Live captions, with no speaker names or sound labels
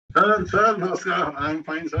Sir, namaskar. I'm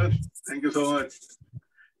fine, sir. Thank you so much.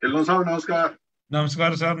 Dhillon साहब नमस्कार.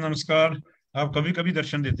 नमस्कार sir, नमस्कार. आप कभी कभी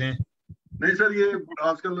दर्शन देते हैं. नहीं सर, ये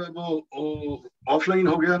आजकल वो ऑफलाइन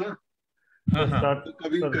हो गया ना. हाँ हाँ. तो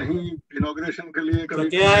कभी कहीं इनॉग्रेशन के लिए, कभी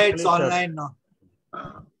क्या है, इट्स ऑनलाइन ना.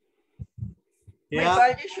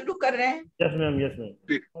 महिपाल जी शुरू कर रहे हैं. Yes ma'am, yes ma'am.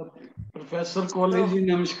 Professor college जी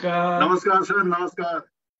नमस्कार. नमस्कार सर, नमस्कार,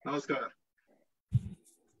 नमस्कार.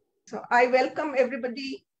 So I welcome everybody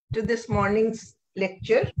to this morning's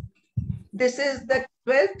lecture. This is the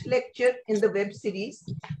 12th lecture in the web series,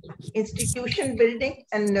 Institution Building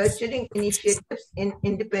and Nurturing Initiatives in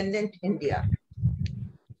Independent India.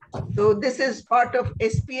 So this is part of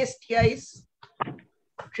SPSTI's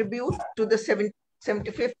tribute to the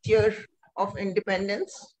 75th year of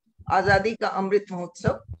independence, Azadi का अमृत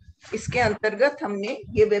महोत्सव. इसके अंतर्गत हमने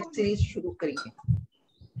ये web series शुरू करी है.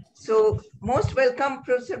 So most welcome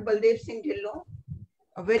Professor Baldev Singh Dhillon,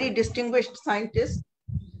 a very distinguished scientist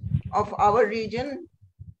of our region,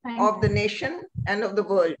 of the nation and of the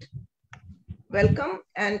world. Welcome,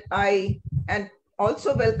 and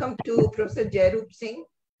also welcome to Professor Jairoop Singh,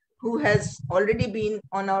 who has already been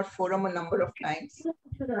on our forum a number of times.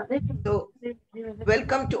 So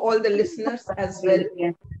welcome to all the listeners as well.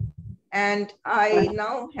 And I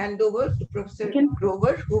now hand over to Professor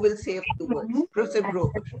Grover, who will say a few words. Professor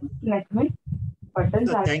Grover.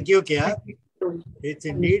 So thank you, Kia. It's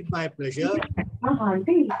indeed my pleasure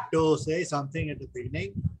to say something at the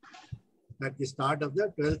beginning, at the start of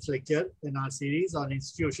the 12th lecture in our series on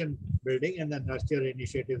institution building and the nurture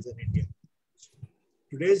initiatives in India.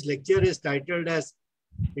 Today's lecture is titled as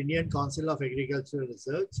Indian Council of Agricultural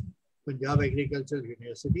Research, Punjab Agricultural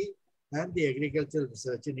University, and the Agricultural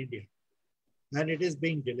Research in India. And it is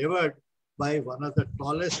being delivered by one of the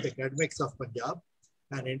tallest academics of Punjab,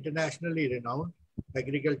 an internationally renowned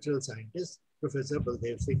agricultural scientist, Professor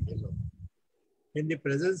Baldev Singh Dhillon, in the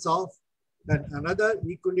presence of another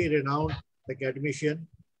equally renowned academician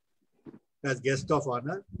as guest of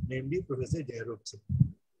honor, namely Professor Jairoop Singh.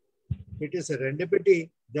 It is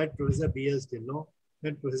serendipity that Professor B.S. Dhillon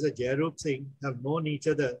and Professor Jairoop Singh have known each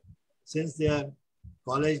other since their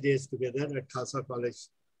college days together at Khasa College,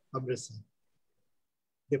 Amritsar.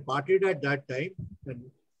 They parted at that time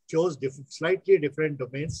and chose slightly different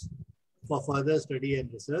domains for further study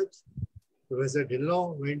and research. Professor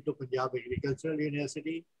Dhillon went to Punjab Agricultural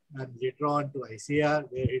University and later on to ICAR,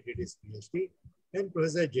 where he did his PhD. And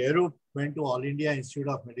Professor Jairoop went to All India Institute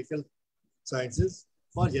of Medical Sciences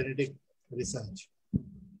for genetic research.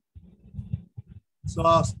 So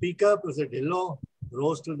our speaker, Professor Dhillon,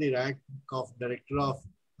 rose to the rank of Director of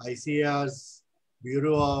ICAR's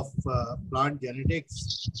Bureau of Plant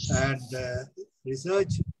Genetics and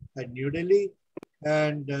Research at New Delhi.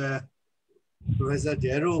 And Professor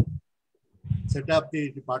Jairoop set up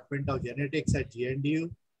the Department of Genetics at GNDU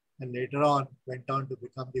and later on went on to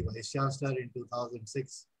become the Vice Chancellor in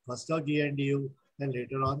 2006, first of GNDU and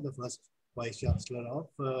later on the first Vice Chancellor of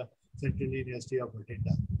Central University of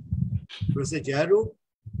Bathinda. Professor Jairoop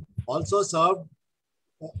also served,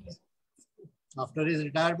 after his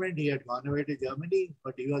retirement, he had gone away to Germany,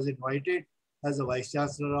 but he was invited as a Vice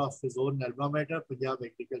Chancellor of his own alma mater, Punjab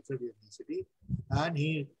Agricultural University, and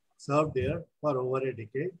he served there for over a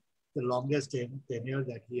decade, the longest tenure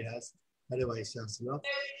that he has as a Vice Chancellor of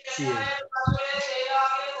PAU.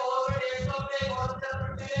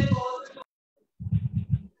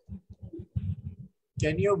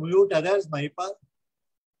 Can you mute others, Mahipal?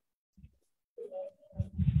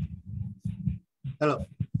 Hello.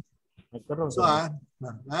 So I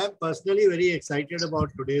am personally very excited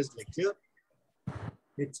about today's lecture.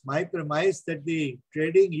 It's my premise that the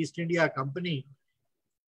trading East India Company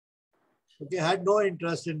had no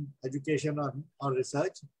interest in education or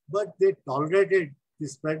research, but they tolerated the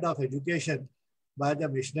spread of education by the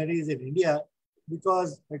missionaries in India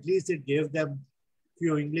because at least it gave them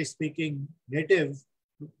few English-speaking natives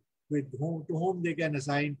to whom they can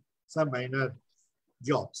assign some minor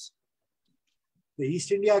jobs. The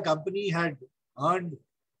East India Company had earned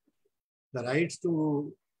the rights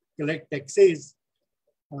to collect taxes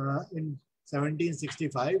in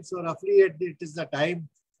 1765. So roughly it is the time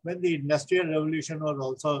when the Industrial Revolution was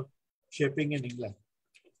also shaping in England.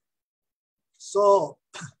 So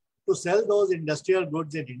to sell those industrial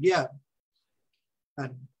goods in India,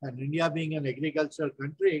 and India being an agricultural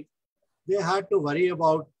country, they had to worry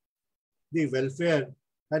about the welfare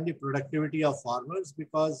and the productivity of farmers,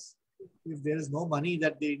 because if there is no money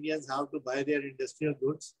that the Indians have to buy their industrial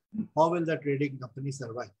goods, how will the trading company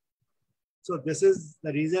survive? So this is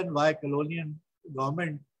the reason why colonial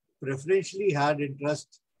government preferentially had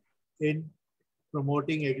interest in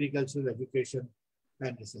promoting agricultural education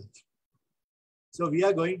and research. So we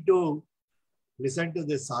are going to listen to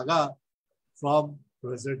this saga from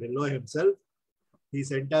Professor Dhillon himself. He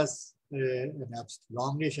sent us an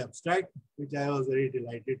longish abstract, which I was very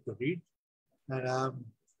delighted to read. And I'm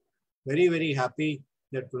very, very happy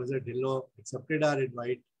that Professor Dhillon accepted our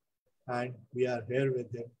invite, and we are here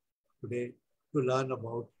with him today to learn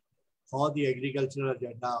about how the agricultural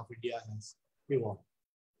agenda of India has evolved.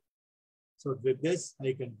 So with this,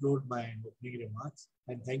 I conclude my opening remarks,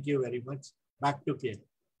 and thank you very much. Back to K.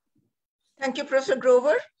 Thank you, Professor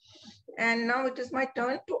Grover. And now it is my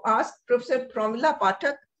turn to ask Professor Pramila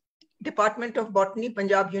Pathak, Department of Botany,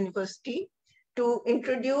 Punjab University, to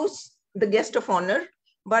introduce the guest of honor.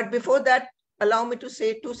 But before that, allow me to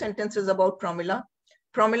say 2 sentences about Pramila.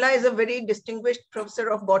 Pramila is a very distinguished professor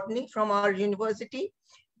of botany from our university.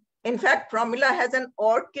 In fact, Pramila has an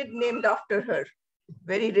orchid named after her.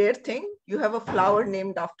 Very rare thing. You have a flower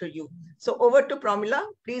named after you. So over to Pramila.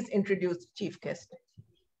 Please introduce chief guest.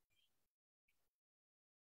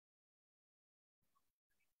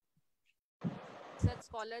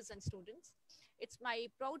 Scholars and students, it's my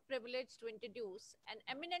proud privilege to introduce an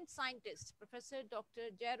eminent scientist, Professor Dr.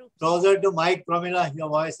 Jairup. Closer to mic, Pramila. Your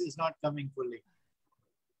voice is not coming fully.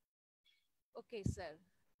 Okay, sir.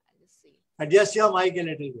 I'll just see. Adjust your mic a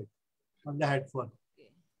little bit on the headphone. Okay.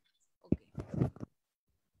 Okay.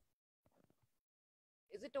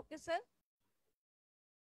 Is it okay, sir?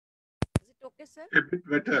 Is it okay, sir? A bit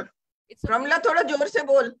better. It's okay. Pramila, thoda jor se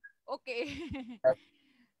bol. Okay.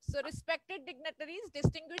 So respected dignitaries,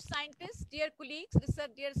 distinguished scientists, dear colleagues,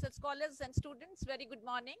 dear research scholars and students, very good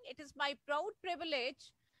morning. It is my proud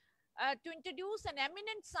privilege to introduce an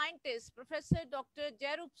eminent scientist, Professor Dr.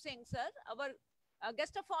 Jairup Singh, sir, our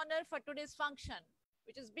guest of honor for today's function,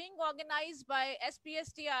 which is being organized by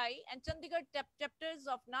SPSTI and Chandigarh chapters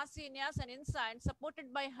of FNAAS, and INSA, and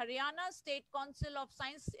supported by Haryana State Council of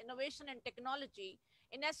Science, Innovation and Technology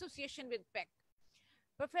in association with PEC.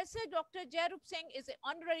 Professor Dr. Jairup Singh is an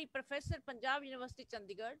honorary professor, Punjab University,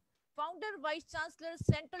 Chandigarh, founder, Vice Chancellor,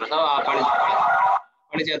 Central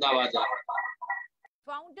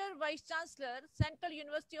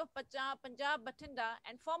University of Panjab, Bathinda,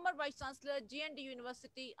 and former Vice Chancellor, GNDU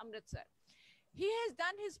University, Amritsar. He has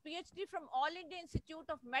done his PhD from All India Institute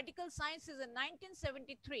of Medical Sciences in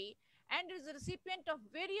 1973 and is a recipient of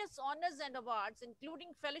various honors and awards,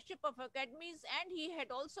 including Fellowship of Academies, and he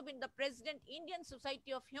had also been the President, Indian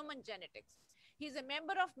Society of Human Genetics. He is a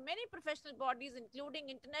member of many professional bodies,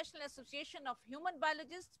 including International Association of Human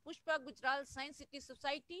Biologists, Pushpa Gujral Science City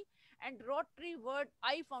Society, and Rotary World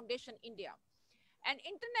Eye Foundation, India. An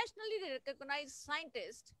internationally recognized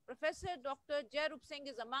scientist, Professor Dr. Jairup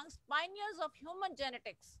Singh is amongst pioneers of human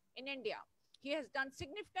genetics in India. He has done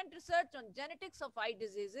significant research on genetics of eye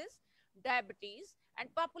diseases, diabetes,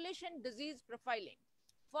 and population disease profiling.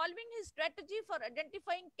 Following his strategy for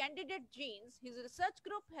identifying candidate genes, his research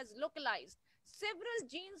group has localized several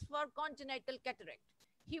genes for congenital cataract.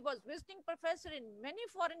 He was visiting professor in many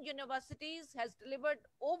foreign universities, has delivered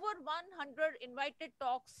over 100 invited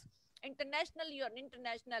talks internationally or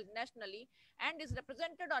nationally, and is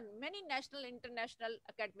represented on many national and international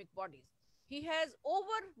academic bodies. He has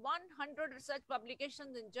over 100 research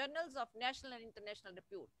publications in journals of national and international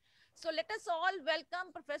repute. So let us all welcome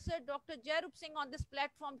Professor Dr. Jairup Singh on this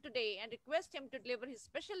platform today and request him to deliver his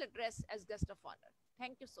special address as guest of honor.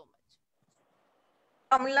 Thank you so much.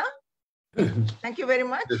 Pramila, thank you very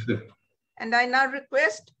much. And I now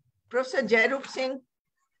request Professor Jairup Singh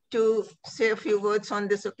to say a few words on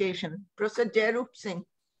this occasion. Professor Jairup Singh.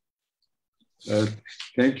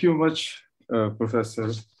 Thank you much, Professor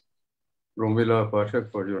Pramila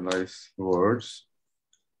Pathak, for your nice words.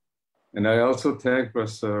 And I also thank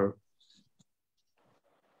Professor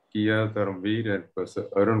Kia Dharamveer and Professor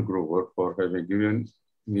Arun Grover for having given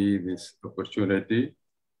me this opportunity.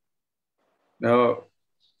 Now,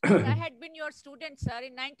 I had been your student, sir.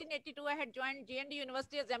 In 1982, I had joined GNDU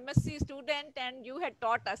University as MSc student, and you had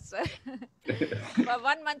taught us, sir. For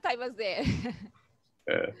 1 month, I was there.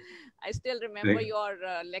 I still remember your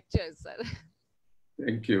lectures, sir.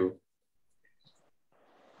 Thank you.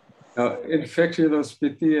 In fact,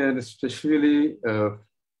 Spiti and especially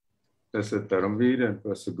Professor Dharamveer and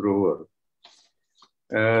Professor Grover,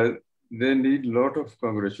 they need a lot of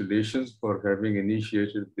congratulations for having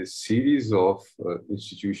initiated this series of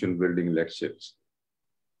institution building lectures.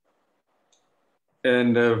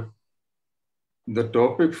 And the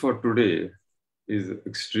topic for today is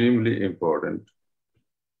extremely important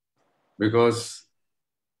because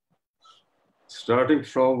starting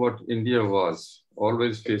from what India was,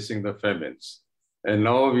 always facing the famines, and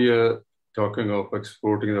now we are talking of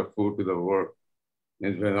exporting the food to the world.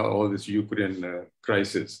 when all this Ukraine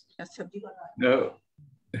crisis. Now,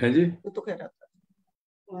 Hanji?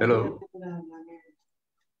 Hello.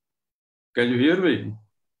 Can you hear me?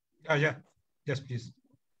 Yeah. Yes, please.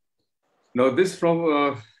 Now, this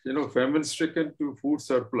from famine-stricken to food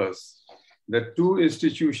surplus, the two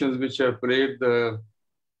institutions which have played the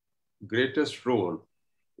greatest role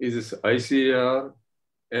is this ICAR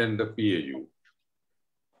and the PAU.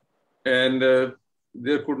 And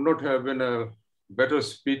there could not have been a better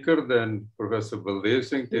speaker than Professor Baldev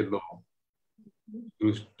Singh Dhillon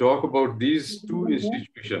to talk about these two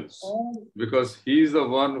institutions, because he is the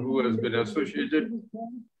one who has been associated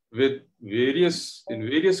with various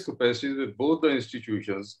capacities with both the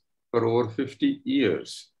institutions for over 50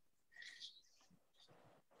 years.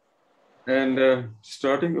 And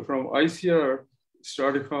starting from ICAR,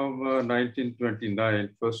 starting from 1929,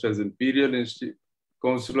 first as Imperial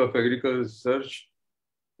Council of Agricultural Research,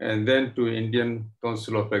 and then to Indian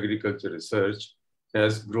Council of Agriculture Research,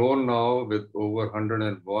 has grown now with over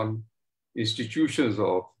 101 institutions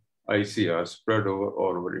of ICAR spread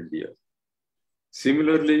all over India.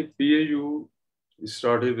 Similarly, PAU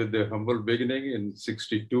started with a humble beginning in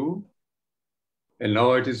 '62, and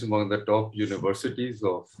now it is among the top universities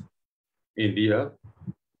of India,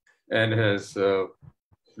 and has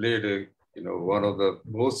played one of the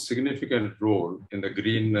most significant role in the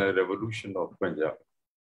green revolution of Punjab.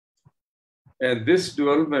 And this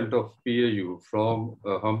development of PAU from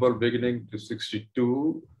a humble beginning to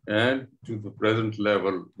 '62 and to the present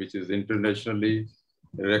level, which is internationally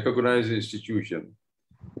recognized institution,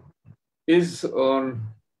 is on,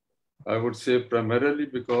 I would say, primarily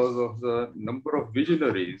because of the number of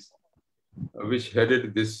visionaries which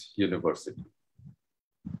headed this university.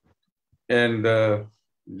 And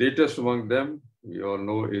latest among them, we all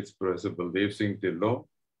know, is Professor Baldev Singh Dhillon,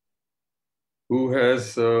 who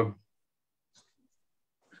has, I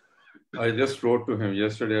just wrote to him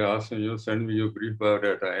yesterday, I asked him, send me your brief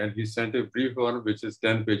biodata, and he sent a brief one which is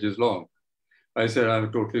 10 pages long. I said, I'm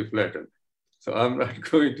totally flattered. So I'm not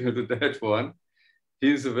going to do that one.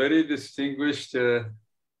 He's a very distinguished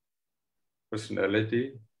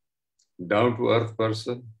personality, down-to-earth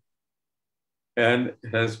person, and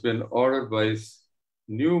has been honored by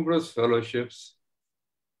numerous fellowships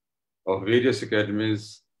of various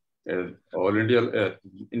academies at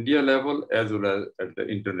India level as well as at the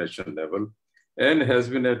international level, and has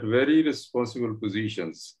been at very responsible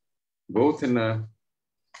positions, both in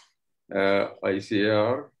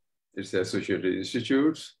ICAR, its associated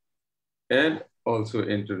institutes, and also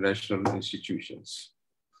international institutions.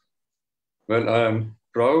 Well, I am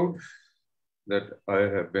proud that I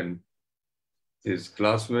have been his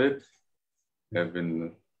classmate.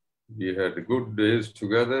 We had good days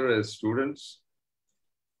together as students,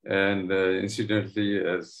 and incidentally,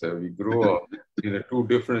 as we grew up in the two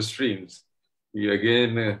different streams, we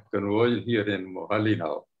again converged here in Mohali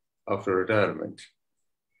now after retirement.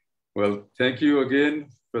 Well, thank you again,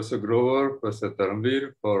 Professor Grover, Professor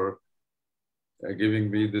Taramveer, for giving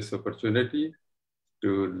me this opportunity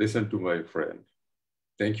to listen to my friend.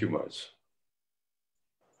 Thank you much.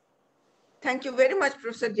 Thank you very much,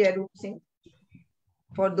 Professor Jairoop Singh,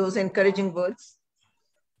 for those encouraging words.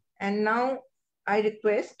 And now I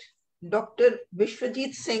request Dr.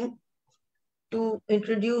 Vishwajit Singh to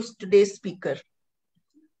introduce today's speaker.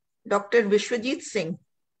 Dr. Vishwajit Singh.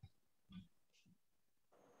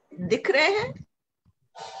 दिख रहे हैं?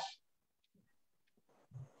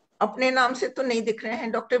 अपने नाम से तो नहीं दिख रहे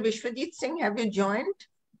हैं. Dr. Vishwajit Singh, have you joined?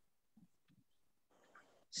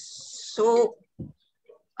 So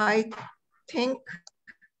I think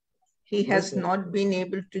he has not been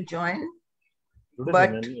able to join,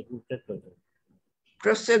 but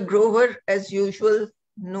Professor Grover, as usual,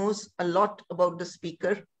 knows a lot about the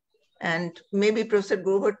speaker, and maybe Professor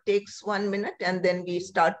Grover takes 1 minute and then we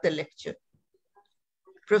start the lecture.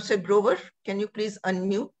 Professor Grover, can you please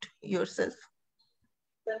unmute yourself?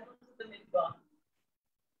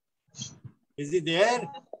 Is he there?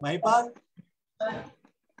 Mahipal?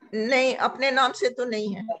 नहीं, अपने नाम से तो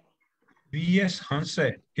नहीं है. V.S.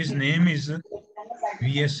 Hanse. His name is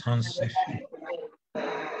V.S. Hanse.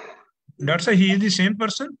 That's why he is the same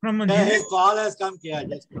person from. Yeah, his call has come here.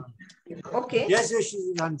 Just okay. Yes,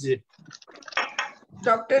 Hanse.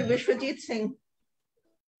 Dr. Vishwajit Singh.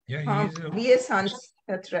 Yeah, he is. V.S. Hans.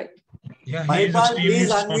 That's right. Yeah, he is extremely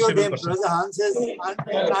unmute him. person. Professor Hans is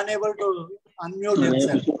unable to unmute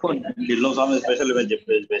himself.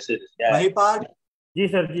 Mahipal. Ji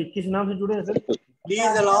sir जी, किस नाम से जुड़े हैं sir?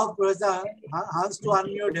 Please allow Professor Hans to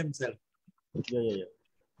unmute himself. या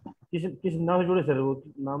किस नाम से जुड़े सर? वो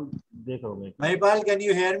नाम देख रहा हूँ मैं. Mahipal, can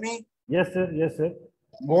you hear me? Yes sir, yes sir.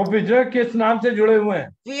 वो पिक्चर किस नाम से जुड़े हुए हैं?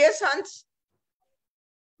 VS Hans,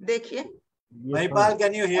 देखिए। Mahipal,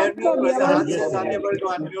 can you hear me? Professor Hans is unable to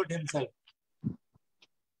unmute himself.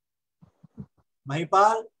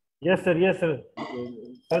 Mahipal? Yes sir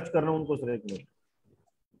search कर रहा हूँ उनको सर, एक minute.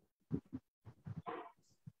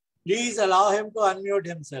 Please allow him to unmute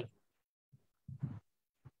himself.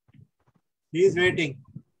 He is waiting.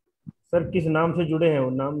 Sir किस नाम से जुड़े हैं, वो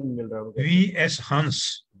नाम नहीं मिल रहा मुझे। VS हंस,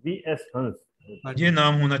 VS हंस, ये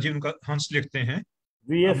नाम होना चाहिए उनका, हंस लिखते हैं।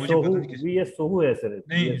 VS सोहू है सर।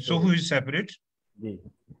 नहीं, सोहू is separate ji.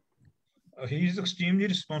 He is extremely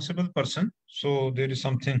responsible person, so there is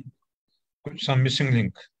some missing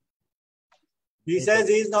link. He says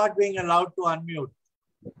he is not being allowed to unmute.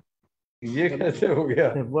 ये कैसे हो गया?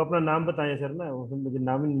 वो अपना नाम बताएं सर ना, मुझे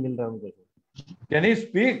नाम ही नहीं मिल रहा मुझे। Can he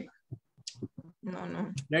speak? No.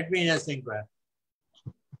 Let me just think back.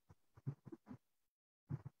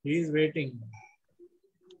 He is waiting.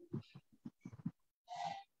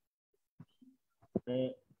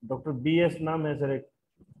 Doctor BS नाम है सर एक।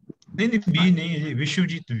 नहीं बी नहीं है,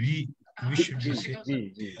 विश्वजीत विश्वजीत से।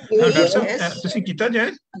 हाँ डॉक्टर साहब ਤੁਸੀਂ ਕੀਤਾ ਜਾਏ?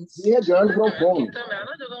 ਇਹ ਜॉइंट फ्रॉम फोन। ਮੈਂ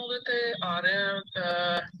ਨਾ ਜਦੋਂ ਉਹਦੇ ਤੇ ਆ ਰਿਹਾ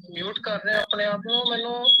ਮਿਊਟ ਕਰ ਰਿਹਾ ਆਪਣੇ ਆਪ ਨੂੰ,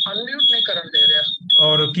 ਮੈਨੂੰ ਅਨਮਿਊਟ ਨਹੀਂ ਕਰਨ ਦੇ ਰਿਹਾ।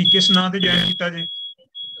 ਔਰ ਕੀ ਕਿਸ ਨਾਂ ਤੇ ਜੁਆਇਨ ਕੀਤਾ ਜੀ?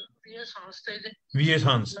 VS Hans ਤੇ ਜੀ। VS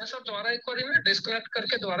Hans। मैं सर दोबारा एक बार ना डिस्कनेक्ट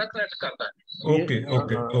करके दोबारा कनेक्ट करता है। ओके।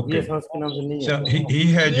 VS Hans के नाम से नहीं है। He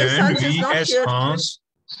has joined VS Hans,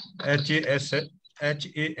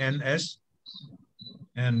 HANS,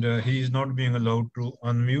 and he is not being allowed to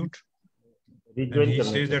unmute. And he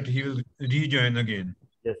says that he will rejoin again.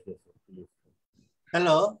 Yes, please.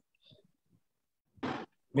 Hello.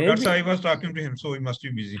 That's why I was talking to him, so he must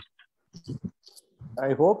be busy.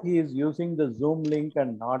 I hope he is using the Zoom link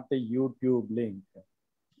and not the YouTube link.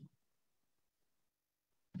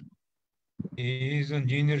 He is an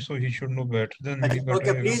engineer, so he should know better than me.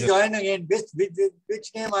 Okay, please join again.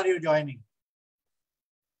 Which name are you joining?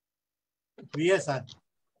 VS Hans.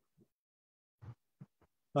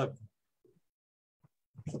 Okay.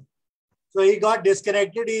 So he got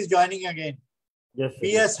disconnected. He is joining again. Yes.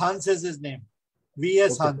 VS Hans is his name.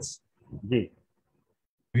 VS Hans. Ji.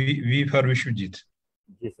 V for Vishwajit.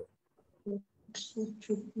 Ji sir.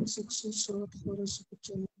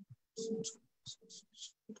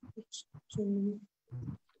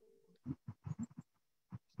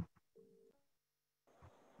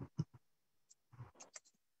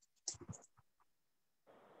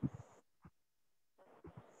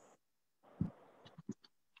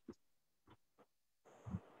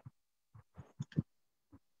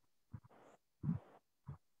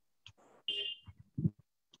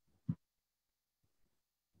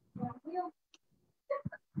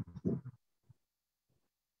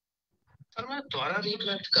 Sir मैं दोबारा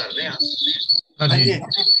reconnect कर रहा हाँ जी।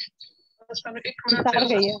 ਸਾਨੂੰ 1 minute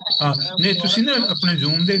ਦੇ ਦਿਓ। हाँ नहीं ਤੁਸੀਂ ਨਾ ਆਪਣੇ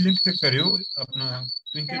Zoom ਦੇ ਲਿੰਕ ਤੇ ਕਰਿਓ ਆਪਣਾ,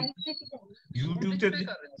 ਤੁਸੀਂ YouTube ਤੇ,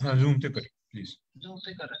 हाँ Zoom ਤੇ ਕਰਿਓ please. Zoom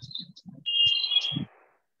ਤੇ ਕਰ ਰਿਹਾ।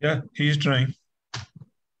 Yeah, he is trying.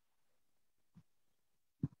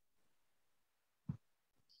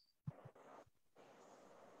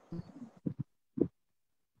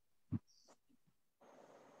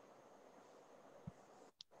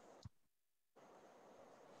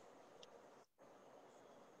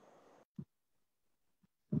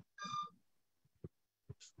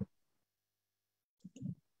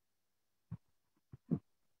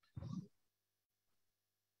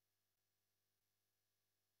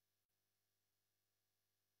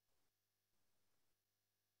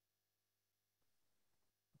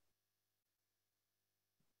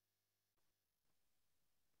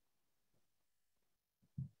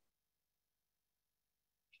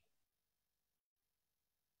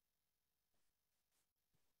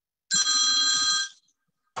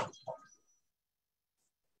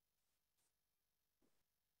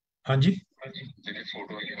 हाँ जी।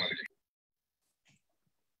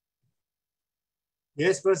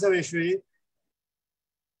 Yes, Professor Vishwajit.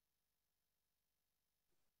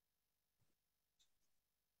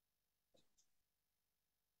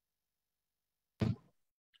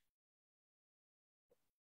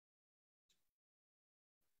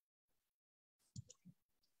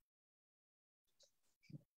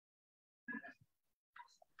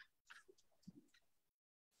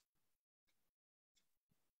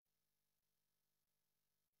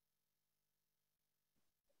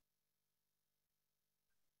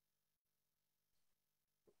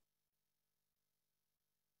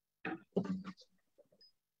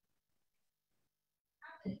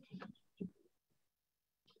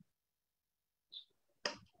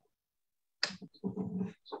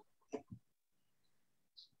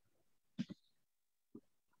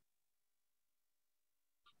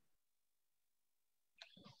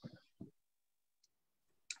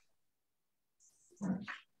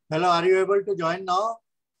 Hello, are you able to join now?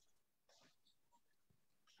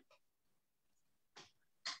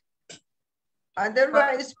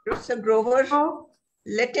 Otherwise, Professor Grover,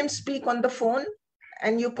 let him speak on the phone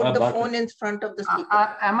and you put the phone in front of the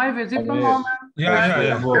speaker. Am I visible now, ma'am?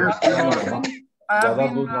 Yeah.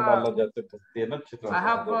 I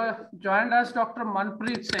have joined as Dr.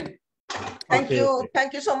 Manpreet Singh. Thank you.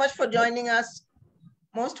 Thank you so much for joining us.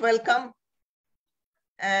 Most welcome.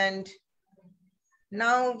 And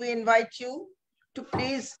now we invite you to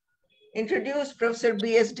please introduce Professor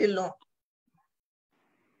B.S. Dhillon.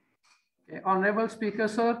 Honorable Speaker,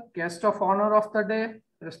 sir, guest of honor of the day,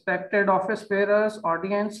 respected office bearers,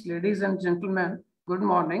 audience, ladies and gentlemen, good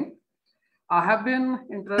morning. I have been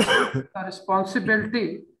entrusted with the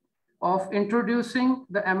responsibility of introducing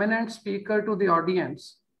the eminent speaker to the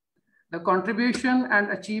audience. The contribution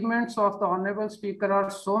and achievements of the Honorable Speaker are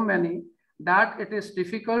so many that it is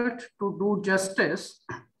difficult to do justice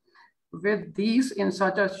with these in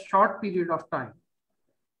such a short period of time.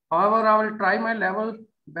 However, I will try my level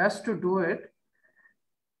best to do it.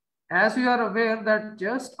 As you are aware that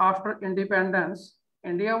just after independence,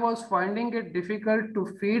 India was finding it difficult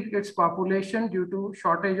to feed its population due to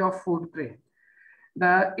shortage of food grain.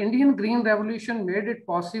 The Indian Green Revolution made it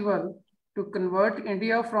possible to convert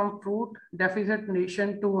India from fruit deficit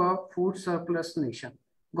nation to a food surplus nation.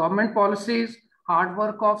 Government policies, hard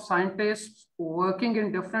work of scientists working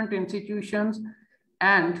in different institutions,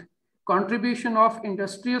 and contribution of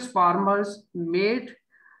industrious farmers made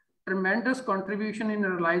tremendous contribution in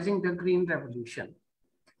realizing the Green Revolution.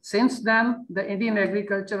 Since then, the Indian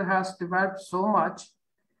agriculture has developed so much,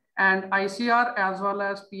 and ICAR as well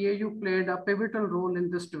as PAU played a pivotal role in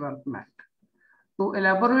this development. To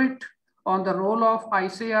elaborate on the role of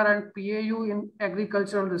ICAR and PAU in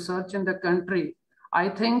agricultural research in the country, I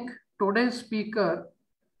think today's speaker,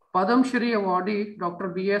 Padma Shri Awardee, Dr.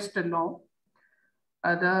 B.S. Dhillon,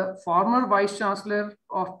 the former Vice Chancellor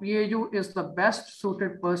of PAU, is the best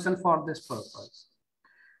suited person for this purpose.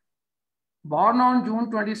 Born on June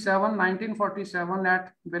 27, 1947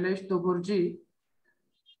 at village Duburji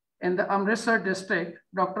in the Amritsar district,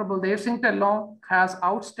 Dr. Baldev Singh Dhillon has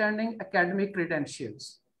outstanding academic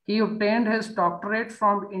credentials. He obtained his doctorate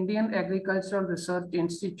from Indian Agricultural Research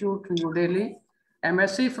Institute, New Delhi,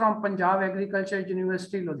 MSc from Punjab Agriculture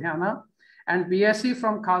University, Ludhiana, and BSc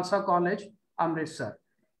from Khalsa College, Amritsar.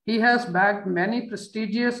 He has bagged many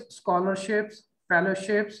prestigious scholarships,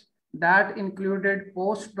 fellowships that included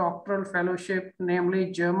postdoctoral fellowship,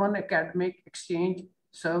 namely German Academic Exchange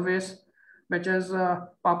Service, which is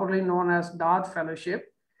popularly known as DAD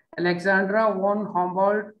Fellowship, Alexandra von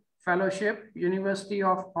Humboldt Fellowship, University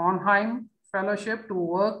of Hohenheim Fellowship to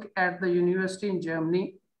work at the university in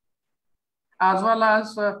Germany, as well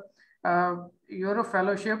as Euro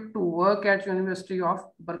Fellowship to work at University of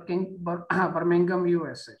Birmingham,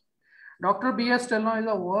 USA. Dr. B.S. Dhillon is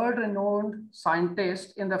a world-renowned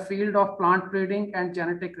scientist in the field of plant breeding and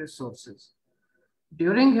genetic resources.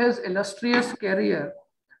 During his illustrious career,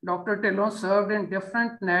 Dr. Dhillon served in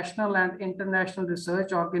different national and international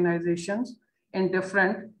research organizations in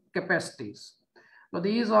different capacities. So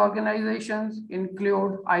these organizations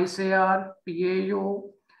include ICAR, PAU,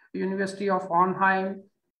 University of Hohenheim,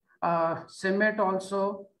 CIMMET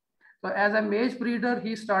also. So as a maize breeder,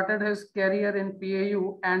 he started his career in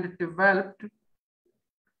PAU and developed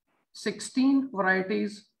 16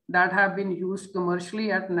 varieties that have been used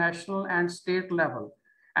commercially at national and state level,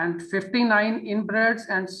 and 59 inbreds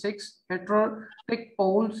and 6 heterotic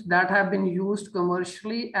poles that have been used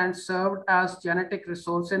commercially and served as genetic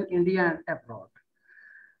resource in India and abroad.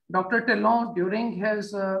 Dr. Dhillon, during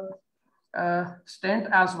his stint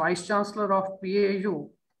as Vice Chancellor of PAU,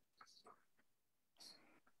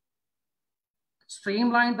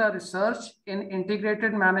 streamlined the research in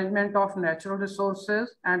integrated management of natural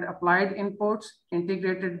resources and applied inputs,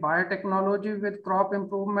 integrated biotechnology with crop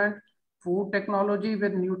improvement, food technology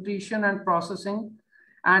with nutrition and processing,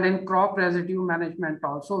 and in crop residue management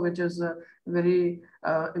also, which is a very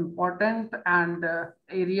important and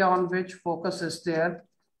area on which focus is there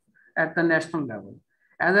at the national level.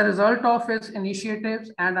 As a result of his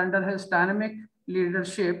initiatives and under his dynamic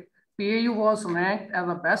leadership, PAU was ranked as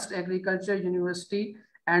the best agriculture university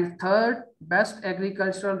and 3rd best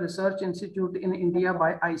agricultural research institute in India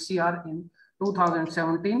by ICAR in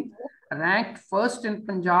 2017, ranked 1st in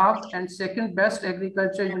Punjab and 2nd best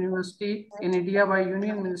agriculture university in India by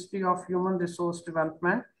Union Ministry of Human Resource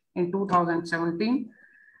Development in 2017,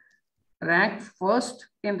 ranked 1st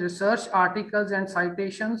in research articles and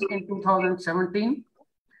citations in 2017,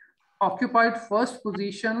 occupied 1st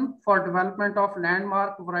position for development of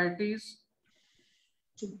landmark varieties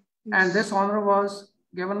And this honor was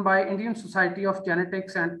given by Indian Society of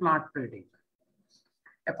Genetics and Plant Breeding.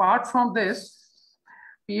 Apart from this,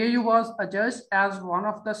 PAU was adjudged as one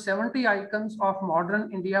of the 70 icons of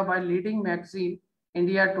modern India by leading magazine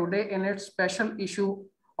India Today in its special issue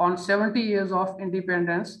on 70 years of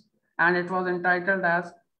independence, and it was entitled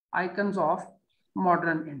as Icons of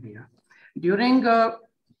Modern India. During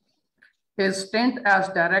his stint as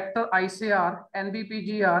Director ICAR,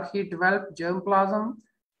 NBPGR, he developed germplasm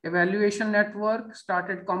evaluation network,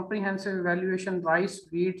 started comprehensive evaluation rice,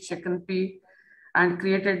 wheat, chicken, pea, and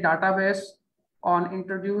created database on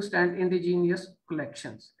introduced and indigenous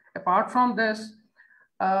collections. Apart from this,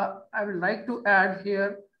 I would like to add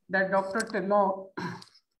here that Dr. Dhillon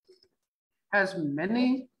has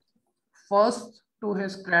many firsts to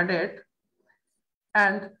his credit,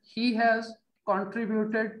 and he has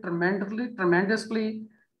contributed tremendously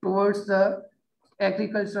towards the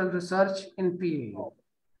agricultural research in PAU.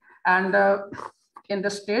 And in the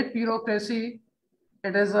state bureaucracy,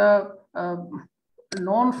 it is a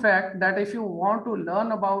known fact that if you want to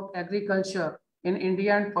learn about agriculture in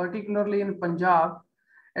India and particularly in Punjab,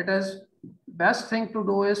 it is best thing to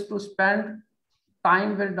do is to spend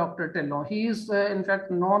time with Dr. Dhillon. He is in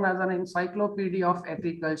fact known as an encyclopedia of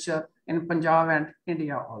agriculture in Punjab and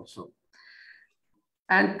India also.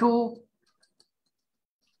 And to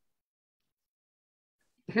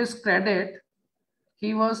his credit,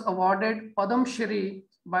 he was awarded Padma Shri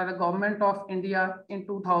by the government of India in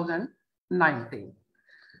 2019.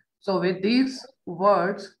 So with these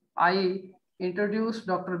words, I introduce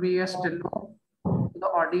Dr. B.S. Dhillon to the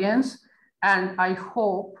audience, and I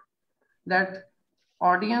hope that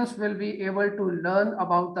audience will be able to learn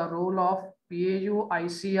about the role of PAU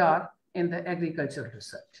ICAR in the agricultural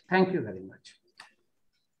research. Thank you very much.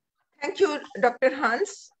 Thank you, Dr.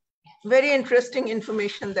 Hans. Very interesting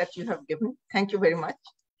information that you have given. Thank you very much.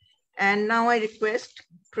 And now I request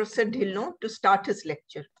Professor Dhillon to start his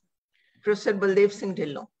lecture. Professor Baldev Singh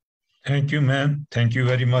Dhillon. Thank you, ma'am. Thank you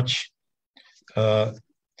very much. Dr.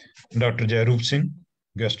 Jairoop Singh,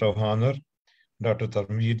 Guest of Honor, Dr.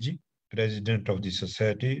 Tarmveer ji, President of the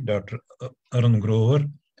Society, Dr. Arun Grover,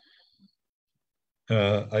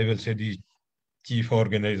 I will say the Chief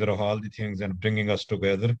Organizer of all the things and bringing us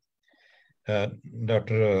together,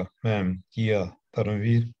 Dr. Ma'am Kia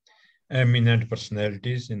Tarmveer, eminent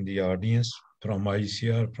personalities in the audience from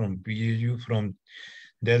ICAR, from PAU, from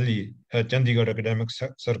Delhi, Chandigarh Academic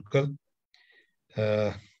Circle,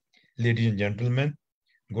 ladies and gentlemen,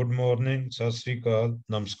 good morning, Sat Sri Akal,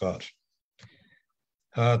 Namaskar.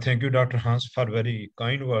 Thank you, Dr. Hans, for very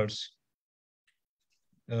kind words.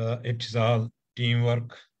 It is all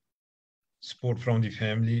teamwork, support from the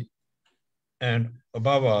family, and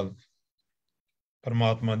above all,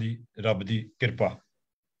 Paramatma di, Rab di Kirpa.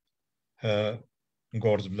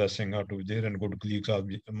 God's blessing are to be there and good colleagues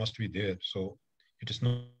must be there. So it is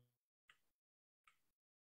not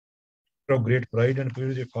of great pride and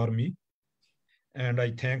privilege for me. And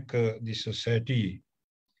I thank the society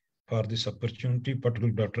for this opportunity,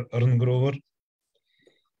 particularly Dr. Arun Grover.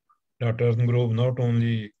 Dr. Arun Grover not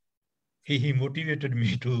only he motivated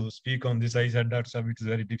me to speak on this. I said, Dr. Sahib, it is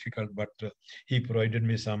very difficult, but he provided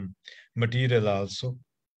me some material also.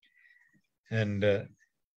 And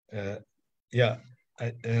yeah,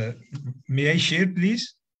 may I share,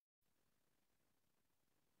 please?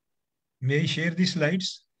 May I share the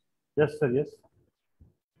slides? Yes, sir, yes.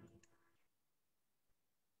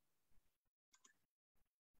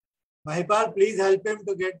 Mahipal, please help him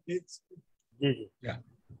to get this. Yeah,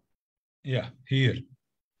 yeah, here.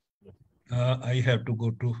 I have to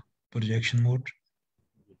go to projection mode.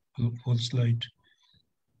 Full slide.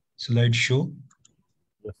 Slide show.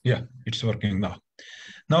 Yes. Yeah, it's working now.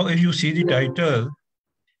 Now, if you see the title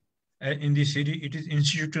in the series, it is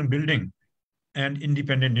Institution Building and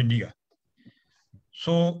Independent India.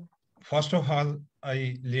 So, first of all,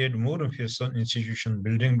 I laid more emphasis on institution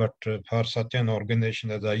building, but for such an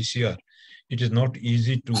organization as ICAR, it is not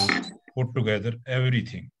easy to put together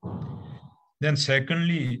everything. Then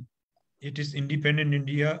secondly, it is independent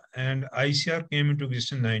India, and ICAR came into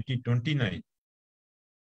existence in 1929.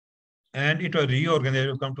 And it was reorganized,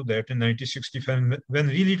 we'll come to that, in 1965, when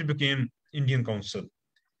really it became Indian Council.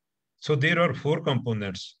 So there are 4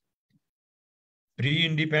 components: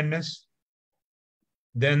 pre-independence,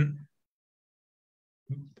 then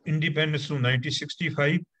independence to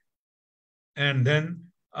 1965, and then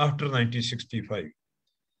after 1965.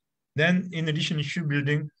 Then in addition, issue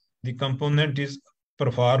building, the component is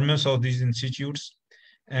performance of these institutes,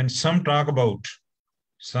 and some talk about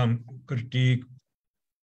some critique,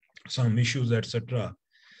 some issues, etc.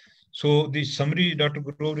 So the summary, Dr.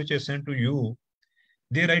 Grover, which I sent to you,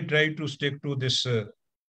 There I tried to stick to this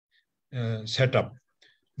setup.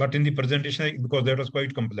 But in the presentation, because that was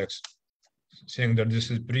quite complex, saying that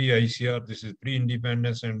this is pre-ICR, this is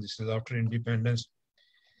pre-independence, and this is after independence.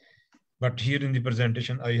 But here in the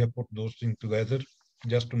presentation, I have put those things together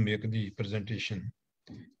just to make the presentation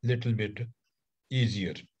a little bit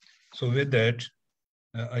easier. So with that,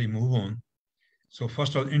 I move on. So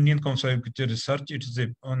first of all, Indian Council of Agriculture Research, it is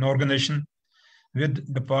an organization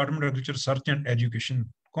with Department of Agriculture Research and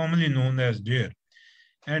Education, commonly known as DARE.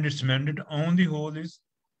 And its mandate on the whole is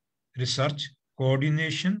research,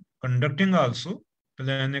 coordination, conducting also,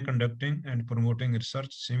 planning, conducting, and promoting research.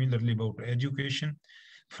 Similarly about education,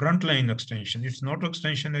 frontline extension. It's not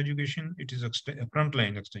extension education, it is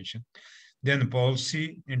frontline extension. Then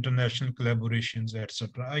policy, international collaborations,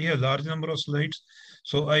 etc. I have a large number of slides,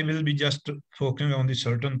 so I will be just focusing on the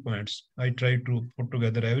certain points. I try to put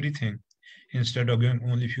together everything instead of giving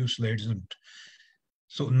only few slides.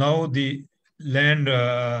 So now the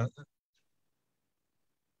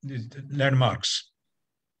landmarks.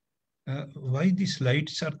 Why the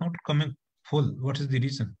slides are not coming full? What is the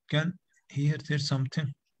reason? There's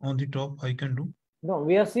something on the top I can do? No,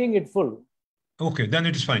 we are seeing it full. Okay, then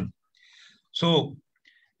it is fine. So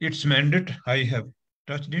its mandate, I have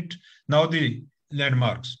touched it. Now the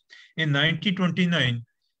landmarks. In 1929,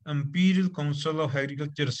 Imperial Council of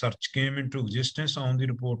Agriculture Research came into existence on the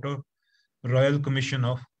report of Royal Commission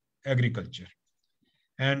of Agriculture.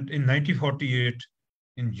 And in 1948,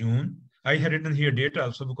 in June, I had written here date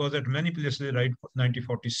also because at many places they write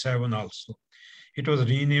 1947 also. It was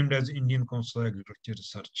renamed as Indian Council of Agriculture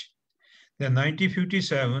Research. Then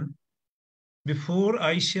 1957, before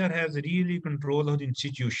ICAR has really control of the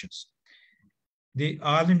institutions, the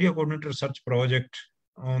All India Coordinated Research Project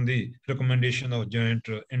on the recommendation of joint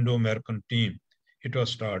Indo-American team, it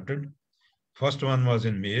was started. First one was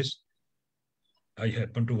in maize. I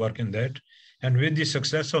happened to work in that. And with the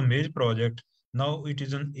success of maize project, now it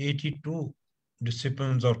is in 82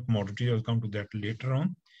 disciplines or commodity. I'll come to that later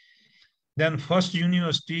on. Then first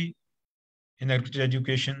university in agriculture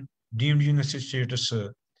education, deemed university status,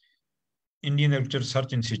 Indian Agriculture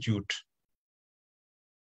Research Institute.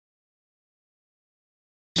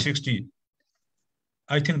 60,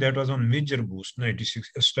 I think that was on major boost, 96,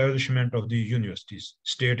 establishment of the universities,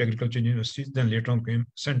 state agriculture universities, then later on came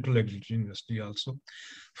Central Agriculture University also.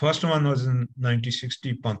 First one was in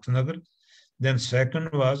 1960, Pantnagar. Then second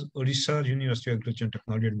was Odisha University of Agriculture and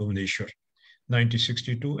Technology at Bhubaneswar,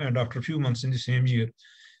 1962. And after a few months in the same year,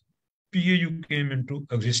 PAU came into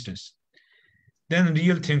existence. Then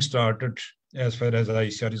real things started as far as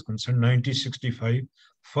ICAR is concerned. 1965,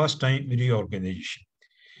 first time reorganization.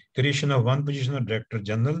 Creation of one position of Director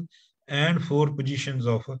General and 4 positions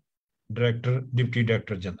of Director, Deputy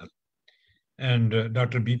Director General. And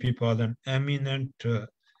Dr. B.P. Pal, an eminent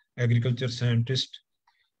agriculture scientist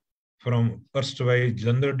from erstwhile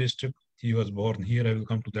Jalandhar district. He was born here. I will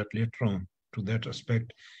come to that later on, to that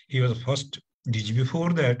aspect. He was first DG.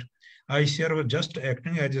 Before that, ICAR was just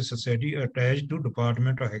acting as a society attached to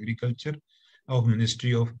Department of Agriculture of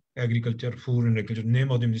Ministry of Agriculture, Food and Agriculture.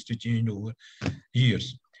 Name of the ministry changed over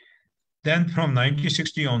years. Then from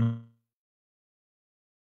 1960 on,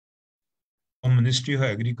 Ministry of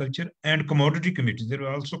Agriculture and commodity committees. There were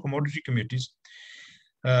also commodity committees.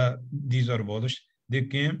 These are abolished. They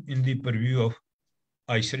came in the purview of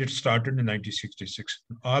ICAR. It started in 1966.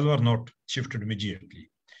 All were not shifted immediately.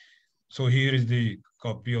 So here is the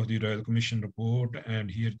copy of the Royal Commission report, and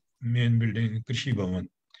here main building Krishi Bhavan.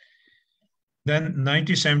 Then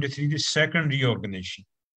 1973, the second reorganization.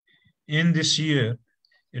 In this year,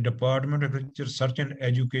 a Department of Agriculture, Research and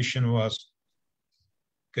Education was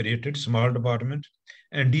created, small department,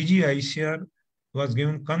 and DG ICAR was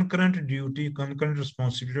given concurrent duty, concurrent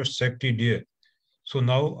responsibility of Secretary DARE. So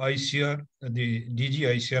now ICAR, the DG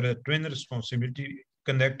ICAR has twin responsibility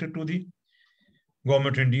connected to the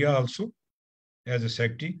Government of India also as a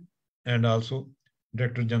Secretary, and also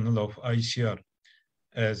Director General of ICAR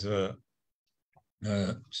as a,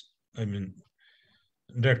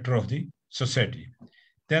 Director of the Society.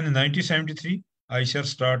 Then in 1973, ICAR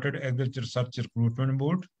started Agriculture Research Recruitment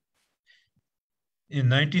Board. In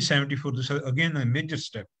 1974, this is again a major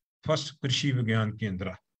step. First, Krishi Vigyan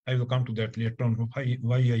Kendra. I will come to that later on,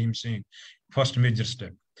 why I am saying first major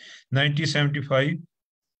step. 1975,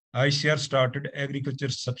 ICAR started Agriculture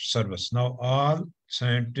Research Service. Now all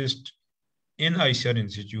scientists in ICAR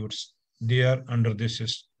institutes, they are under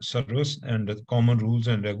this service, and the common rules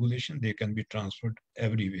and regulation, they can be transferred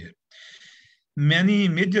everywhere. Many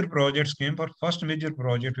major projects came, but first major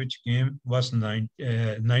project which came was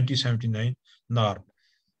 1979, NARP,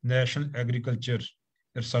 National Agriculture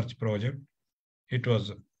Research Project. It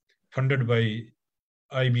was funded by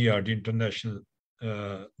IBR, the International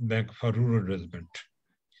Bank for Rural Development.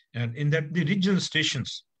 And in that, the regional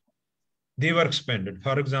stations, they were expanded.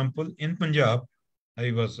 For example, in Punjab,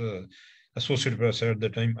 I was associate professor at the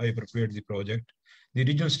time I prepared the project. The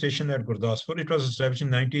regional station at Gurdaspur, it was established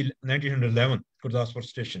in 1911, Gurdaspur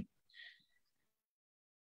station.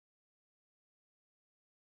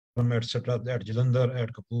 Etc. At Jalandhar,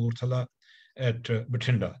 at Kapurthala, at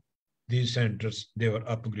Bathinda. These centers, they were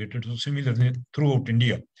upgraded. So similarly, throughout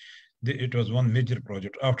India, it was one major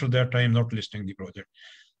project. After that, I am not listing the project.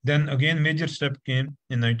 Then again, major step came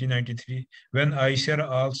in 1993 when ICAR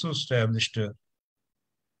also established a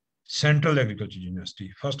Central Agriculture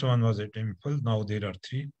University. First one was at Temple, now there are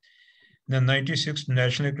 3. Then 96,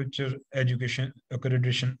 National Agriculture Education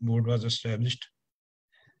Accreditation Board was established.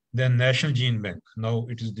 Then National Gene Bank, now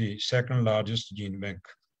it is the second largest gene bank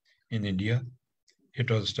in India. It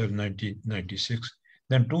was established in 1996.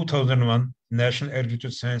 Then 2001, National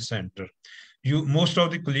Agriculture Science Center. Most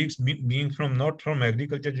of the colleagues being not from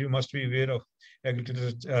agriculture, you must be aware of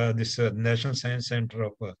agriculture, this National Science Center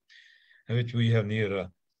of which we have near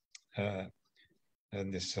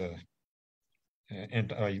this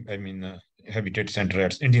Habitat Center,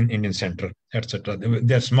 Indian Center, etc.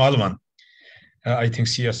 That small one, I think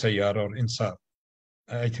CSIR or INSA,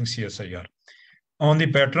 I think CSIR. On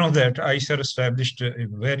the pattern of that, ICAR established a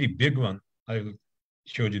very big one. I will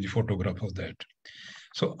show you the photograph of that.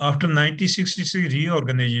 So after 1963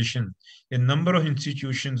 reorganization, a number of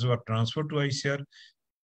institutions were transferred to ICAR,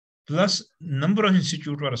 plus number of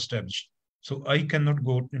institutes were established. So I cannot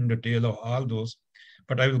go in detail of all those,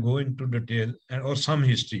 but I will go into detail or some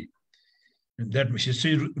history. That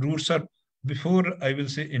history roots are before, I will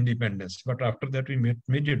say, independence, but after that we made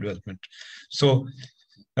major development. So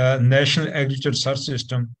National Agriculture Research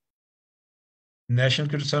System, National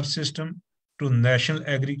Research System to National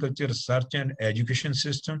Agriculture Research and Education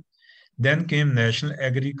System. Then came National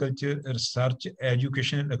Agriculture Research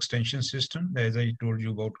Education and Extension System, as I told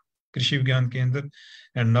you about Krishi Vigyan Kendra,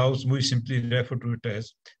 and now we simply refer to it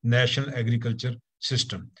as National Agriculture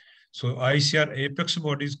System. So ICAR apex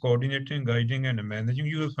bodies coordinating, guiding, and managing.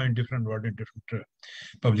 You will find different words in different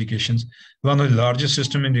publications. One of the largest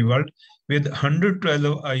systems in the world with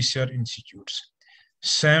 112 ICAR institutes,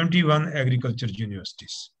 71 agriculture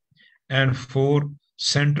universities, and 4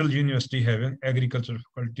 central universities having agricultural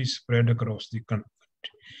faculties spread across the country.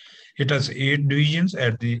 It has 8 divisions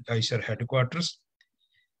at the ICAR headquarters.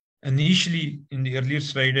 Initially, in the earlier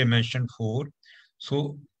slide, I mentioned 4.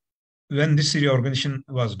 So when this reorganization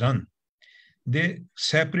was done, they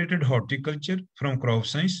separated horticulture from crop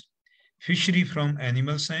science, fishery from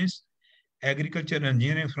animal science, agriculture and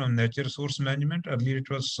engineering from nature resource management. Earlier it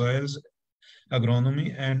was soils,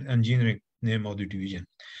 agronomy, and engineering, name of the division,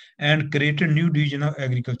 and created new division of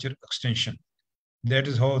agriculture extension. That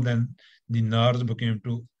is how then the NARS became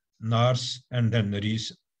to NARS and then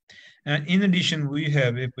NARIS. And in addition, we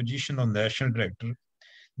have a position of national director.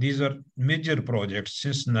 These are major projects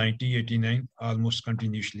since 1989, almost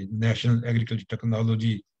continuously. National Agriculture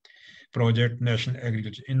Technology Project, National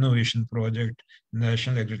Agriculture Innovation Project,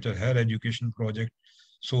 National Agriculture Higher Education Project.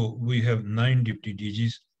 So we have 9 deputy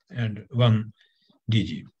DGs and 1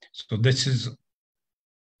 DG. So this is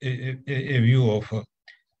a view of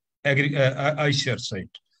ICAR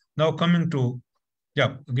site. Now coming to,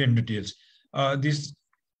 again details. This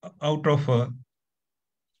out of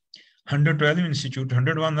 112 institutes,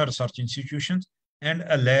 101 are research institutions, and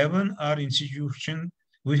 11 are institutions.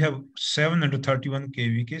 We have 731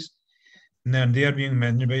 KVKs, and they are being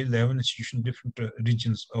managed by 11 institutions, different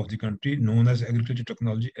regions of the country, known as Agriculture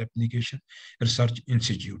Technology Application Research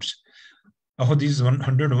Institutes. Of these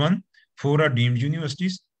 101, 4 are deemed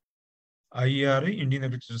universities: IARI, Indian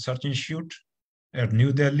Agriculture Research Institute at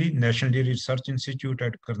New Delhi, National Dairy Research Institute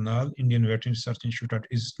at Karnal, Indian Veterinary Research Institute at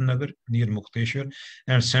Isnagar near Mukteshwar,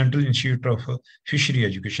 and Central Institute of Fishery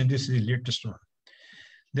Education. This is the latest one.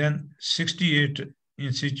 Then 68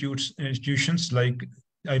 institutions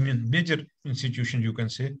major institutions, you can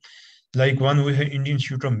say. Like one, we have Indian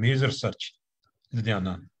Institute of Maize Research,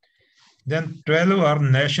 Ludhiana. Then 12 are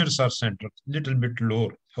National Research Center, little bit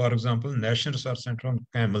lower. For example, National Research Center on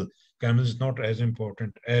camel. Camel is not as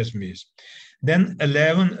important as maize. Then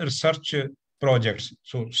 11 research projects,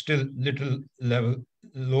 so still little level,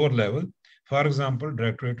 lower level. For example,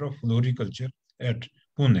 Directorate of Floriculture at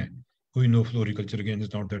Pune. We know floriculture again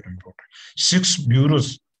is not that important. 6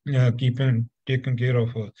 bureaus taking care of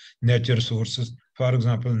nature resources. For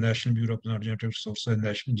example, National Bureau of Genetic Resources and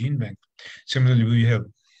National Gene Bank. Similarly, we have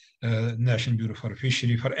National Bureau for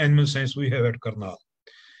Fishery. For animal science, we have at Karnal.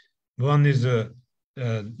 One is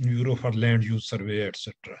Bureau for Land Use Survey,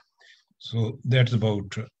 etc. So that's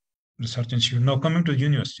about research institute. Now coming to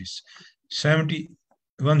universities,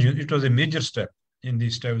 71, it was a major step in the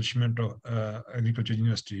establishment of agriculture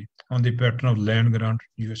university on the pattern of land grant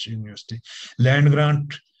university. Land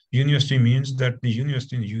grant university means that the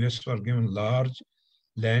university in the US were given large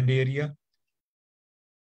land area.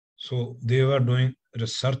 So they were doing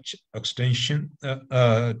research, extension,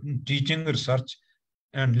 teaching, research,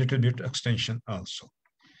 and little bit extension also.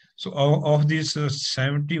 So of these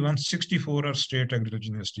 71, 64 are state agriculture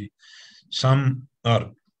university. Some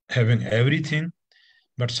are having everything,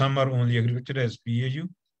 but some are only agriculture as PAU.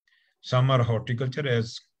 Some are horticulture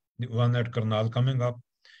as the one at Karnal coming up.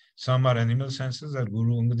 Some are animal sciences at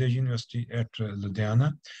Guru Angad Dev University at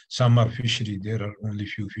Ludhiana. Some are fishery. There are only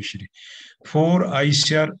few fishery. 4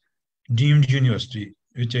 ICAR deemed university,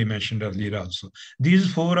 which I mentioned earlier also.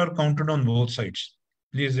 These 4 are counted on both sides.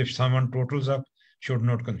 Please, if someone totals up, should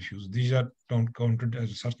not confuse. These are counted as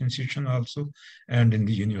research institution also and in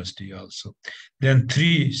the university also. Then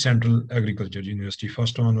 3 central agriculture university.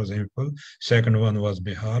 First one was Impal, second one was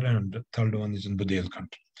Bihar, and third one is in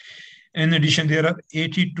Budelkhand. In addition, there are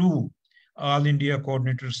 82 All India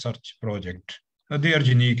Coordinated Research Project. They are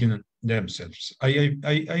unique in themselves.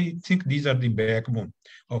 I think these are the backbone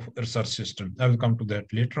of research system. I will come to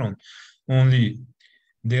that later on. Only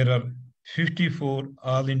there are 54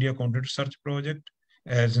 All India Coordinated Research Project,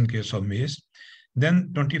 as in case of maize.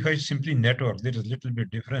 Then 25 simply network. There is little bit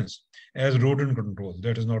difference as rodent control.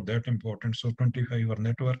 That is not that important. So 25 are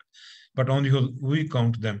network, but on the whole, we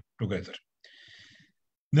count them together.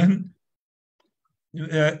 Then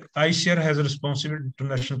ICAR has a responsibility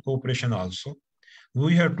international cooperation also.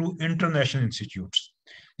 We have 2 international institutes.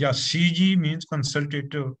 Yeah, CG means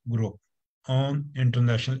consultative group on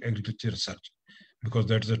international agriculture research, because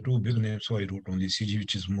that's the 2 big names. So I wrote only CG,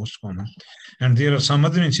 which is most common. And there are some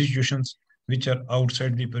other institutions which are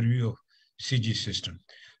outside the purview of CG system.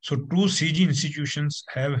 So 2 CG institutions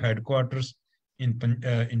have headquarters in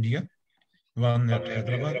India, one at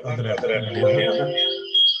Hyderabad, other at Ludhiana.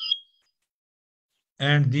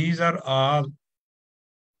 And these are all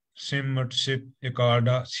SIMT, SIP,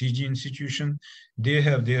 ICAR, CG institution. They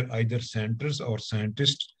have their either centers or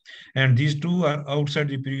scientists. And these 2 are outside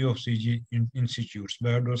the purview of CG institutes.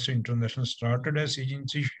 Biodiversity International started as CG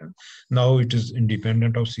institution. Now it is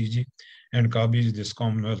independent of CG. And CABI is this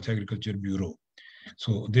Commonwealth Agriculture Bureau.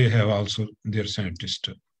 So they have also their scientists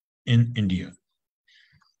in India.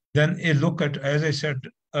 Then a look at, as I said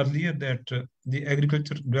earlier, that the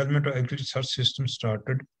agriculture development of agriculture research system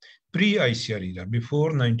started pre-ICAR era,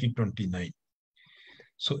 before 1929.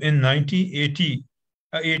 So in 1980,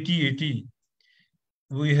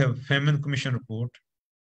 we have Famine Commission report,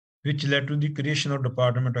 which led to the creation of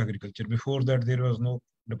Department of Agriculture. Before that, there was no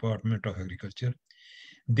Department of Agriculture.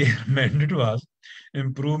 Their mandate was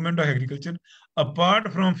improvement of agriculture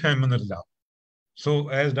apart from famine relief. So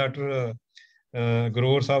as Dr.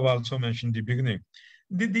 Grover Saab also mentioned in the beginning,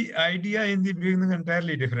 the idea in the beginning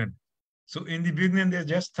entirely different. So in the beginning, they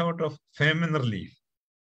just thought of famine relief.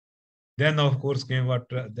 Then, of course, came what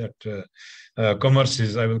commerce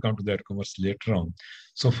is. I will come to that commerce later on.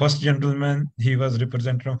 So first gentleman, he was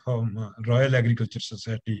representative from Royal Agriculture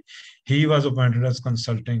Society. He was appointed as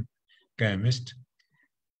consulting chemist.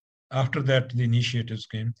 After that, the initiatives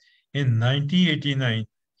came. In 1989,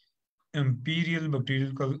 Imperial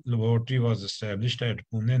Bacterial Laboratory was established at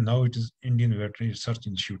Pune. Now it is Indian Veterinary Research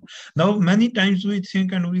Institute. Now, many times we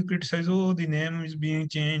think and we criticize, oh, the name is being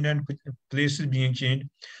changed and place is being changed.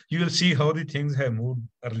 You will see how the things have moved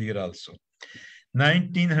earlier also.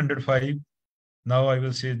 1905, now I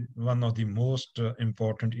will say one of the most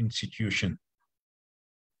important institution.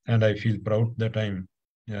 And I feel proud that I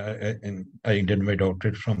did my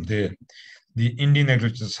doctorate from there. The Indian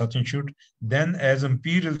Agricultural Research Institute, then as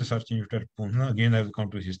Imperial Research Institute at Pune. Again, I will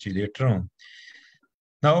come to history later on.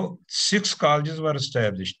 Now, 6 colleges were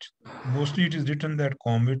established. Mostly it is written that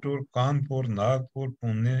Coimbatore, Kanpur, Nagpur,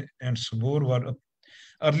 Pune, and Sabur were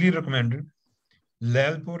early recommended.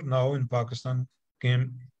 Lalpur, now in Pakistan,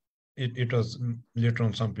 came. It was later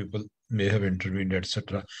on, some people may have intervened,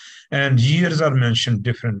 etc. And years are mentioned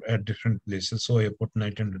at different places. So I put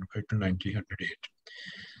 1905 to 1908.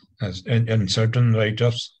 And certain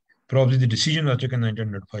write-ups, probably the decision was taken in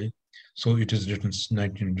 1905. So it is written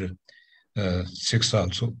 1906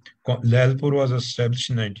 also. Lalpur was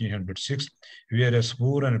established in 1906, whereas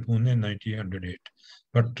Sabur and Pune in 1908.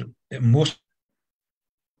 But most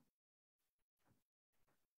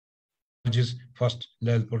is first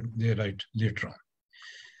Lalpur, they write later on.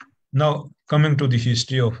 Now, coming to the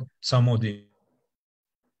history of some of the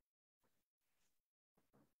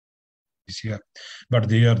ICAR, but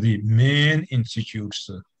they are the main institutes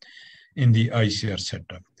in the ICAR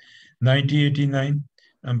setup. 1989,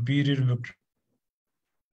 Imperial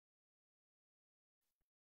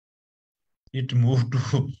it moved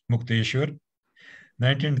to Mukteshwar.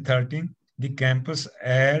 1913, the campus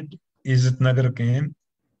at Izzatnagar came,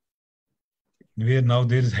 where now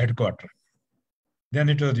there is headquarters. Then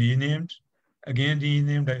it was renamed, again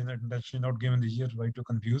renamed. I am actually not given the year, why to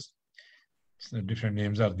confuse. So different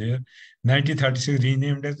names are there. 1936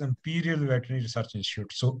 renamed as Imperial Veterinary Research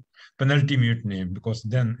Institute. So penultimate name, because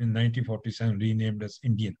then in 1947 renamed as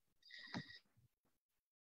Indian.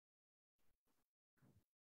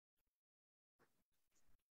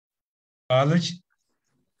 College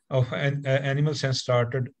of Animal Science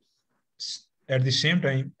started at the same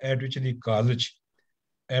time at which the college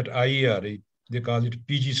at IARA, they call it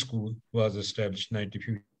PG school, was established in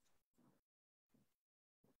 1950.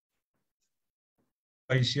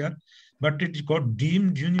 ICAR, but it got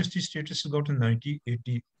deemed university status got in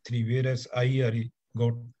 1983, whereas IARA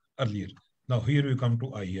got earlier. Now here we come to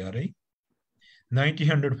IARA.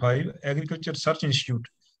 1905, Agriculture Research Institute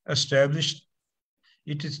established.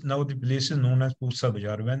 It is now the place is known as Pusa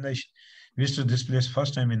Bazaar. When I visited this place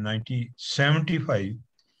first time in 1975,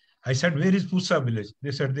 I said, where is Pusa village?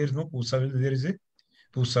 They said, there is no Pusa village, there is a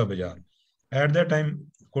Pusa Bazaar. At that time,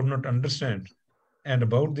 could not understand. And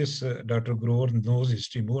about this, Dr. Grover knows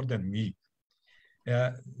history more than me.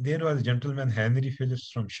 There was a gentleman, Henry Phillips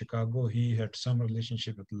from Chicago. He had some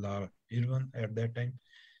relationship with Laura Irwin at that time.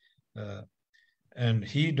 And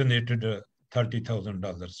he donated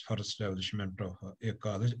 $30,000 for establishment of a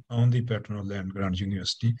college on the paternal land Grand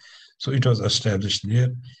University. So it was established there.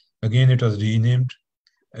 Again, it was renamed,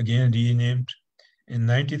 again renamed. In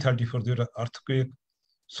 1934, there was an earthquake.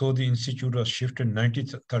 So the institute was shifted in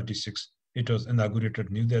 1936. It was inaugurated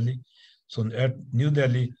in New Delhi. So at New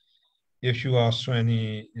Delhi, if you ask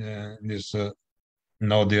any,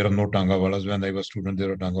 now there are no Tangawalas. When I was a student, there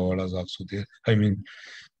were Tangawalas also there. I mean,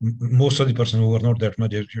 most of the persons who were not that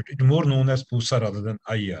much educated, it's more known as PUSA rather than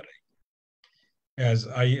IARA. As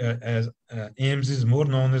AIMS is more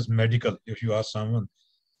known as medical. If you ask someone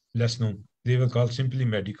less known, they will call simply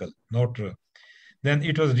medical, not. Then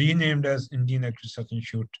it was renamed as Indian Agri Research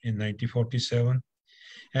Institute in 1947.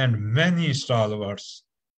 And many stalwarts,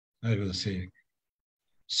 I will say,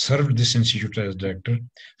 served this institute as director.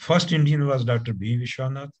 First Indian was Dr. B.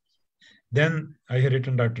 Vishwanath. Then I had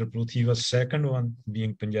written Dr. Pruth. He was second one,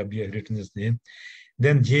 being Punjabi, I had written his name.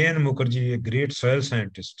 Then J.N. Mukherjee, a great soil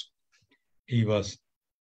scientist. He was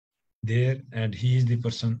there, and he is the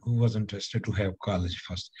person who was interested to have college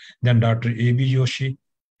first. Then Dr. A.B. Joshi,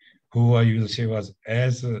 who I will say was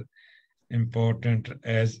as important,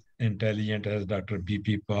 as intelligent as Dr.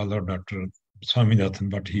 B.P. Paul or Dr. Swaminathan,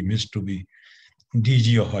 but he missed to be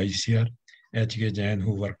DG of ICAR. H.K. Jain,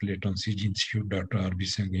 who worked later on CG Institute, Dr. R.B.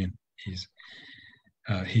 Singh, again,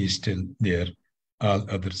 he is still there. All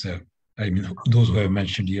others have, I mean, those who have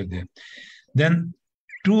mentioned here, there. Then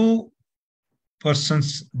two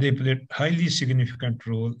persons, they played highly significant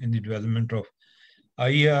role in the development of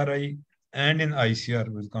IARI and in ICAR.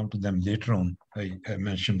 We'll come to them later on. I have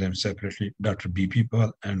mentioned them separately, Dr. B.P.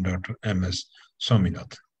 Paul and Dr. M.S.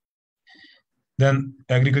 Swaminathan. Then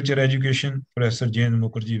agriculture education, Professor J.N.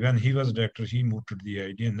 Mukherjee, when he was director, he moved to the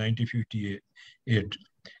idea. In 1958,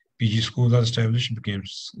 PG school was established, became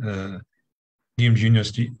deemed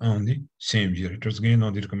university on the same year. It was again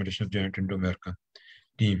on the recommendation of Giant Indo-American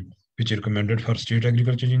team, which recommended for state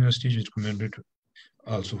agriculture universities, which recommended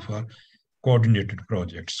also for coordinated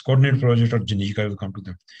projects. Coordinated projects are unique, I will come to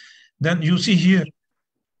them. Then you see here,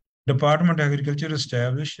 Department of Agriculture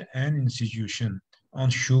established an institution on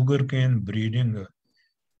sugarcane breeding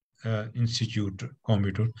institute,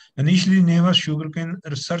 Coimbatore. Initially named was Sugarcane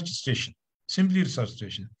Research Station, simply Research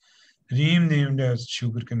Station. Renamed as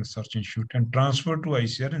Sugarcane Research Institute and transferred to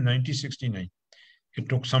ICAR in 1969. It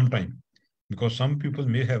took some time because some people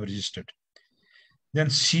may have registered. Then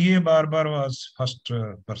C.A. Barbar was first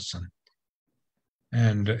person.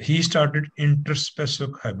 And he started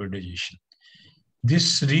interspecific hybridization.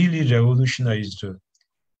 This really revolutionized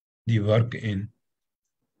the work in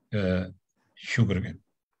sugarcane.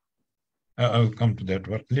 I'll come to that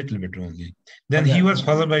work a little bit only. Then he was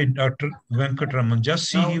followed by Dr. Venkatraman. Just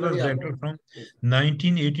see, he was director from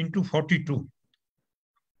 1918 to 42.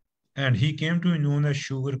 And he came to be known as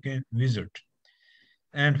sugarcane wizard.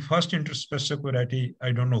 And first interspecific variety,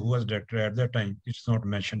 I don't know who was director at that time. It's not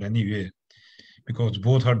mentioned anywhere because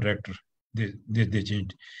both are director. They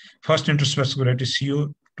changed. First interspecific variety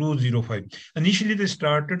CO205. Initially, they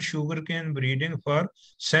started sugarcane breeding for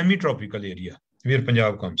semi-tropical area where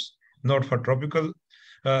Punjab comes. Not for tropical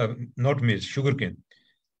not maize, sugarcane.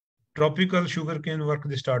 Tropical sugarcane work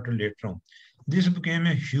they started later on. This became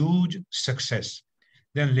a huge success.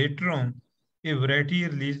 Then later on, a variety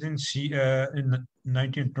released in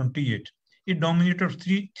 1928. It dominated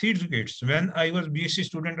three decades. When I was BSc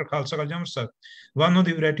student at Khalsa College, Amritsar, one of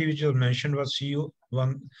the variety which was mentioned was CO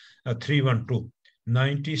 312,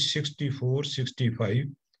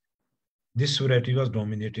 1964-65. This variety was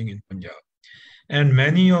dominating in Punjab. And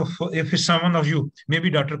many of, if someone of you, maybe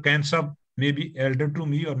Dr. Kansab, maybe elder to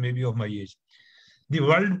me or maybe of my age, the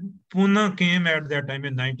world Pune came at that time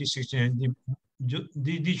in 1969.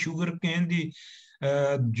 The sugar cane, the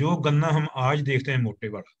जो गन्ना हम आज देखते हैं मोटे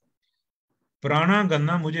वाला, पुराना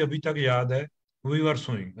गन्ना मुझे अभी तक याद है. We were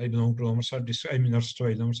sowing. I belong to Amritsar district. I mean,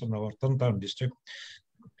 Amritsar Navartan district.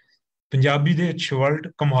 Punjabi they छवल्ट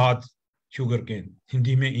कमाद sugar cane.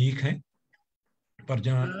 Hindi में ईख है, पर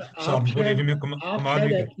जहाँ सहारनपुर एरिया में कमाद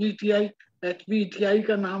भी. HPTI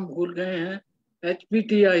का नाम भूल गए हैं.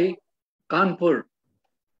 HPTI Kanpur.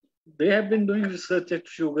 They have been doing research at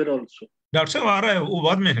sugar also. Doctor साहब आ रहा है, वो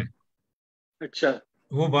बाद में है. अच्छा,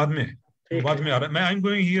 वो बाद में है, वो बाद में आ रहा है. मैं I'm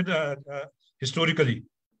going here historically,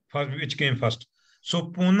 which came first. So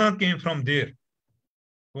Pune came from there.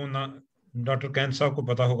 Pune, doctor can साहब को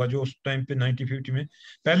पता होगा, जो उस टाइम पे 1950 में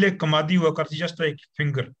पहले कमादी हुआ करती, just like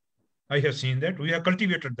finger. I have seen that. We have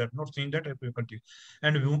cultivated that, not seen that. We have cultivated.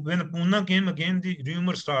 And when Pune came again, the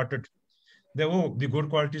rumor started that, oh, the good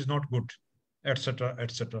quality is not good, etc.,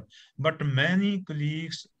 etc. But many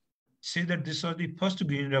colleagues say that this was the first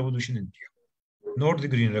green revolution in India, not the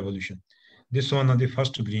green revolution. This one was the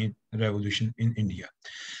first green revolution in India.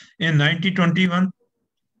 In 1921,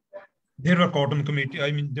 there were cotton committee,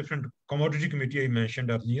 I mean different commodity committee I mentioned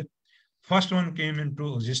earlier. First one came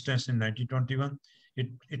into existence in 1921.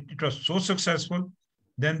 It was so successful.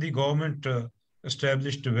 Then the government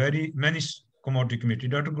established very many commodity committee.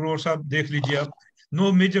 Dr. Grover Saab, dekh lijiye aap,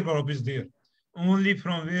 no major crop is there. Only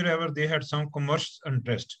from wherever they had some commercial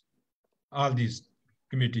interest. All these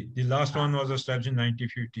committee. The last one was established in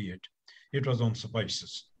 1958. It was on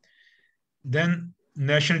spices. Then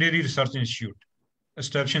National Dairy Research Institute,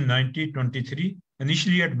 established in 1923,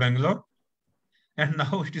 initially at Bangalore, and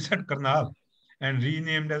now it is at Karnal, and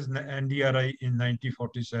renamed as NDRI in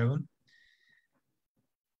 1947.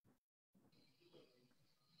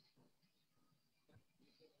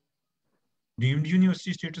 Deemed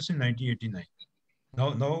university status in 1989.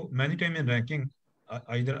 Now many times in ranking,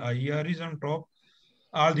 either IER is on top.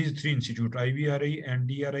 All these three institutes, IVRI,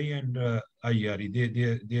 NDRI, and IERI,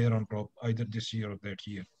 they are on top either this year or that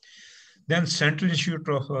year. Then Central Institute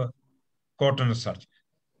of Cotton Research.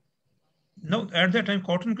 Now, at that time,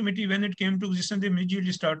 Cotton Committee, when it came to existence, they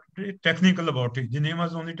immediately started a technical laboratory. The name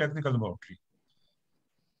was only technical laboratory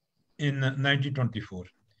in 1924.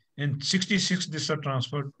 In 66, this was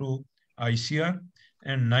transferred to ICAR,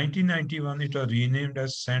 and 1991, it was renamed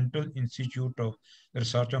as Central Institute of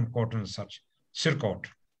Research on Cotton Research, CIRCOT.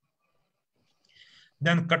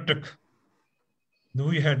 Then Cuttack.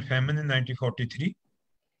 We had famine in 1943.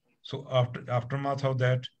 So aftermath of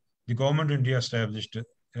that, the government of India established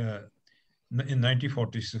in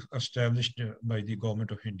 1946, established by the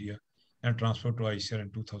government of India and transferred to ICAR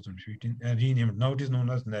in 2015 and renamed. Now it is known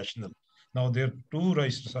as National. Now there are two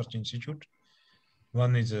Rice Research Institute.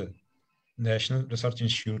 One is a National Research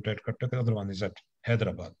Institute at Cuttack, the other one is at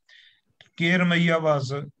Hyderabad. K. Ramaiah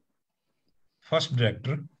was first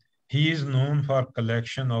director. He is known for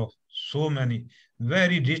collection of so many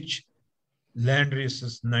very rich land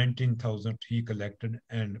races, 19,000 he collected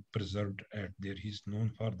and preserved at there. He's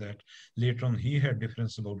known for that. Later on, he had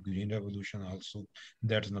difference about Green Revolution also.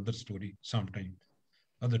 That's another story sometime.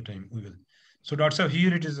 Other time we will. So Dr. Saab,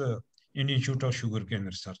 here it is a Indian Institute of Sugarcane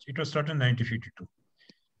Research. It was started in 1952.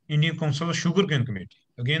 Indian Council of Sugarcane Committee,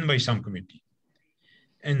 again by some committee.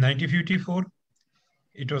 In 1954,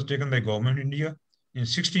 it was taken by Government of India. In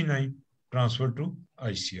 69, transferred to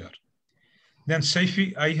ICAR. Then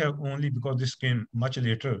SIFI, I have only because this came much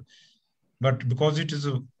later, but because it is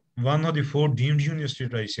one of the 4 deemed universities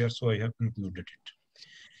at ICAR, so I have included it.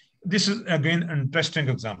 This is again an interesting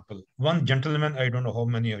example. One gentleman, I don't know how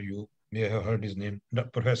many of you may have heard his name,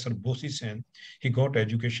 Professor Bosi Sen. He got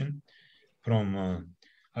education from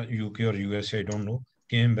UK or USA, I don't know,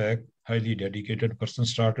 came back, highly dedicated person,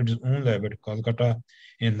 started his own lab at Calcutta.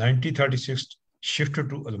 In 1936, shifted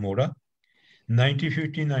to Almora.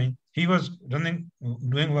 1959, he was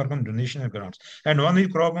doing work on donation and grants. And one of the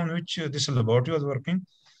crop on which this laboratory was working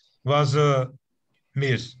was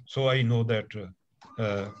maize. So I know that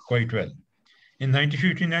quite well. In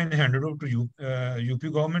 1959, handed over to UP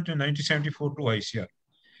government. In 1974 to ICAR,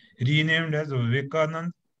 renamed as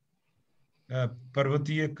Vivekanand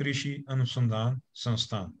Parvatiya Krishi Anusandhan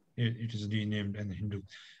Sansthan. It is renamed in Hindu.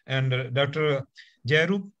 And Dr.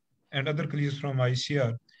 Jairup and other colleagues from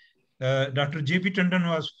ICAR. Dr. J.P. Tandon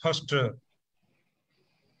was first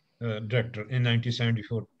director in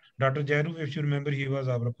 1974. Dr. Jairup, if you remember, he was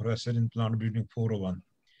our professor in plant breeding 401.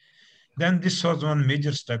 Then this was one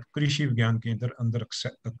major step, Krishi Vigyan Kendra under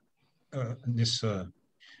this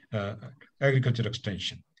agriculture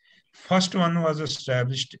extension. First one was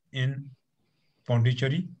established in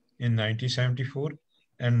Pondicherry in 1974,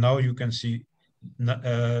 and now you can see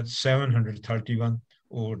 731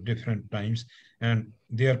 over different times, and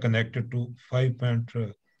they are connected to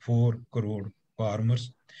 5.4 crore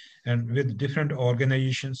farmers, and with different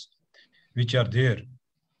organizations which are there.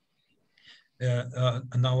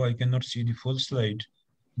 Now I cannot see the full slide.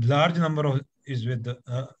 Large number of is with the,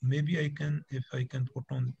 maybe I can, if I can put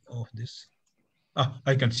on of this.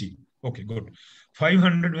 I can see. Okay, good.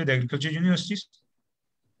 500 with agriculture universities.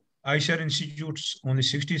 ICAR institutes only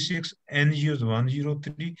 66, NGOs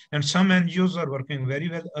 103, and some NGOs are working very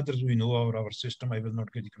well. Others we know our system. I will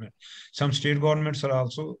not get the comment. Some state governments are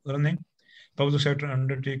also running. Public sector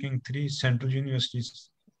undertaking 3, central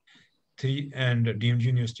universities 3, and deemed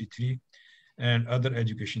university 3, and other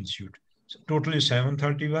education institute. So total is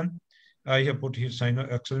 731. I have put here sign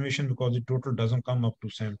of exclamation because the total doesn't come up to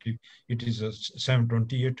 70. It is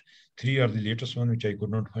 728. 3 are the latest one, which I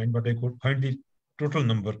could not find, but I could find the total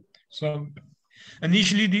number. So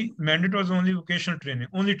initially the mandate was only vocational training.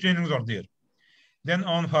 Only trainings are there. Then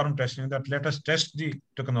on-farm testing, that let us test the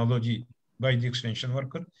technology by the extension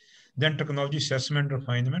worker. Then technology assessment,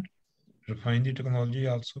 refinement, refine the technology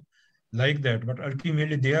also like that. But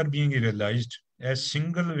ultimately they are being realized as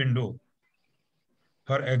single window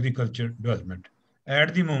for agriculture development.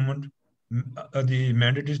 At the moment, the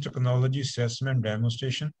mandate is technology assessment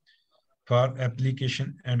demonstration for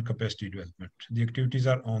application and capacity development. The activities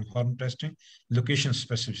are on-farm testing, location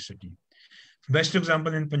specificity. Best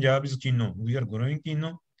example in Punjab is quinoa. We are growing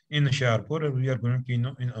quinoa in Hoshiarpur, and we are growing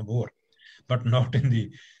quinoa in Abor, but not in the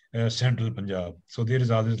central Punjab. So there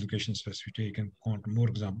is always location specificity. You can count more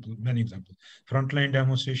examples, many examples. Frontline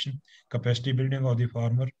demonstration, capacity building of the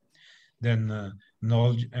farmer, then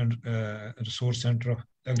knowledge and resource center of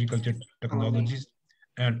agriculture technologies,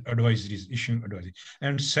 and advisories, issuing advisory.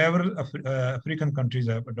 And several African countries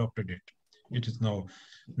have adopted it. It is now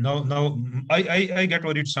I get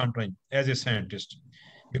worried sometimes as a scientist,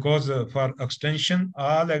 because for extension,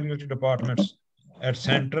 all agriculture departments at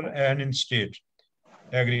center and in state,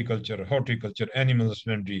 agriculture, horticulture, animal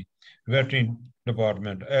husbandry, veterinary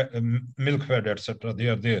department, milk fed, etc. They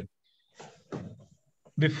are there.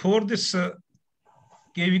 Before this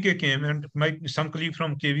KVK came, and some colleague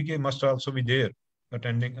from KVK must also be there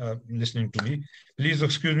attending, listening to me. Please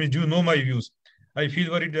excuse me, you know my views. I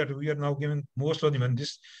feel worried that we are now giving most of the money.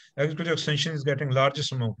 This agriculture extension is getting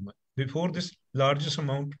largest amount. Before this, largest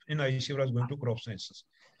amount in ICAR was going to crop sciences.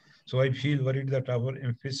 So I feel worried that our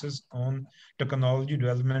emphasis on technology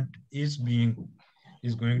development is being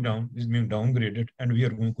downgraded, and we are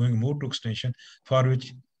going more to extension, for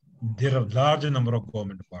which there are large number of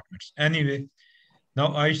government departments. Anyway,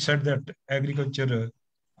 now I said that agriculture,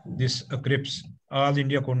 this CRIPS, All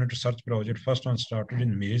India Coordinated Research Project, first one started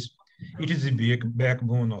in maize. It is the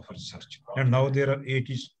backbone of research, and now there are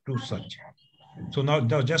 82 such. So now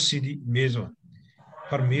just see the maize one.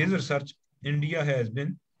 For maize research, India has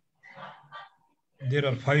been, there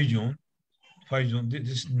are 5 zones.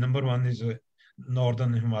 This number 1 is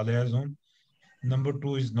Northern Himalaya zone. Number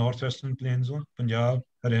 2 is Northwestern Plain zone, Punjab,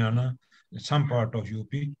 Haryana, some part of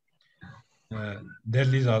UP.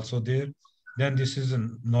 Delhi is also there. Then this is a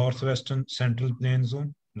Northwestern Central Plain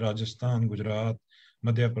zone, Rajasthan, Gujarat,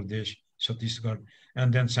 Madhya Pradesh, Chhattisgarh,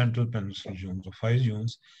 and then Central Peninsula zones, so 5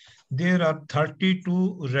 zones. There are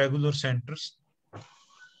 32 regular centers.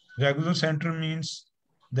 Regular center means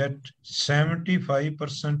that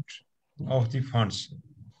 75% of the funds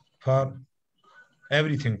for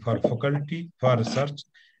everything, for faculty, for research,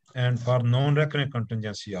 and for non-recurrent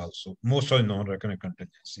contingency also, most of non-recurrent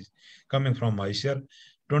contingencies coming from ICAR,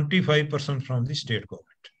 25% from the state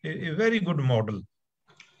government. A very good model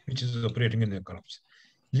which is operating in the crops.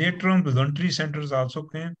 Later on, the voluntary centers also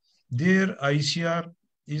came. There ICAR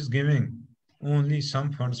is giving only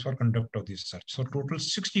some funds for conduct of this research. So total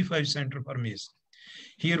 65 center for maize.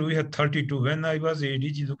 Here we have 32. When I was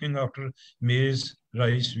ADG looking after maize,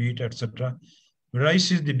 rice, wheat, etc.,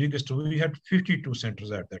 rice is the biggest. We had 52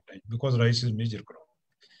 centers at that time because rice is major crop.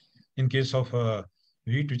 In case of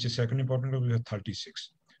wheat, which is second important, we have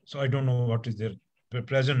 36. So I don't know what is their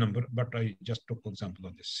present number, but I just took example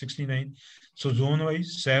of this, 69. So zone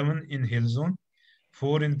wise, 7 in hill zone,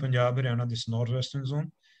 4 in Punjab, Haryana, this northwestern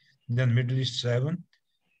zone, then Middle East 7,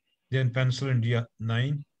 then Peninsular India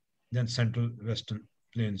 9, then Central Western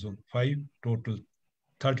Plain Zone 5, total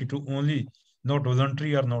 32 only, not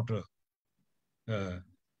voluntary or not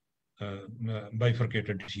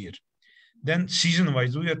bifurcated here. Then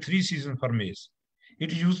season-wise, we have 3 seasons for maize.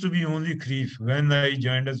 It used to be only Kharif when I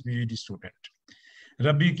joined as PhD student.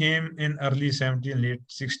 Rabi came in early 70s and late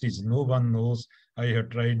 60s. No one knows. I have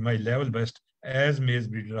tried my level best as maize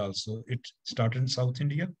breeder also. It started in South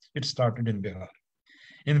India. It started in Bihar.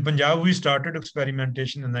 In Punjab, we started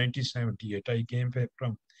experimentation in 1978. I came back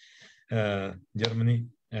from Germany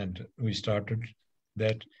and we started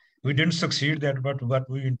that. We didn't succeed that, but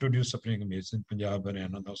we introduced spring maize in Punjab,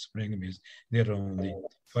 Haryana, now spring maize. There are only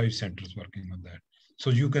 5 centers working on that.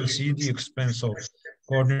 So you can see the expense of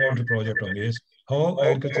coordinated project on maize, how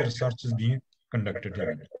agriculture research is being conducted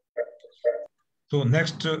here. So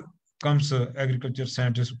next comes Agriculture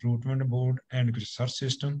Scientist Recruitment Board and Research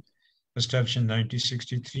System, established in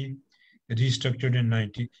 1963, restructured in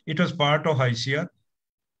 90. It was part of ICAR,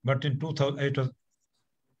 but in 2000,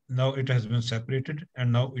 now it has been separated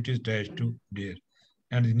and now it is attached to DARE.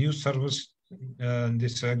 And the new service,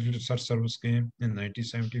 this Agriculture Research Service came in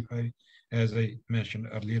 1975, as I mentioned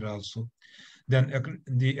earlier also. Then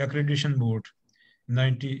the Accreditation Board,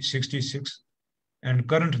 1966, and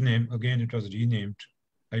current name, again, it was renamed.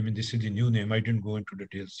 I mean, this is the new name. I didn't go into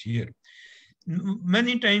details here.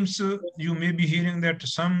 Many times you may be hearing that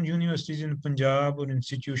some universities in Punjab or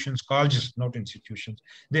institutions, colleges, not institutions,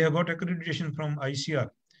 they have got accreditation from ICAR,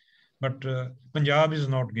 but Punjab is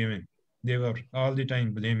not giving. They were all the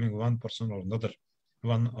time blaming one person or another.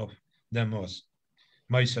 One of them was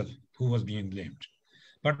myself, who was being blamed.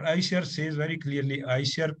 But ICAR says very clearly,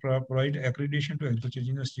 ICAR provide accreditation to agriculture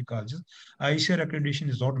university colleges. ICAR accreditation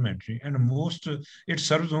is not mandatory, and it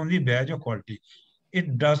serves only badge of quality.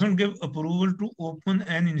 It doesn't give approval to open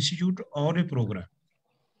an institute or a program.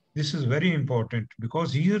 This is very important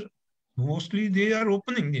because here, mostly they are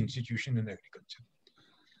opening the institution in agriculture.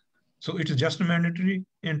 So it is just mandatory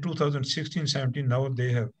in 2016-17. Now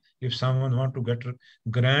they have, if someone want to get a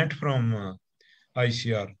grant from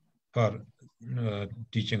ICAR for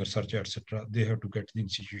teaching, research, etc., they have to get the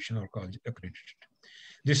institution or college accredited.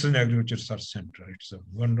 This is an agriculture research center. It's a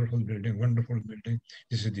wonderful building, wonderful building.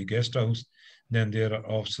 This is the guest house. Then there are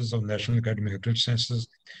offices of National Academy of Agriculture Sciences,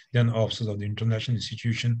 then offices of the International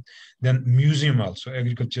Institution, then museum also,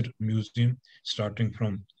 agriculture museum, starting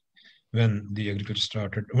from when the agriculture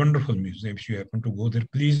started. Wonderful museum. If you happen to go there,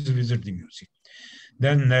 please visit the museum.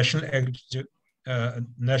 Then National Academy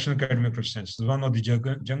of Agricultural Sciences, one of the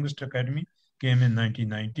youngest academy, came in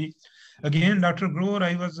 1990. Again, Dr. Grover,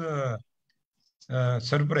 I was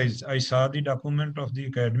surprised. I saw the document of the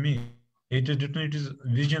academy. It is written, it is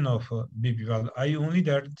vision of BPPAL. I only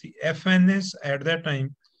that the FNAAS at that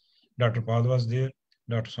time, Dr. Pal was there,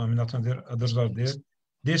 Dr. Swaminathan there, others were there.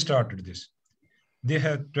 They started this. They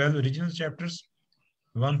had 12 regional chapters.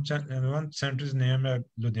 One center is named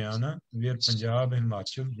Ludhiana, where Punjab,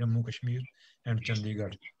 Himachal, Jammu Kashmir, and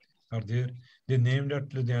Chandigarh are there. They named it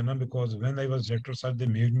Ludhiana because when I was director, sir, they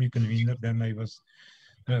made me convener. Then I was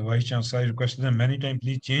Vice Chancellor. I requested them many times,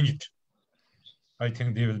 please change it. I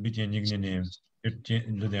think they will be changing the name.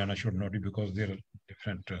 Ludhiana should not be because there are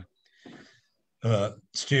different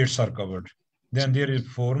states are covered. Then there is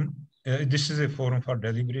forum. This is a forum for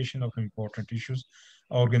deliberation of important issues,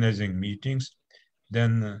 organizing meetings,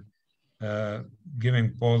 then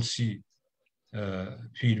giving policy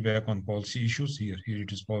feedback on policy issues. Here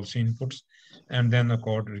it is policy inputs, and then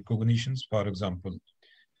accord recognitions. For example,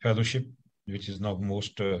 fellowship, which is now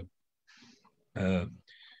most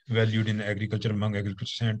valued in agriculture among agriculture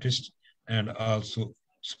scientists, and also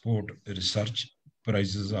support research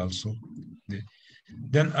prizes also.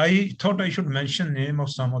 Then I thought I should mention name of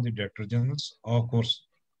some of the director generals. Of course,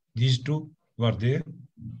 these two were there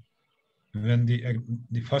when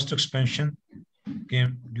the first expansion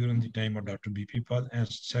came during the time of Dr. B.P. Pal and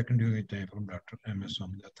second during the time of Dr. M.S.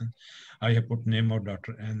 Swaminathan. I have put name of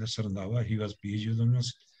Dr. N.S. Randhawa. He was PhD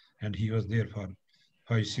alumnus and he was there for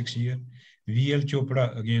 5-6 years. V.L.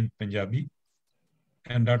 Chopra, again Punjabi,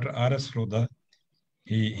 and Dr. R.S. Roda.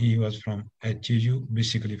 He was from HAU,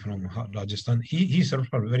 basically from Rajasthan. He served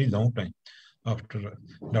for a very long time after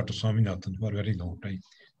Dr. Swaminathan, for a very long time.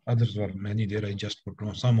 Others were many there. I just put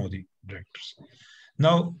on some of the directors.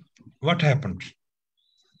 Now, what happened?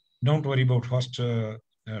 Don't worry about first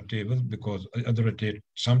table because other will take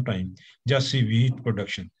some time. Just see wheat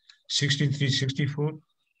production, 63-64,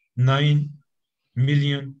 9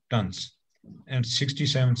 million tons, and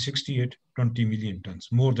 67-68, 20 million tons,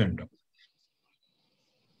 more than double.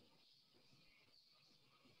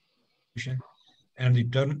 and the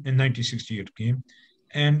term in 1968 came,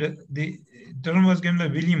 and the term was given by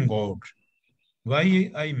William Gord.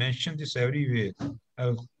 Why I mention this everywhere?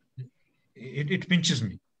 It pinches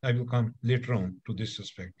me. I will come later on to this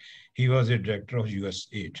aspect. He was a director of US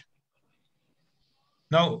Aid.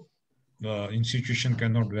 Now, institution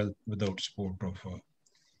cannot dwell without support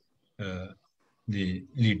of the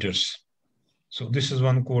leaders. So this is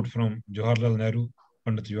one quote from Jawaharlal Nehru,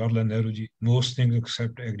 Pandit Jawaharlal Nehru ji. Most things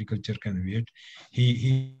except agriculture can wait.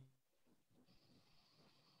 He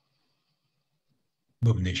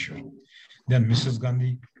Bhubaneswar. Then Mrs.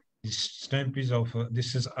 Gandhi, this stamp is of,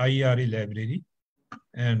 this is IRA library.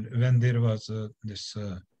 And when there was this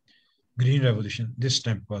Green Revolution, this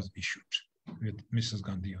stamp was issued with Mrs.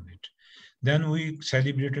 Gandhi on it. Then we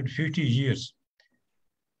celebrated 50 years.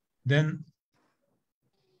 Then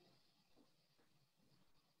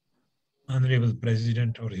Honorable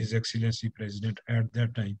President or His Excellency President at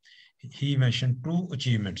that time, he mentioned two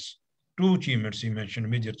achievements he mentioned,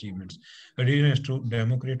 major achievements: adherence to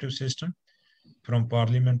democratic system from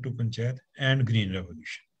parliament to panchayat and Green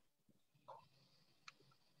Revolution.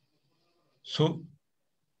 So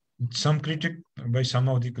some critic by some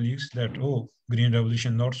of the colleagues that, oh, Green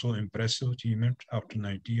Revolution not so impressive achievement after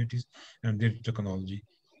 1980s and their technology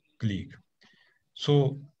colleague.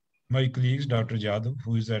 So my colleagues, Dr. Jadhav,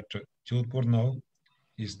 who is at Jodhpur now,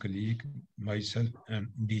 his colleague, myself and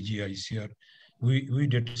DG ICAR, we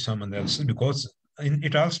did some analysis because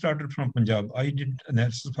it all started from Punjab. I did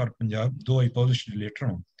analysis for Punjab, though I published it later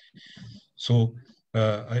on. So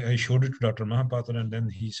I showed it to Dr. Mahapatra, and then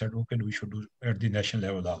he said, okay, we should do at the national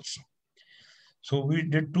level also. So we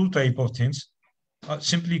did two types of things,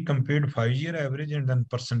 simply compared 5-year average and then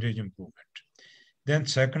percentage improvement. Then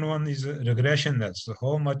second one is regression analysis.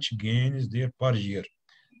 How much gain is there per year?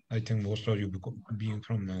 I think most of you, being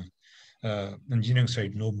from the engineering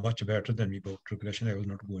side, know much better than me about regression. I will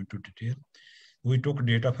not go into detail. We took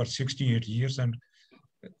data for 68 years and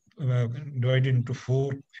divided into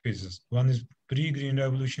 4 phases. One is pre-Green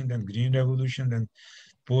Revolution, then Green Revolution, then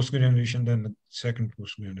post-Green Revolution, then the second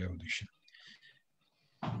post-Green Revolution.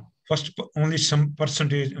 First, only some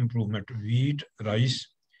percentage improvement. Wheat, rice.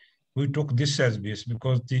 We took this as base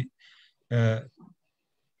because the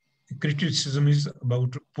criticism is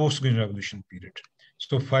about post-Green Revolution period.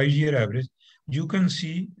 So 5-year average, you can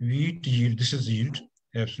see wheat yield. This is yield,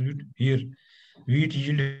 absolute. Here, wheat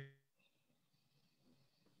yield.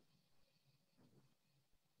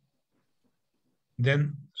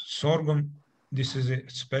 Then sorghum, this is a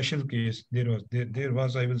special case. There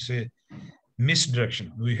was, I will say,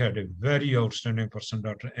 misdirection. We had a very outstanding person,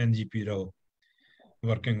 Dr. NGP Rao,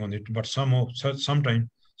 working on it, but sometime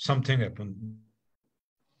something happened.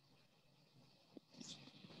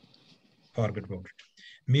 Forget about it.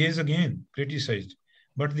 Maize again criticized,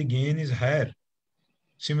 but the gain is higher.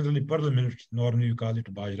 Similarly, per the minute, normally we call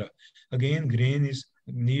it bajra. Again, grain is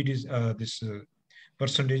this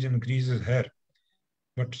percentage increase is higher,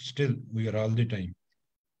 but still we are all the time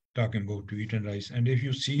talking about wheat and rice. And if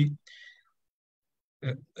you see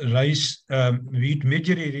rice, wheat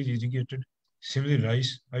major area is irrigated. Similarly,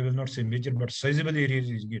 rice, I will not say major, but sizable area is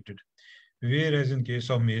irrigated. Whereas in case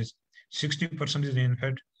of maize, 60% is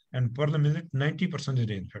rain-fed, and per the minute, 90% is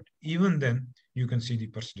rain-fed. Even then, you can see the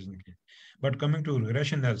percentage increase. But coming to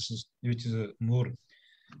regression analysis, which is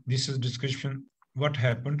this is description, what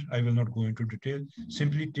happened, I will not go into detail.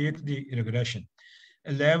 Simply take the regression.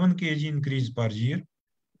 11 kg increase per year.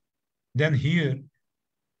 Then here,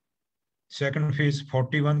 second phase,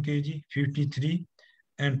 41 kg, 53,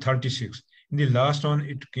 and 36. In the last one,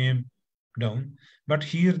 it came down. But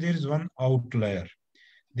here, there is one outlier.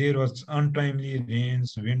 There was untimely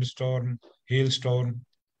rains, windstorm, hailstorm.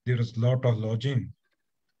 There was a lot of lodging.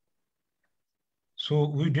 So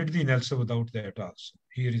we did the analysis without that also.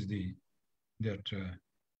 Here is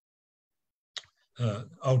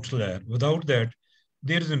outlier. Without that,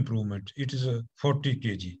 there is improvement. It is a 40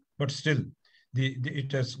 kg, but still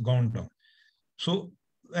it has gone down. So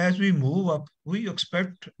as we move up, we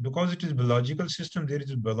expect, because it is biological system, there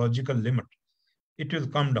is a biological limit. It will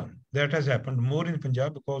come down. That has happened more in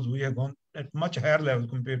Punjab because we have gone at much higher level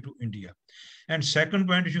compared to India. And second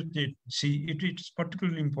point, you should see, it is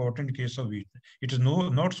particularly important in case of wheat. It is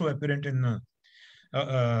not so apparent in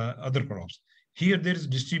other crops. Here, there is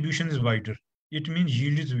distribution is wider. It means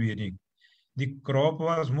yield is varying. The crop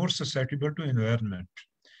was more susceptible to environment.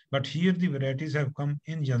 But here, the varieties have come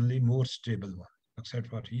in generally more stable one, except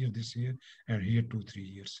for here this year and here 2-3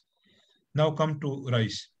 years. Now come to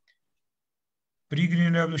rice.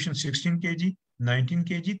 Pre-Green Revolution, 16 kg, 19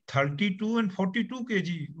 kg, 32 and 42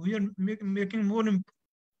 kg. We are making more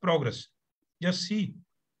progress. Just see.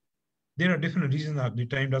 There are different reasons. The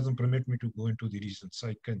time doesn't permit me to go into the reasons.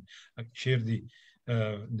 I can share the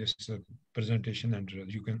this presentation, and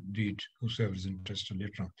you can read, whosoever is interested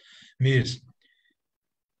later on. Maize.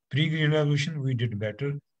 Pre-green revolution, we did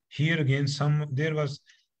better. Here again, there was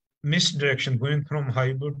misdirection going from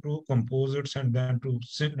hybrid to composites and then to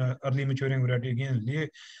early maturing variety. Again,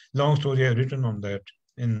 long story, I have written on that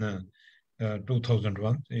in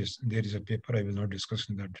 2001. Yes, there is a paper, I will not discuss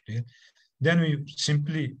in that detail. Then we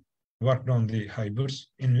simply worked on the hybrids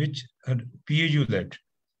in which PAU led.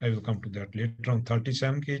 I will come to that later on,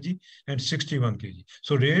 37 kg and 61 kg.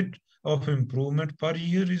 So rate of improvement per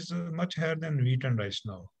year is much higher than wheat and rice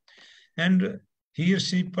now. And here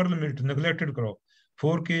see Parliament, neglected crop,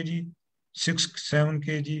 4 kg, 6, 7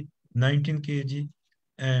 kg, 19 kg,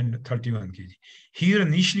 and 31 kg. Here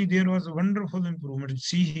initially there was a wonderful improvement.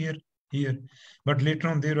 See here, but later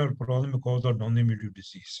on there are problems because of downy mildew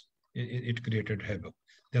disease. It created havoc.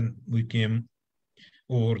 Then we came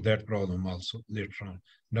over that problem also later on.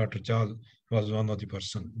 Dr. Chal was one of the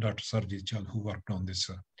person, Dr. Sarjeet Chal, who worked on this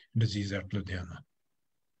disease at Ludhiana.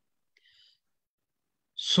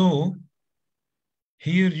 So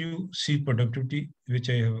here you see productivity, which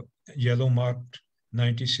I have yellow marked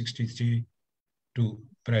 1963 to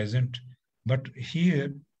present. But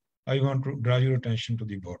here I want to draw your attention to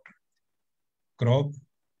the bottom. Crop,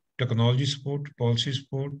 technology support, policy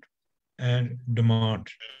support, and demand.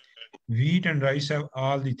 Wheat and rice have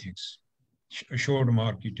all the things, assured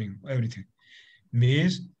marketing, everything.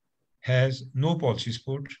 Maize has no policy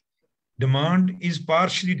support. Demand is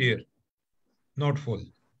partially there, not full.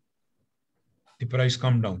 The price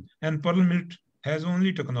come down. And pearl milk has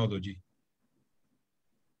only technology.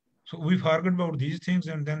 So we forget about these things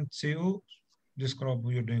and then say, oh, this crop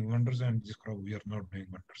we are doing wonders and this crop we are not doing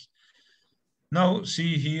wonders. Now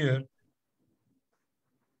see here,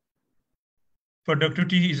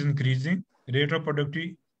 productivity is increasing. Rate of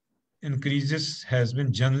productivity increases has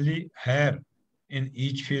been generally higher in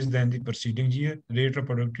each phase than the preceding year. Rate of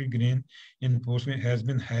productivity grain enforcement has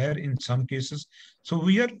been higher in some cases. So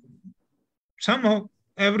we are somehow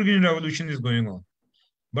evergreen revolution is going on,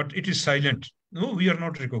 but it is silent. No, we are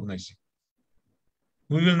not recognizing.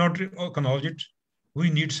 We will not acknowledge it. We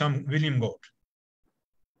need some William God.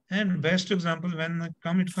 And best example, when it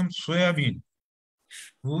comes soybean,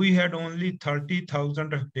 we had only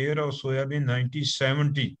 30,000 hectare of soybean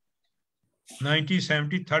 1970.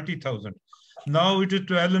 30,000. Now it is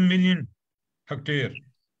 12 million hectare.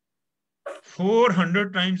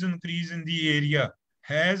 400 times increase in the area.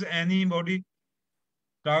 Has anybody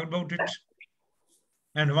talked about it?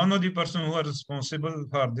 And one of the person who are responsible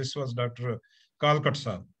for this was Dr. Kalkat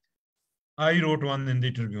Saab. I wrote one in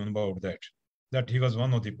the Tribune about that he was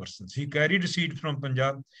one of the persons. He carried seed from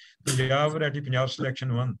Punjab variety, Punjab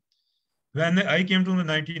selection 1. When I came to the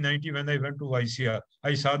 1990, when I went to ICAR,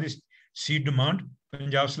 I saw this seed demand.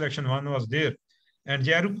 Punjab selection 1 was there. And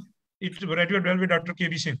it variety was developed by Dr.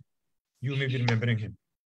 KB Singh. You may be remembering him,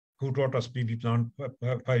 who taught us PB plant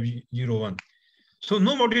 501. So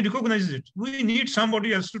nobody recognizes it. We need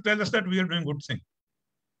somebody else to tell us that we are doing good thing.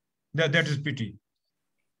 That is pity.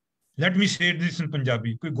 Let me say this in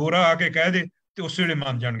Punjabi. Koi gora aake keh de, te usse vele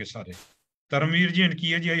maan jange sare. Taramir ji and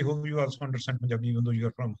Kiya ji, I hope you also understand Punjabi, even though you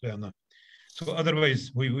are from Ludhiana. So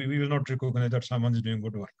otherwise, we will not recognize that someone is doing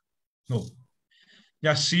good work. No.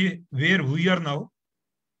 Just see where we are now.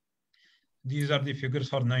 These are the figures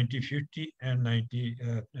for 1950 and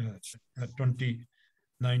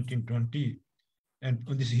 1920. And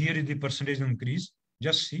this here is the percentage increase.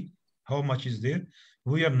 Just see how much is there.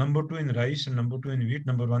 We are number 2 in rice and number 2 in wheat,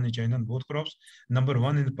 number 1 in China in both crops, number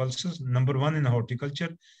 1 in pulses, number 1 in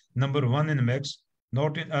horticulture, number 1 in maize,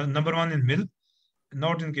 not in number 1 in milk,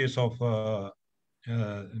 not in case of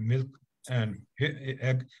milk and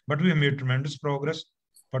egg, but we have made tremendous progress,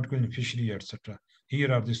 particularly in fishery, etc.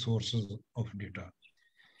 Here are the sources of data.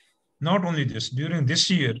 Not only this, during this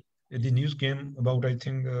year, the news came about, I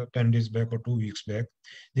think, 10 days back or 2 weeks back.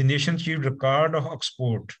 The nation achieved record of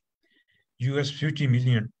export, US 50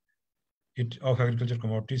 million of agricultural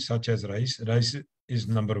commodities such as rice. Rice is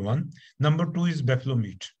number 1. Number 2 is buffalo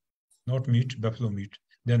meat, not meat, buffalo meat.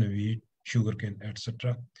 Then wheat, sugarcane,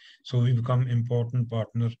 etc. So we become important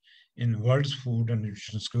partner in world's food and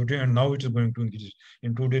nutrition security. And now it is going to increase.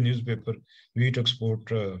 In today's newspaper, wheat export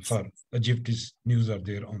for Egypt is news are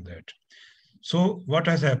there on that. So what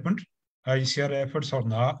has happened? ICAR efforts or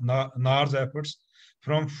NAR's efforts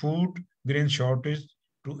from food grain shortage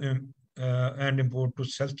to and import to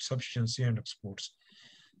self-sufficiency and exports.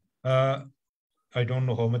 I don't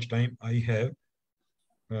know how much time I have.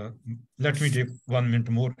 Let me take 1 minute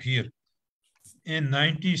more here. In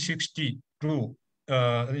 1962, in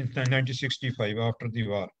 1965, after the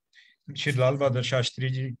war, Shri Lal Bahadur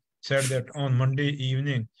Shastri ji said that on Monday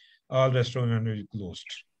evening, all restaurants will be closed.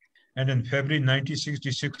 And in February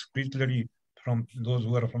 1966, particularly from those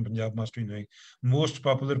who are from Punjab must be knowing, most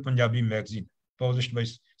popular Punjabi magazine, published by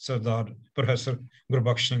Sardar Professor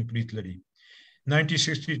Gurbaksh Singh Preetlari.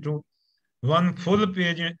 1962, one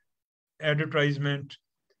full-page advertisement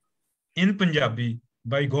in Punjabi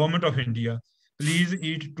by Government of India. Please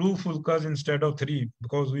eat 2 fulkas instead of 3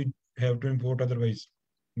 because we have to import otherwise.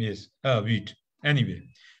 Yes, wheat. Anyway,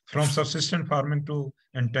 from subsistence farming to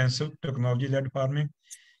intensive technology-led farming,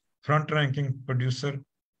 front-ranking producer,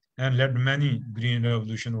 and led many green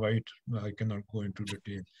revolution white. I cannot go into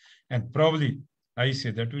detail. And probably I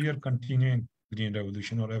say that we are continuing green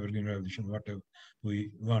revolution or evergreen revolution, whatever we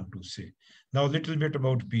want to say. Now, a little bit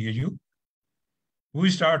about PAU. We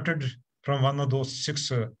started from one of those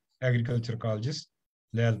 6 agriculture colleges,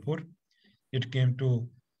 Lalpur. It came to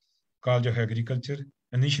College of Agriculture.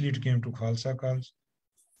 Initially, it came to Khalsa College.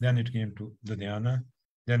 Then it came to Ludhiana.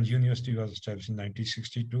 Then university was established in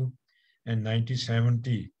 1962. And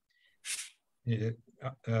 1970,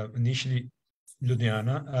 initially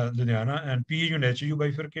Ludhiana and PAU and HU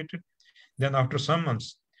bifurcated. Then after some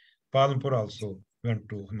months, Padma also went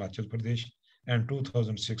to Himachal Pradesh. And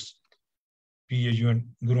 2006, PAU and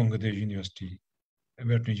Guru Angad Dev University,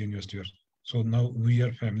 Veterinary University. So now we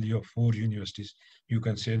are family of 4 universities. You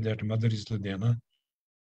can say that mother is Ludhiana.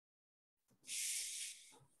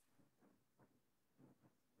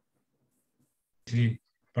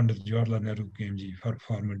 Pandit Jawaharlal Nehru came for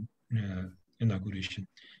formal inauguration.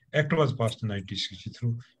 Act was passed in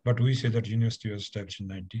 1963, but we say that university was established in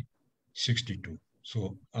 1962.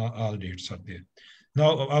 So all dates are there.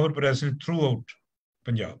 Now our presence throughout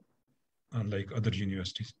Punjab, unlike other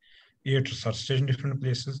universities, 8 research stations in different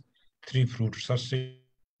places, 3 fruit research stations,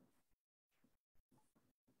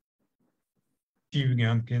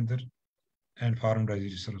 Vigyan Kendra, and Farm Dairy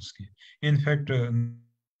Research Scheme. In fact,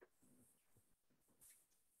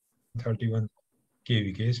 31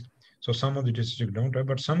 KVKs. So some of the districts don't have,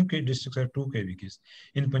 but some districts have 2 KVKs.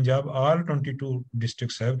 In Punjab, all 22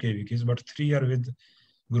 districts have KVKs, but 3 are with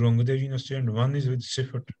Guru Angad Dev University and 1 is with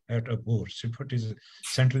SIFT at Abur. SIFT is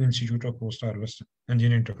Central Institute of Post-Harvest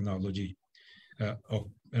Engineering Technology of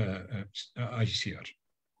ICAR.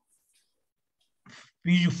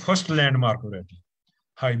 PAU first landmark variety,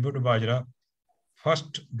 hybrid bajra,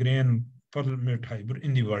 first grain permit hybrid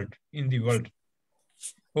in the world.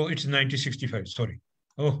 Oh, it's 1965, sorry.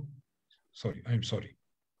 Oh, sorry, I'm sorry.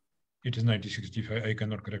 It is 1965, I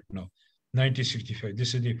cannot correct now. 1965,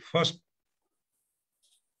 this is the first.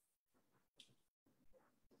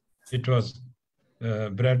 It was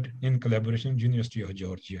bred in collaboration with University of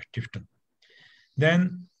Georgia, Tifton.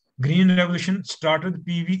 Then Green Revolution started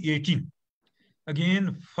PV18.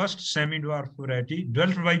 Again, first semi-dwarf variety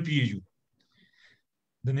developed by PAU.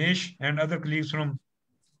 Dinesh and other colleagues from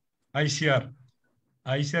ICAR.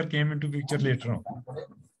 ICAR came into picture later on.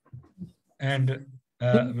 And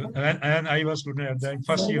I was student at the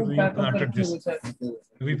first year we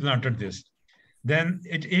planted this. Then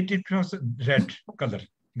it was red color.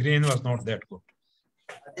 Grain was not that good.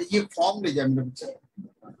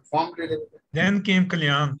 Then came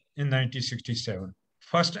Kalyan in 1967.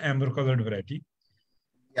 First amber colored variety.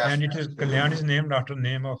 And it is Kalyan is named after the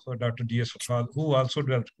name of Dr. D.S. Fal, who also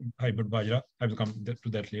developed hybrid bajra. I will come to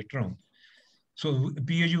that later on. So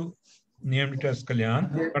PAU named it as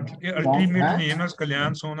Kalyan, but ultimate name as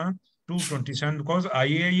Kalyan Sona 227 because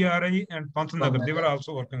IARI and Pantnagar, they were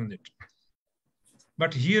also working on it.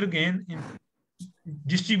 But here again, in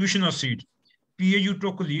distribution of seed, PAU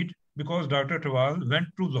took lead because Dr. Tawal went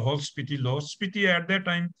to Lahore Spiti. Lahore Spiti at that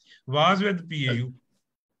time was with PAU.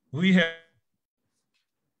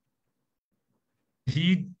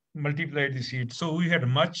 He multiplied the seed. So we had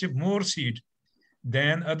much more seed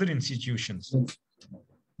than other institutions,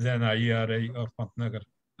 than IARI or Pantnagar.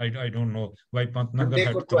 I don't know why Pantnagar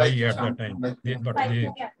had try at that time.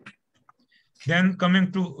 Then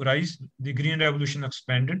coming to rice, the Green Revolution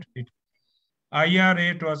expanded it.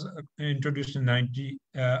 IRA was introduced in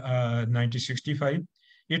 1965.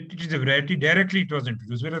 It is a variety directly it was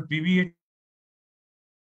introduced, whereas PV8,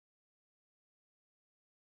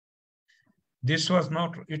 this was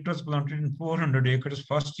not, it was planted in 400 acres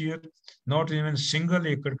first year, not even single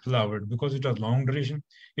acre flowered because it was long duration,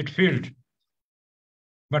 it failed.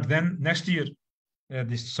 But then next year,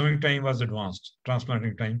 the sowing time was advanced,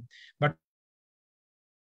 transplanting time. But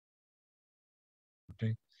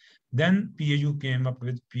then PAU came up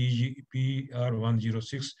with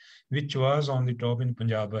PR106, which was on the top in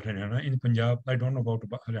Punjab or Haryana. In Punjab, I don't know about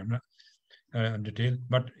Haryana. detail.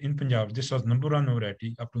 But in Punjab, this was number one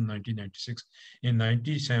variety up to 1996. In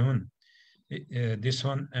 97, this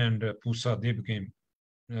one and Pusa, they became,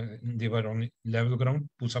 they were on level ground,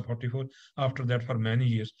 Pusa 44. After that, for many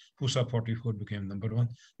years, Pusa 44 became number one.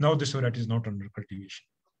 Now this variety is not under cultivation.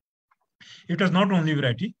 It was not only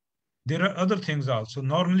variety. There are other things also.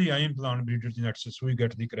 Normally, I am plant breeders in access, we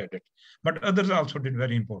get the credit. But others also did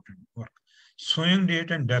very important work. Sowing date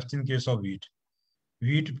and depth in case of wheat.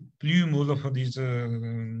 Wheat, plumule of these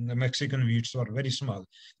Mexican wheats were very small.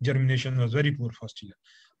 Germination was very poor first year.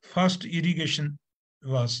 First irrigation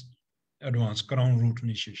was advanced, crown root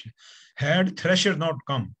initiation. Had thresher not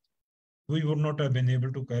come, we would not have been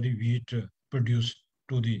able to carry wheat produce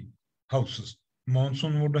to the houses.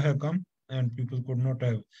 Monsoon would have come and people could not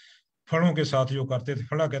have फलों के साथ जो करते थे,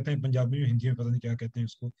 फला कहते हैं पंजाबी में, हिंदी में पता नहीं क्या कहते हैं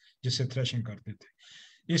उसको, जिससे थ्रेशिंग करते थे.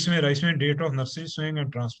 इसमें राइस में date of nursery swing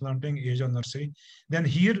and transplanting, age of nursery. Then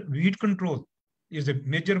here weed control is a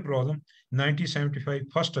major problem. 1975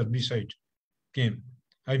 first herbicide came,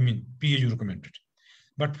 I mean PAU recommended.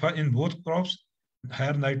 But in both crops,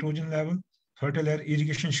 higher nitrogen level, fertilizer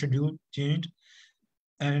irrigation schedule changed,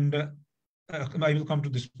 and I will come to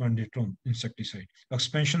this point later on. Insecticide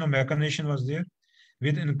expansion of mechanization was there.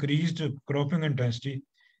 With increased cropping intensity,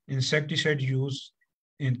 insecticide use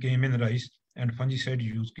came in rice and fungicide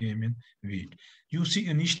use came in wheat. You see,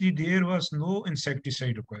 initially there was no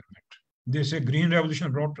insecticide requirement. They say Green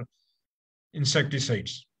Revolution brought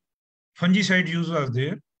insecticides. Fungicide use was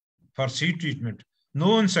there for seed treatment.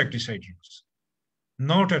 No insecticide use,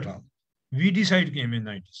 not at all. Weedicide came in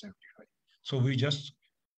 1975. So we just,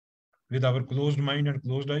 with our closed mind and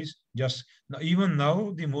closed eyes, just even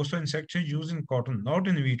now the most insecticides used in cotton, not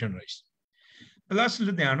in wheat and rice. Plus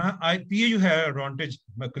Ludhiana, PAU had advantage.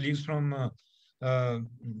 My colleagues from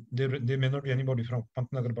they may not be anybody from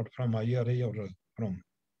Pantnagar, but from IRA or from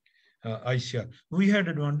ICAR. We had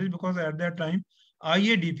advantage because at that time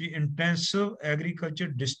IADP, Intensive Agriculture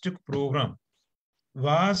District Program,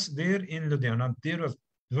 was there in Ludhiana. There was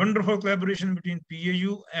wonderful collaboration between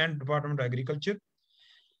PAU and Department of Agriculture.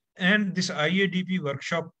 And this IADP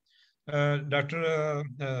workshop, Dr.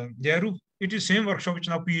 Jairu, it is same workshop which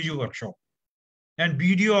now PAU workshop. And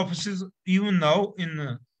BDO offices even now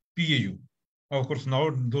in PAU. Of course, now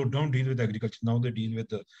they don't deal with agriculture, now they deal with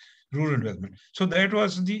the rural development. So that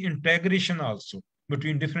was the integration also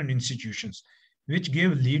between different institutions, which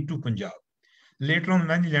gave lead to Punjab. Later on,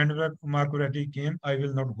 many landmark variety came. I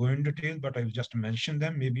will not go in detail, but I will just mention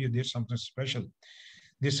them. Maybe there's something special.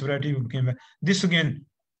 This variety became, this again,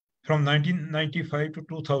 from 1995 to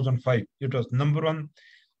 2005, it was number one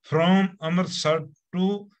from Amritsar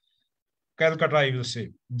to Calcutta, I will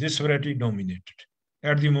say. This variety dominated.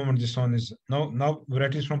 At the moment, this one is, now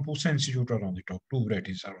varieties from Pusa Institute are on the top. Two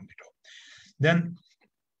varieties are on the top. Then,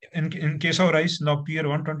 in case of rice, now PR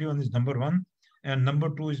 121 is number one, and number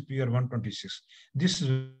two is PR 126. This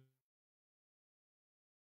is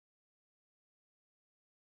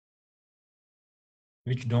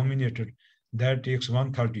which dominated. That takes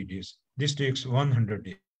 130 days. This takes 100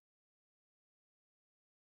 days.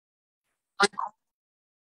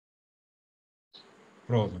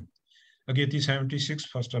 Problem. Agati 76,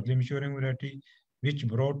 first early maturing variety, which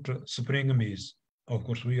brought spring maize. Of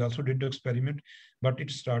course, we also did the experiment, but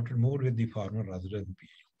it started more with the farmer rather than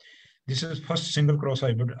PAU. This is first single cross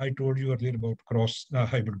hybrid. I told you earlier about cross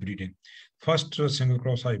hybrid breeding. First single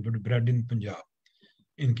cross hybrid bred in Punjab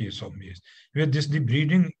in case of maize. With this, the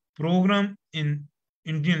breeding program in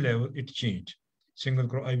Indian level, it changed. Single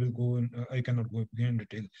cross, I will go in, I cannot go in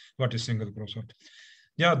detail what is single cross.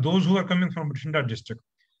 Yeah, those who are coming from Bathinda district.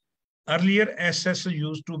 Earlier, SS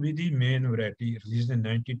used to be the main variety, released in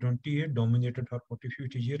 1928, dominated for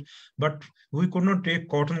 40-50 years, but we could not take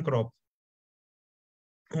cotton crop,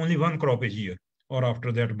 only one crop a year, or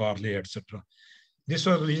after that barley, etc. This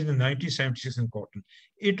was released in 1976 in cotton.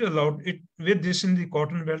 It allowed it, with this in the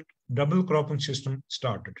cotton belt, double cropping system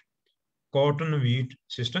started. Cotton wheat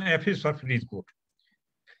system, F is for freeze coat.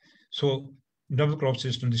 So double crop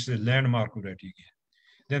system, this is a landmark variety again.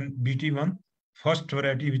 Then BT1, first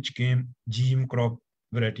variety which came, GM crop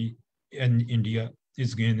variety in India,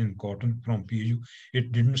 is again in cotton from PAU.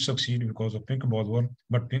 It didn't succeed because of pink bollworm,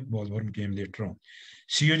 but pink bollworm came later on.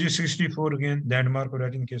 COG 64 again, landmark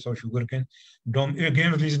variety in case of sugarcane,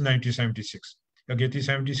 again released in 1976. Agati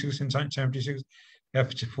 76 in 76,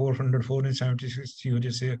 F404 in 76,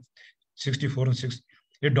 COG 64 and 6.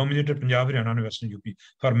 It dominated Punjab, Haryana, and Western UP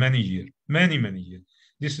for many years, many years.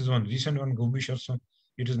 This is one recent one, Gobi Sharson.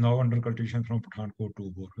 It is now under cultivation from Pathankot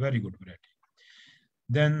to Bor. Very good variety.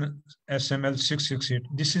 Then SML 668.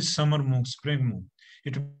 This is summer moon, spring moon.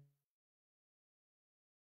 It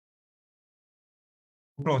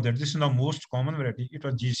That this is the most common variety. It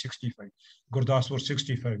was G65. Gurdaspur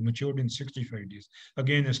 65, matured in 65 days.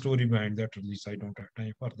 Again, a story behind that release. I don't have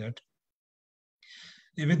time for that.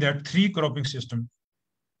 With that, 3 cropping system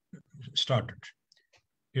started.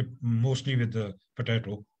 Mostly with the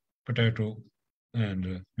potato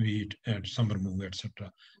and wheat and summer move,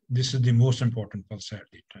 etc. This is the most important pulse at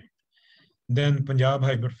the time. Then Punjab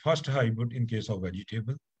hybrid, first hybrid in case of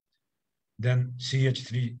vegetable. Then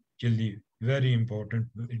CH3 chili, very important.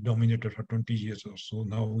 It dominated for 20 years or so.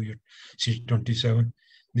 Now we are CH27.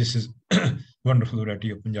 This is wonderful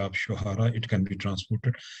variety of Punjab Shohara. It can be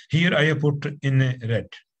transported. Here I have put in a red.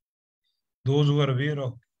 Those who are aware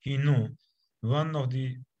of Kino, one of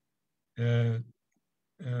the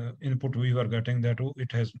input we were getting that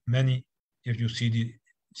it has many, if you see the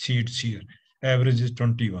seeds here, average is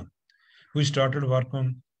 21. We started work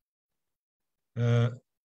on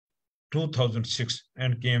 2006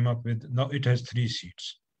 and came up with, now it has 3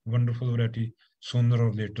 seeds. Wonderful variety, sooner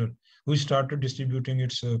or later. We started distributing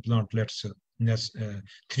its plantlets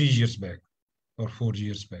 3 years back or 4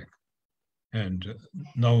 years back. And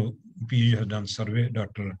now PAU has done survey,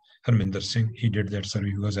 Dr. Harminder Singh, he did that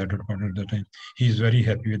survey, he was added partner at the time. He is very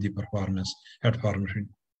happy with the performance at farmer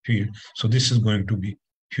field. So this is going to be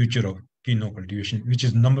future of quinoa cultivation, which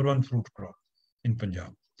is #1 fruit crop in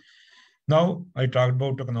Punjab. Now I talked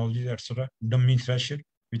about technology, etc. Dummy thresher,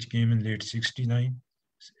 which came in late 60s.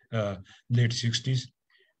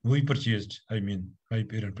 We purchased, my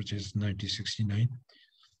parent purchased 1969.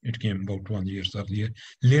 It came about 1 year earlier.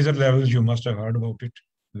 Laser levels, you must have heard about it.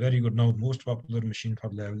 Very good. Now, most popular machine for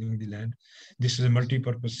leveling the land. This is a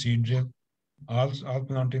multi-purpose seed drill. All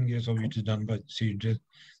planting in case of it is done by seed drill.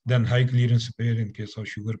 Then high clearance sprayer in case of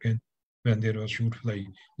sugarcane. When there was shoot fly,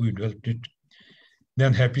 we developed it.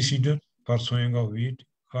 Then happy seeder for sowing of wheat,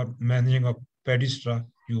 for managing of paddy straw.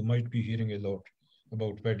 You might be hearing a lot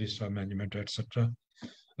about paddy straw management, etc.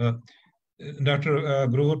 Dr.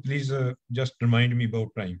 Grover, please just remind me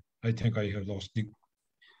about time. I think I have lost the,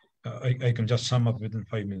 I can just sum up within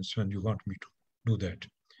 5 minutes when you want me to do that.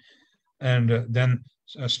 And then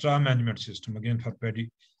a straw management system, again for paddy.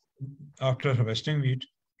 After harvesting wheat,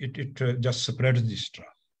 it just spreads the straw.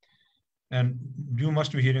 And you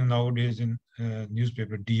must be hearing nowadays in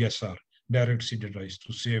newspaper DSR, direct seeded rice,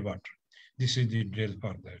 to save water. This is the drill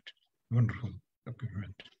for that. Wonderful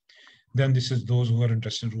equipment. Then this is those who are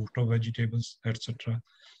interested in rooftop vegetables, etc.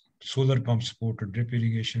 Solar pump supported drip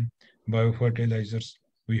irrigation, biofertilizers.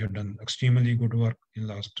 We have done extremely good work in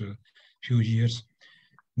the last few years.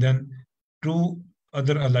 Then 2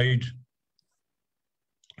 other allied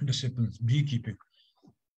disciplines, beekeeping.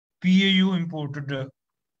 PAU imported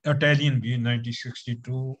Italian bee in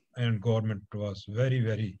 1962 and government was very,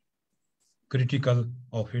 very critical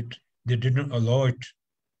of it. They didn't allow it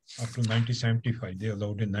up to 1975. They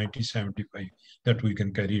allowed in 1975 that we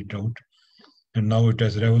can carry it out. And now it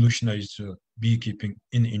has revolutionized beekeeping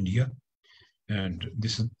in India. And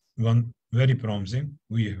this is one very promising.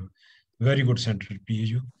 We have very good center at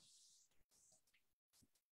PAU.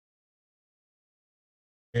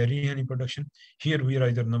 Dairy honey production. Here we are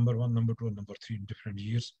either #1, #2, or #3 in different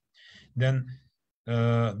years. Then,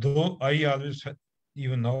 though I always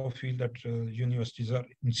even now feel that universities are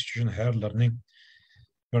institutions higher learning,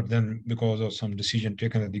 but then because of some decision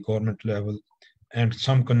taken at the government level and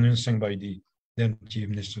some convincing by the then Chief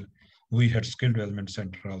Minister, we had skill development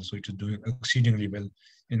center also. It is doing exceedingly well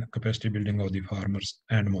in capacity building of the farmers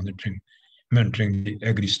and mentoring the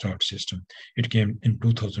Agri start system. It came in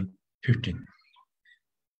 2015.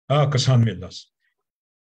 Kisan Melas.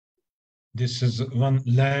 This is one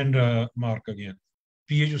landmark again.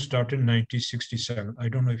 PAU started in 1967. I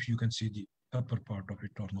don't know if you can see the upper part of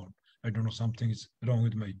it or not. I don't know, something is wrong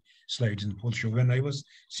with my slides in full show. When I was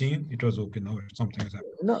seeing, it was okay. Now something is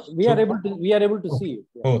happening. No, we are able to see it.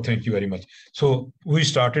 Yeah. Oh, thank you very much. So we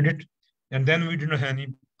started it, and then we didn't have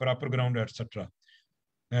any proper ground, etc.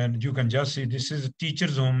 And you can just see this is a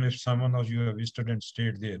teacher's home. If someone of you have visited and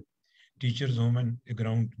stayed there, teacher's home and a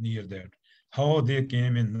ground near that. How they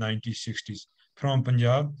came in 1960s from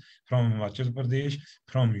Punjab, from Himachal Pradesh,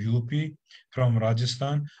 from UP, from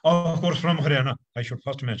Rajasthan, of course from Haryana. I should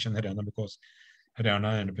first mention Haryana because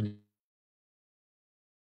Haryana and Punjab.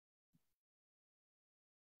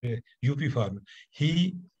 UP farmer.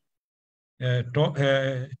 He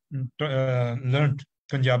learned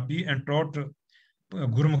Punjabi and taught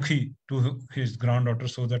Gurmukhi to his granddaughter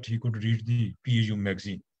so that he could read the PAU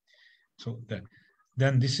magazine. So that.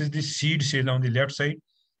 Then this is the seed sale on the left side.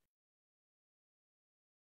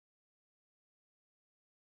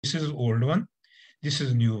 This is old one. This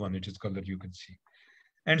is new one. It is colored, you can see.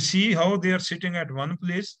 And see how they are sitting at one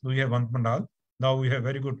place. We have one pandal. Now we have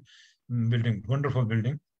very good building, wonderful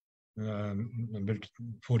building, built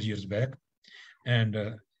 4 years back. And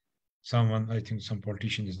someone, I think some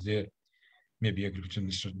politician is there, maybe agriculture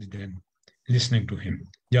minister, then listening to him.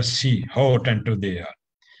 Just see how attentive they are.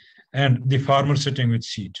 And the farmer sitting with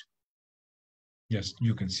seed. Yes,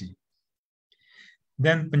 you can see.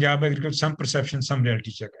 Then Punjab agriculture, some perception, some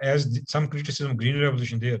reality check. As some criticism, Green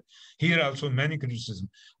Revolution there. Here also many criticism.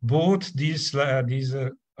 Both these early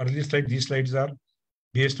slides, these slides are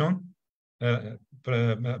based on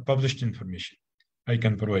published information. I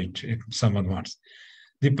can provide if someone wants.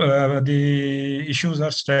 The issues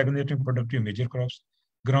are stagnating productive major crops,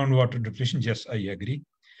 groundwater depletion. Yes, I agree.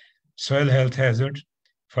 Soil health hazard,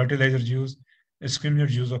 fertilizer use,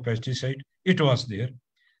 indiscriminate use of pesticide. It was there.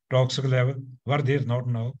 Toxic level were there, not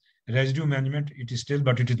now. Residue management, it is still,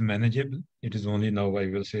 but it is manageable. It is only now, I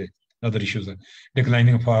will say, other issues are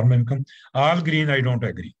declining farm income. All green, I don't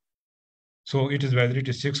agree. So it is whether it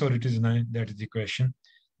is 6 or it is 9, that is the question.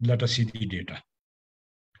 Let us see the data.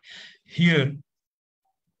 Here,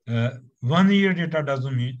 1 year data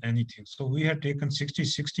doesn't mean anything. So we have taken 60,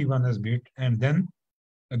 61 as bait, and then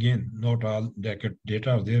again, not all decade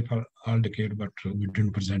data are there for all decade, but we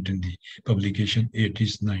didn't present in the publication,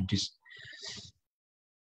 80s, 90s.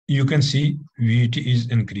 You can see wheat is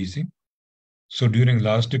increasing. So during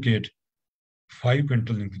last decade, 5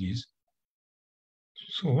 quintal increase.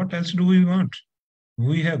 So what else do we want?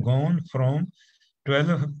 We have gone from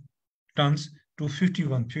 12 tons to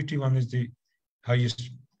 51. 51 is the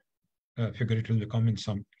highest figure. It will come in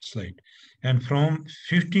some slide. And from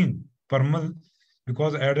 15 permal,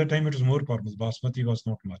 because at that time it was more permal, basmati was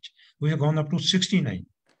not much. We have gone up to 69.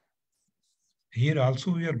 Here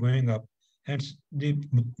also we are going up, and the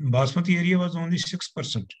basmati area was only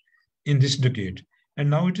 6% in this decade, and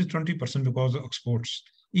now it is 20% because of exports.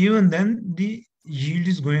 Even then, the yield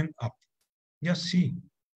is going up. Just see,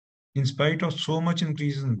 in spite of so much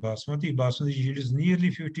increase in basmati yield is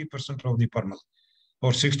nearly 50% of the permal,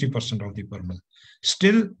 or 60% of the permal.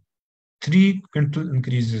 Still, 3 quintal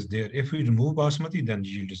increase is there. If we remove basmati, then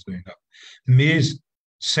yield is going up. Maize,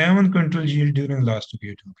 7 quintal yield during last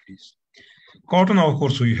decade increase. Cotton, of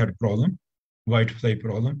course, we had problem, white fly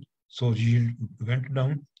problem, so yield went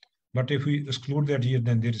down. But if we exclude that year,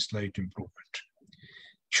 then there is slight improvement.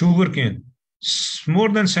 Sugarcane, more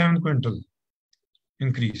than 7 quintal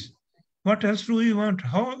increase. What else do we want?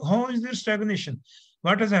 How is there stagnation?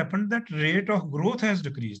 What has happened? That rate of growth has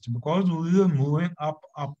decreased because we are moving up,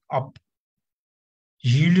 up, up.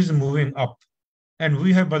 Yield is moving up, and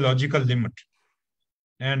we have biological limit.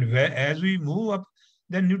 And as we move up,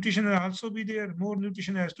 then nutrition will also be there. More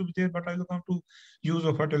nutrition has to be there, but I will come to use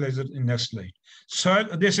of fertilizer in next slide. Soil,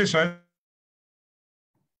 this is soil.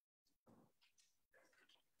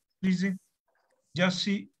 Just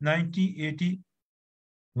see 90, 80,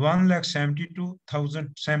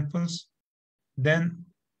 1,72,000 samples. Then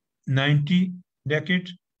 90 decade,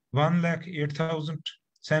 1,08,000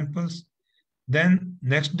 samples. Then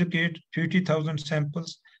next decade, 50,000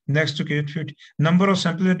 samples. Next decade, 50. Number of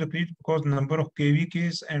samples are decreased because number of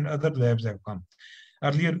KVKs and other labs have come.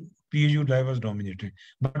 Earlier, PAU lab was dominating,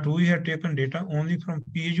 but we have taken data only from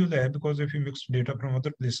PAU lab because if you mix data from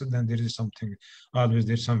other places, then there is something, always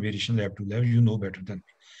there's some variation lab to lab, you know better than me.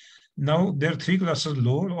 Now, there are 3 classes: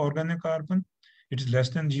 low organic carbon, it is less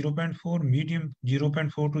than 0.4, medium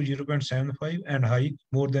 0.4 to 0.75, and high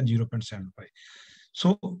more than 0.75.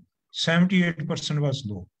 So 78% was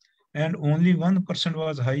low, and only 1%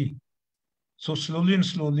 was high. So slowly and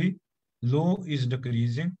slowly, low is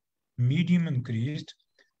decreasing, medium increased.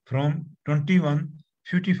 From 21,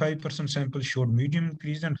 55% samples showed medium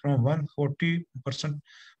increase, and from 140%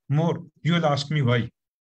 more. You will ask me why.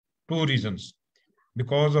 2 reasons.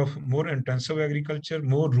 Because of more intensive agriculture,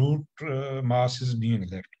 more root mass is being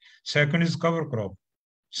left. Second is cover crop,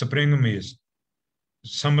 spring maize,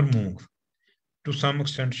 summer moong, to some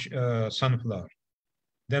extent sunflower,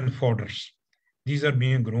 then fodders. These are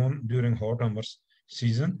being grown during hot summer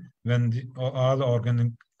season when all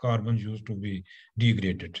organic carbon used to be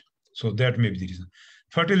degraded. So that may be the reason.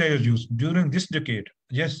 Fertilizer use during this decade,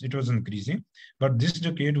 yes, it was increasing, but this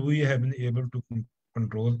decade we have been able to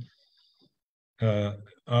control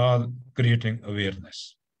creating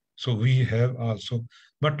awareness. So we have also,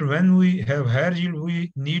 but when we have higher yield,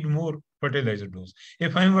 we need more fertilizer dose.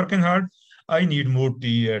 If I'm working hard, I need more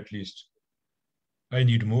tea at least. I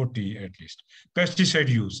need more tea at least. Pesticide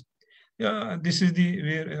use. Yeah, this is the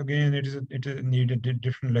where again it needed a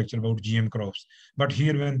different lecture about GM crops. But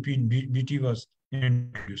here when BT was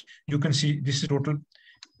introduced, you can see this is total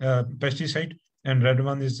pesticide, and red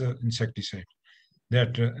one is insecticide.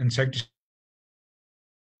 That insecticide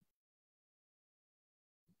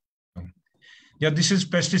Yeah, this is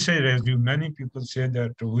pesticide residue. Many people say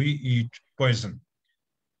that we eat poison.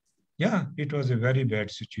 Yeah, it was a very bad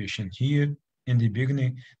situation. Here in the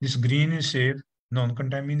beginning, this green is safe,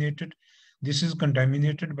 non-contaminated. This is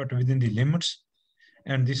contaminated, but within the limits.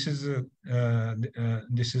 And this is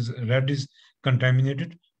red is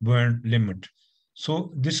contaminated, beyond limit.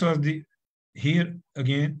 So this was the, here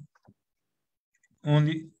again,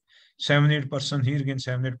 only 7-8%, here again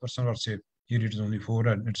 7-8% are safe. Here it is only 4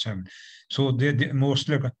 and 7. So they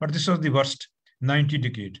mostly, but this was the worst, 90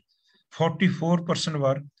 decade. 44%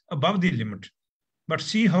 were above the limit. But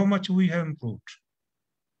see how much we have improved.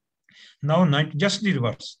 Now just the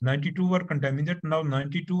reverse, 92 were contaminated, now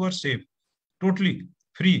 92 are safe, totally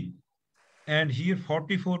free. And here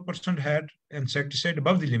 44% had insecticide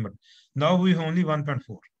above the limit. Now we have only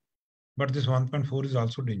 1.4. But this 1.4 is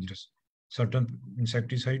also dangerous. Certain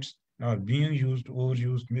insecticides are being used,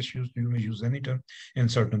 overused, misused, you may use any term, in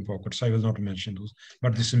certain pockets. I will not mention those,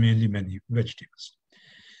 but this is mainly many vegetables.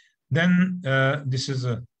 Then this is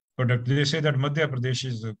a product. They say that Madhya Pradesh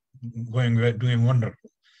is doing wonderful.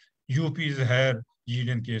 UP is higher yield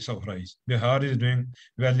in case of rice. Bihar is doing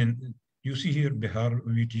well in, you see here, Bihar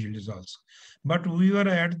wheat yield is also. But we were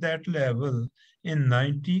at that level in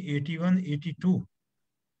 90, 81, 82.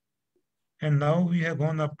 And now we have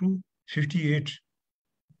gone up to 58,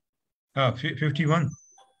 51.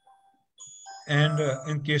 And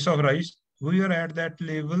in case of rice, we are at that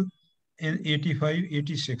level in 85,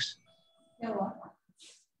 86.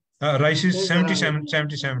 Rice is 77,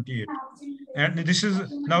 70, 78. And this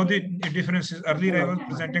is, now the difference is, earlier I was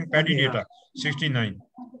presenting paddy data, 69.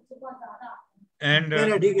 And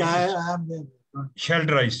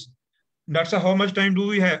shelled rice. That's how much time do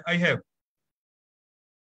we have? I have.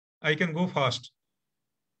 I can go fast.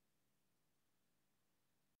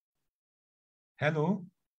 Hello.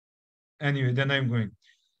 Anyway, then I'm going.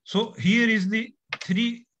 So here is the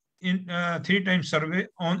three times survey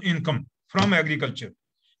on income from agriculture.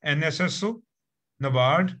 NSSO,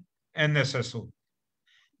 NABARD, NSSO.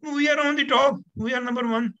 We are on the top. We are number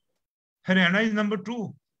 1. Haryana is number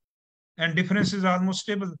 2. And difference is almost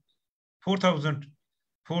stable. 4,000,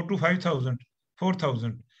 4 to 5,000,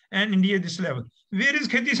 4,000. And India this level. Where is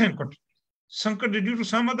Kheti Sankat? Sankat due to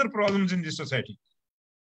some other problems in this society.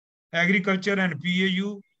 Agriculture and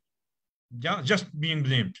PAU just being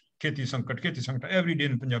blamed. Kheti Sankat, every day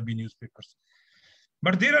in Punjabi newspapers.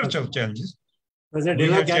 But there are challenges.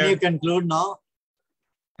 Dhillon, can you conclude now?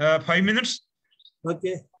 5 minutes?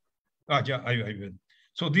 Okay. Yeah, I will.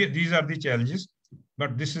 So these are the challenges,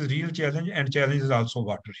 but this is real challenge, and challenge is also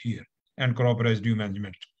water here and crop residue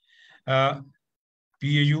management.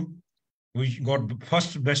 PAU, we got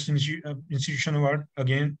first best institution award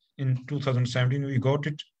again in 2017. We got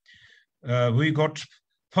it. We got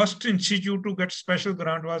first institute to get special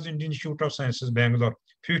grant was Indian Institute of Sciences, Bangalore,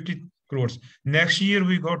 50 crores. Next year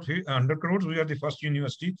we got 100 crores. We are the first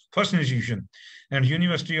university, first institution. And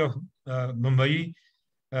University of Mumbai,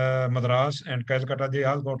 Madras and Calcutta, they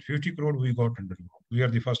all got 50 crores. We got 100 crores. We are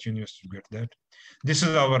the first university to get that. This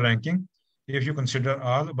is our ranking. If you consider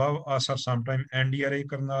all above us are sometime NDRI,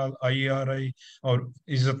 Karnal, IRI, or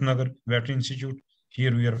Izzat Nagar Veterinary Institute,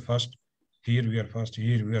 here we are first, here we are first,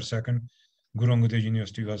 here we are second. Guru Angad Dev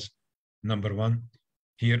University was number 1.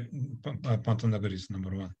 Here, Pantanagar is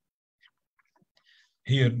number 1.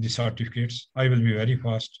 Here, the certificates. I will be very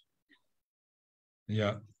fast.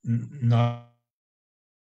 Yeah, now.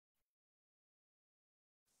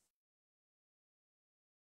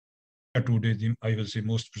 Today, I will say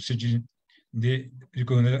most prestigious. They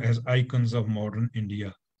recognize as icons of modern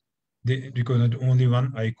India. They recognize only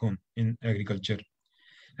one icon in agriculture.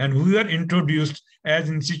 And we are introduced as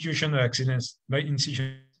institution of excellence by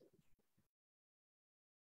institution.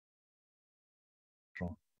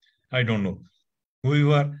 I don't know. We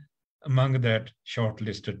were among that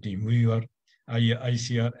shortlisted team. We were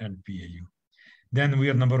ICAR and PAU. Then we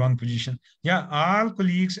are number 1 position. Yeah, all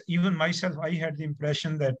colleagues, even myself, I had the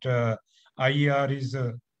impression that IER is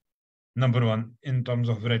number 1 in terms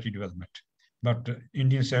of variety development. But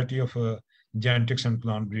Indian Society of Genetics and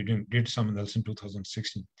Plant Breeding did something else in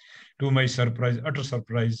 2016. To my surprise, utter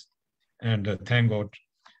surprise, and thank God,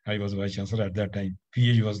 I was Vice Chancellor at that time.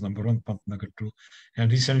 PA was number 1, Pantnagar 2.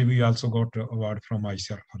 And recently we also got an award from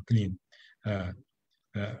ICAR for clean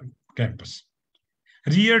campus.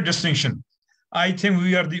 Real distinction. I think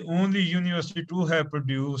we are the only university to have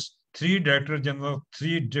produced 3 Director General of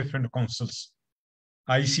 3 different councils,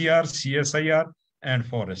 ICR, CSIR, and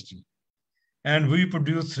Forestry. And we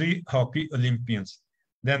produced 3 hockey Olympians,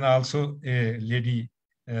 then also a lady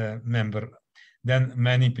member, then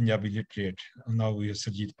many Punjabi literate. Now we have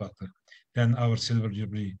Sarjeet Pathar, then our Silver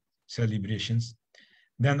Jubilee celebrations.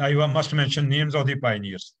 Then I must mention names of the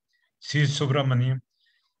pioneers. C. Subramaniam,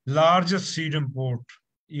 largest seed import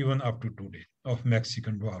even up to today of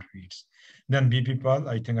Mexican dwarf wheats. Then B.P. Paul,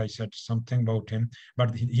 I think I said something about him,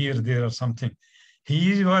 but here there are something.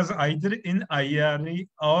 He was either in IRA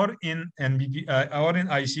or in NBP or in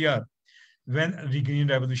ICR when the Green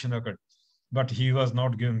Revolution occurred, but he was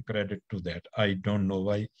not given credit to that. I don't know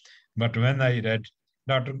why, but when I read,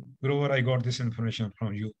 Dr. Grover, I got this information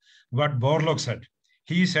from you. What Borlaug said,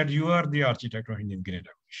 he said, you are the architect of Indian Green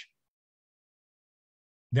Revolution.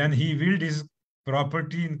 Then he willed his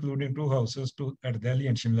property, including 2 houses at Delhi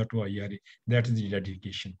and Shimla to IRA. That is the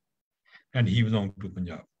dedication. And he belonged to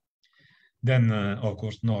Punjab. Then, of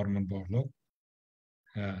course, Norman Borlaug,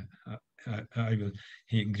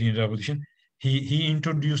 Green Revolution. He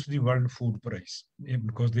introduced the World Food Prize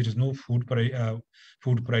because there is no food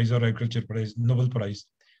prize or agriculture prize, Nobel Prize.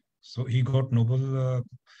 So he got Nobel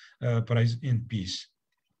Prize in Peace.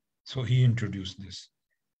 So he introduced this.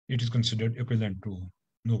 It is considered equivalent to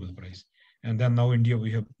Nobel Prize. And then now India,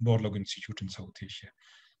 we have Borlaug Institute in South Asia.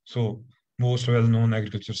 So most well-known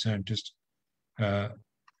agriculture scientist, I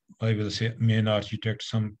will say main architect,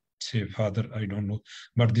 some say father, I don't know.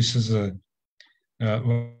 But this is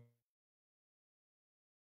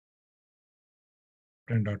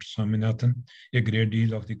and Dr. Swaminathan, a great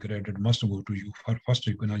deal of the credit must go to you for first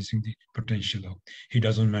recognizing the potential of. He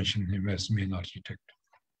doesn't mention him as main architect.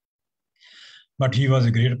 But he was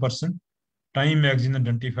a great person. Time magazine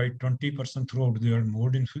identified 20% throughout the world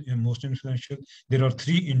most influential. There are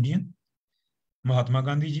 3 Indian, Mahatma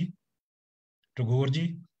Gandhi ji, Tagore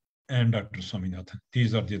ji, and Dr. Swaminathan.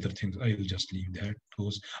 These are the other things. I will just leave that.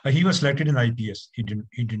 He was selected in IPS. He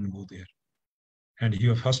didn't go there. And he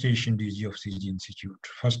was first Asian DG of CG Institute,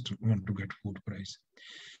 first one to get food prize.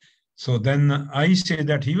 So then I say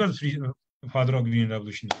that he was father of Green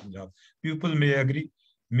Revolution in Punjab. People may agree,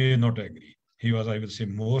 may not agree. He was, I will say,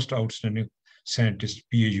 most outstanding scientist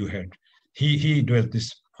PAU had. He developed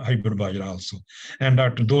this hybrid bajra also. And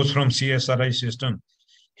those from CSRI system,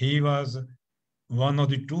 he was one of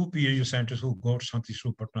the 2 PAU scientists who got Shanti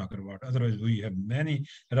Patnagar Award. Otherwise, we have many.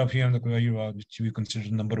 Rafi Ahmed Award, which we consider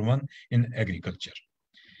 #1 in agriculture.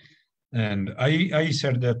 And I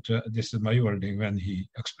said that this is my wording when he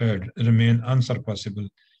expired, remain unsurpassable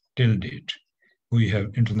till date. We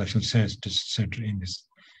have International Science Center in this.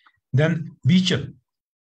 Then Beecher,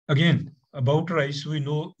 again, about rice, we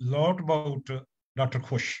know a lot about Dr.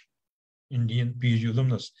 Khush, Indian PhD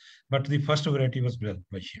alumnus, but the first variety was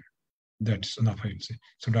developed by him. That's enough, I will say.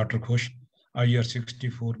 So Dr. Khush,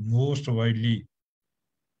 IR64, most widely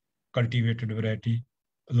cultivated variety,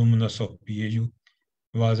 alumnus of PAU,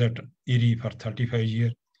 was at IRI for 35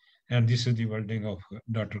 years. And this is the wording of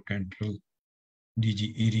Dr. Cantrell,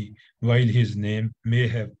 DG IRI. While his name may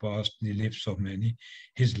have passed the lips of many,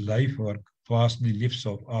 his life work passed the lips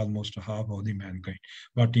of almost half of the mankind.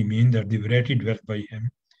 What he means that the variety developed by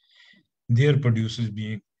him, their produce is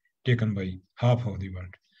being taken by half of the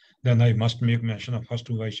world. Then I must make mention of first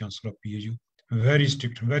 2 Vice Chancellor of PAU, very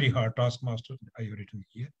strict, very hard taskmaster, I have written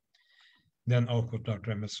here. Then of course,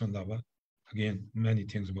 Dr. M.S. Randhawa, again, many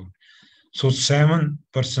things about. So 7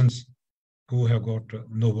 persons who have got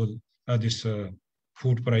Nobel, this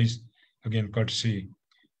food prize, again, courtesy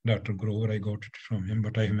Dr. Grover, I got it from him,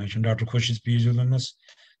 but I have mentioned Dr. Khush's PhD alumnus,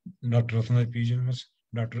 Dr. Ratna PhD alumnus,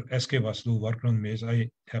 Dr. S.K. Vasu worked on maize. I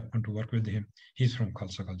happen to work with him. He's from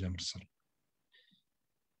Khalsa College, Amritsar.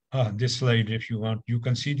 This slide, if you want, you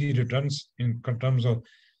can see the returns in terms of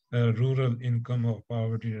rural income or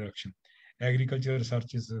poverty reduction. Agriculture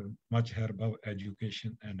research is much higher above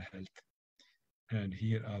education and health. And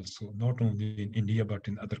here also, not only in India, but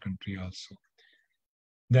in other countries also.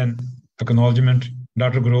 Then acknowledgement,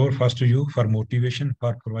 Dr. Grover, first to you for motivation,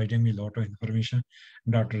 for providing me a lot of information.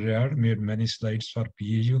 Dr. Riyad made many slides for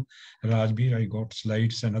PAU. Rajbir, I got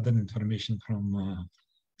slides and other information from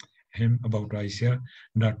him about ICAR.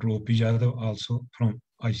 Dr. O.P. Jadhav also from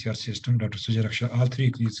ICAR system. Dr. Sujay Raksha, all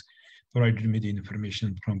 3 please provided me the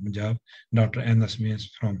information from Punjab. Dr. N.S.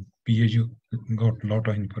 from PAU got a lot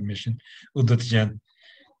of information. Udat Jain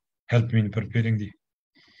helped me in preparing the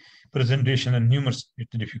presentation and numerous,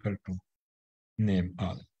 it's difficult to name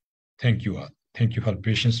all. Thank you all. Thank you for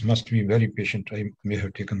patience. Must be very patient. I may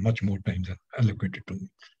have taken much more time than allocated to me.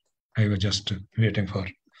 I was just waiting for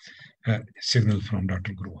a signal from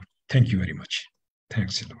Dr. Grover. Thank you very much.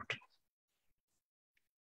 Thanks a lot.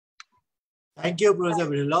 Thank you, Professor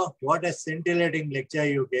Dhillon. What a scintillating lecture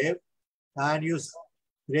you gave. And you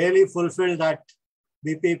really fulfilled that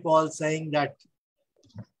BP Paul saying that,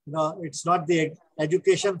 you know, it's not the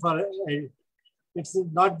education for, it's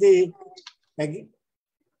not the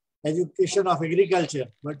education of agriculture,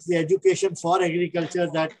 but the education for agriculture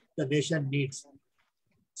that the nation needs.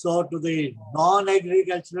 So to the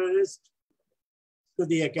non-agriculturalist, to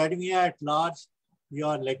the academia at large,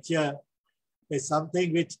 your lecture is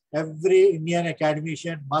something which every Indian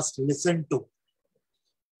academician must listen to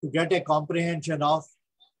get a comprehension of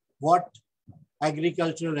what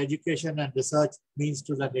agricultural education and research means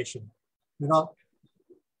to the nation. You know,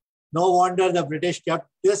 no wonder the British kept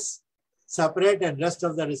this separate and rest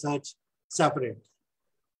of the research separate.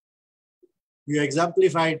 You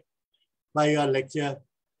exemplified by your lecture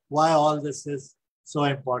why all this is so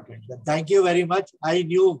important. And thank you very much. I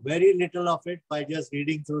knew very little of it by just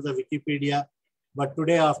reading through the Wikipedia, but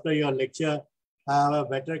today after your lecture, I have a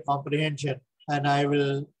better comprehension,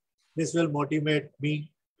 and this will motivate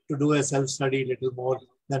me to do a self-study little more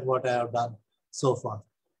than what I have done so far.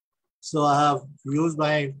 So I have used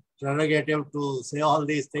my prerogative to say all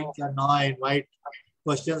these things, and now I invite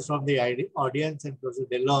questions from the audience, and Professor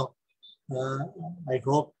Dhillon, I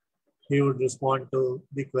hope he would respond to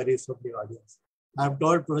the queries from the audience. I'm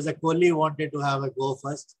told Professor Kohli wanted to have a go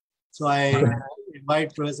first. So I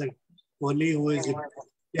invite Professor Kohli, who is the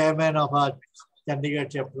chairman of our Chandigarh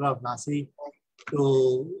chapter of NASI,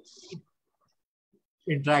 to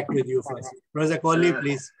interact with you first. Professor Kohli,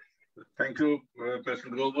 please. Thank you, Professor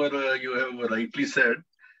Grover. You have rightly said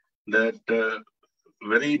that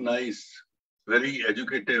very nice, very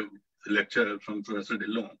educative lecture from Professor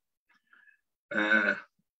Dhillon.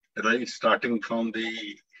 Right, starting from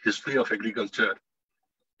the history of agriculture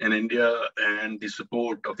in India and the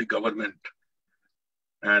support of the government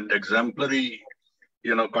and exemplary,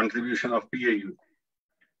 contribution of PAU.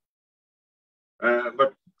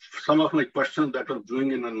 But some of my questions that were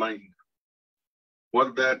brewing in my mind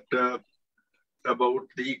were that about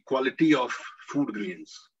the quality of food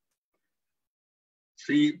grains.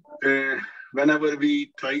 See, whenever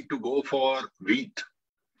we try to go for wheat,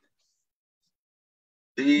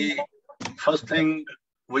 the first thing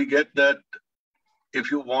we get that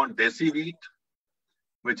if you want desi wheat,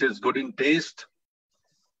 which is good in taste,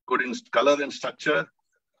 good in color and structure,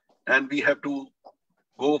 and we have to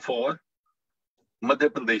go for Madhya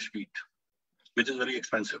Pradesh wheat, which is very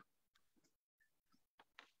expensive.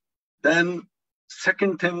 Then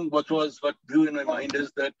second thing what grew in my mind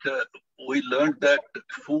is that we learned that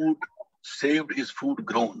food saved is food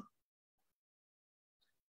grown.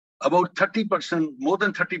 About 30%, more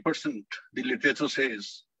than 30%, the literature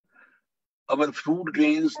says, our food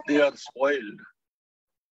grains, they are spoiled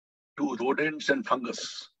to rodents and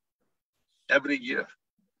fungus every year.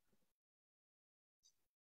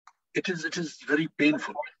 It is very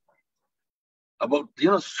painful. About,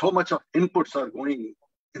 so much of inputs are going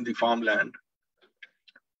in the farmland,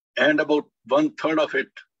 and about 1/3 of it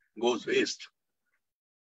goes waste.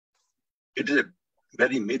 It is a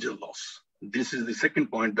very major loss. This is the second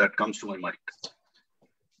point that comes to my mind.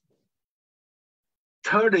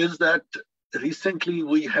 Third is that recently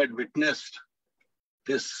we had witnessed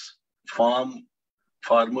this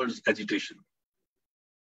farmers' agitation.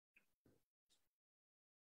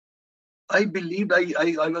 I believed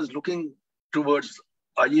I was looking towards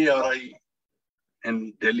IARI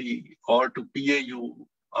in Delhi or to PAU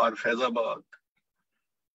or Faizabad.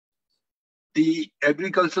 The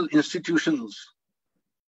agricultural institutions,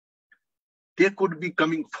 they could be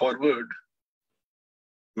coming forward.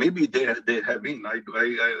 Maybe they have been, I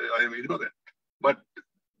am ignorant. But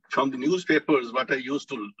from the newspapers, what I used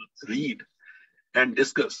to read and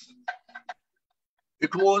discuss,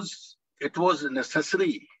 it was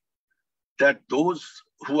necessary that those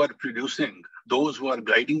who are producing, those who are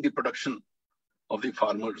guiding the production of the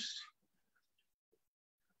farmers,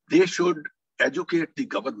 they should educate the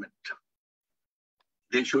government.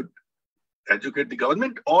 They should educate the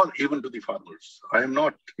government or even to the farmers. I am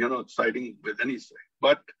not, siding with any side.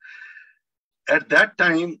 But at that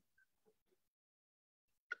time,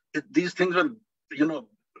 these things were,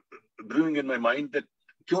 brewing in my mind that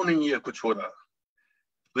kyun nahi ye kuch ho raha?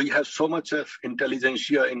 We have so much of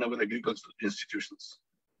intelligentsia in our agricultural institutions.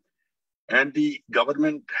 And the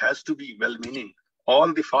government has to be well-meaning.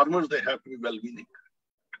 All the farmers, they have to be well-meaning.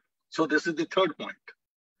 So this is the third point.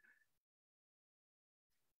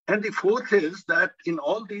 And the fourth is that in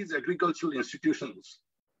all these agricultural institutions,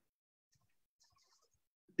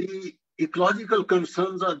 the ecological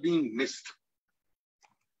concerns are being missed.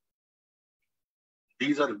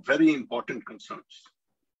 These are very important concerns.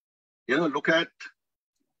 Look at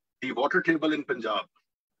the water table in Punjab,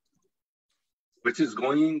 which is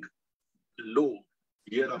going low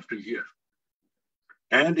year after year.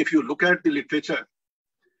 And if you look at the literature,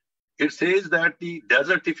 it says that the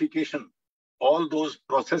desertification, all those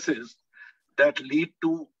processes that lead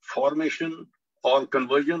to formation or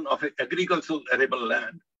conversion of an agricultural arable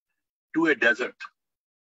land to a desert.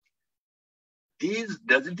 These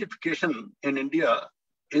desertification in India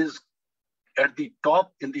is at the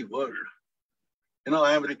top in the world.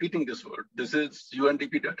 I am repeating this word. This is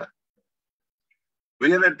UNDP data.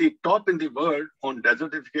 We are at the top in the world on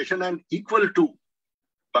desertification and equal to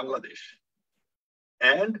Bangladesh.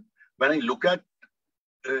 And when I look at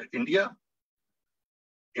India,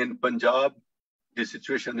 in Punjab, the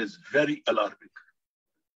situation is very alarming.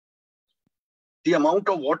 The amount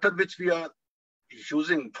of water which we are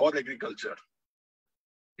using for agriculture,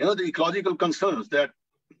 the ecological concerns that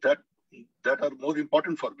are more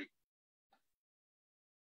important for me.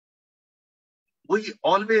 We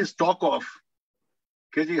always talk of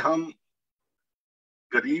कि जी हम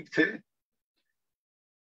गरीब थे,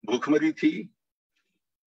 भूखमरी थी,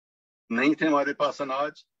 नहीं थे हमारे पास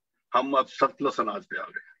अनाज, हम अब सरप्लस अनाज पे आ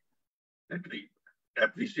गए. Agree,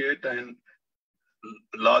 appreciate, and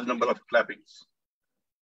large number of clappings.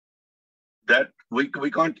 That we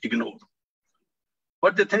can't ignore.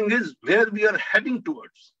 But the thing is, where we are heading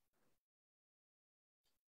towards,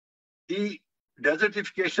 the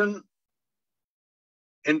desertification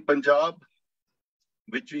in Punjab,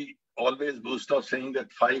 which we always boast of saying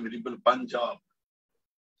that 5 rebel Punjab,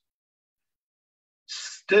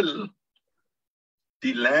 still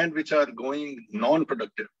the land which are going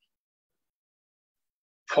non-productive,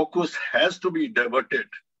 focus has to be diverted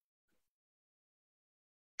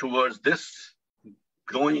towards this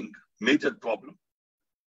growing major problem.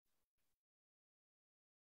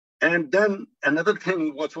 And then another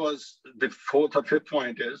thing, what was the 4th or 5th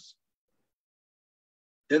point, is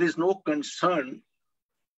there is no concern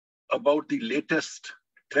about the latest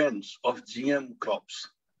trends of GM crops.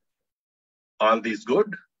 Are these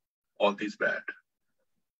good? Are these bad?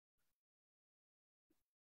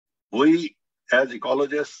 We, as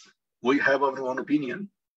ecologists, we have our own opinion,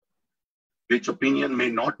 which opinion may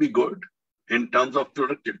not be good in terms of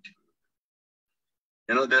productivity.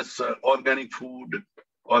 There's organic food,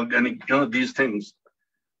 organic, these things,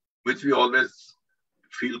 which we always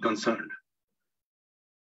feel concerned.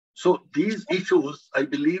 So these issues, I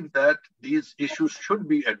believe that these issues should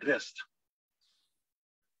be addressed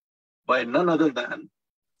by none other than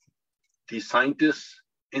the scientists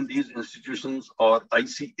in these institutions, or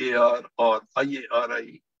ICAR or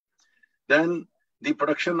IARI. Then the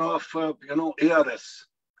production of, ARS,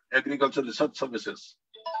 Agricultural Research Services.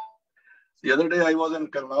 The other day I was in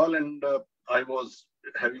Karnal and I was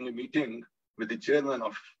having a meeting with the chairman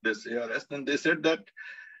of this ARS, and they said that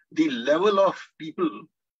the level of people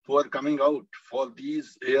who are coming out for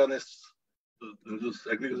these ARS, these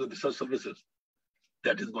Agricultural Research Services,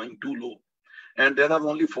 that is going too low. And there are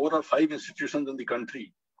only 4 or 5 institutions in the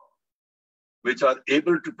country which are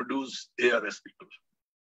able to produce ARS people.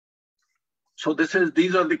 So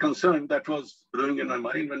these are the concerns that was brewing in my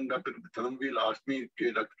mind when Dr. Dharamveer asked me,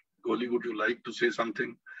 okay, Dr. Kohli, would you like to say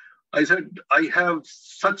something? I said, I have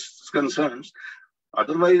such concerns.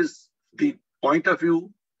 Otherwise, the point of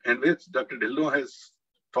view in which Dr. Dhillon has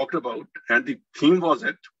talked about, and the theme was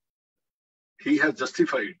it, he has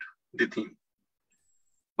justified the theme.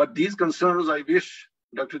 But these concerns, I wish,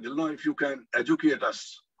 Dr. Dhillon, if you can educate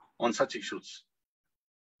us on such issues.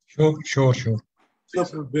 Sure.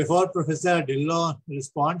 So before Professor Dhillon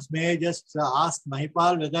responds, may I just ask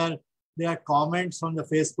Mahipal whether there are comments from the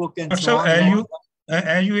Facebook and so on?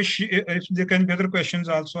 If there can be other questions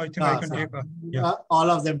also, I think I can take all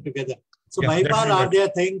of them together. So Mahipal, are there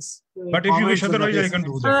things? But if you wish, otherwise I can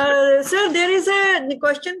do that. Sir, there is a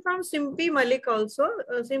question from Simpi Malik also.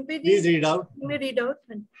 Simpi, please read out. May read out.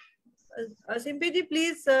 Simpi,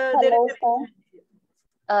 please. Hello,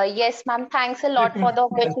 sir. Yes, ma'am. Thanks a lot for the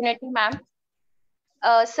opportunity, ma'am.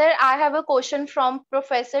 Sir, I have a question from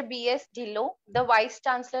Professor B.S. Dhillon, the Vice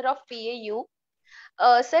Chancellor of PAU.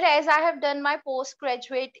 Sir, as I have done my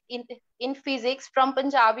postgraduate in physics from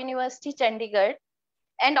Punjab University, Chandigarh,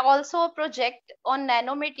 and also a project on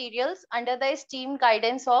nanomaterials under the esteemed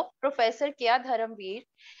guidance of Professor K.R. Dharamveer.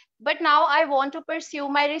 But now I want to pursue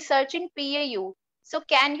my research in PAU. So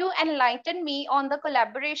can you enlighten me on the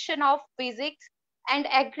collaboration of physics and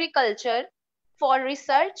agriculture for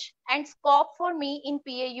research and scope for me in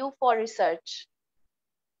PAU for research?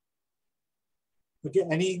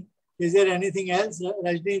 Okay, is there anything else,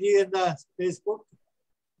 Rajni ji, in the Facebook?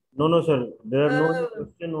 No, sir. There are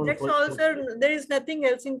no questions. That's all, sir. There is nothing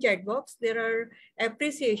else in chat box. There are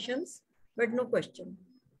appreciations, but no question.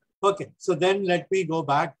 Okay, so then let me go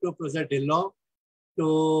back to Professor Dhillon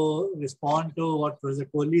to respond to what Professor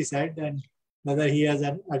Kohli said and whether he has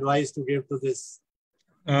an advice to give to this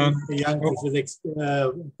young physics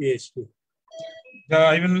PhD. Yeah,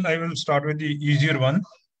 I will start with the easier one.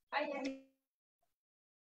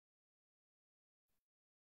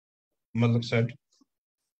 Malak said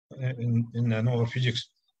in nano or physics.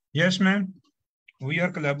 Yes, ma'am. We are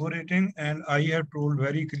collaborating, and I have told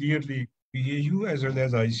very clearly PAU as well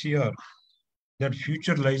as ICAR that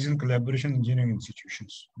future lies in collaboration engineering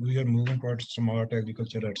institutions. We are moving towards smart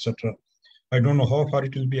agriculture, etc. I don't know how far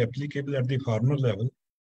it will be applicable at the farmer level,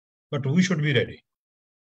 but we should be ready.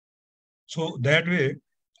 So that way,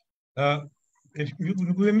 if you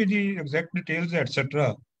give me the exact details,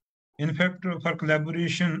 etc. In fact, for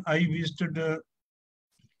collaboration, I visited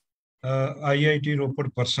IIT Ropar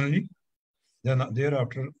personally. Then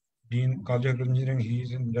thereafter, Dean College of Engineering, he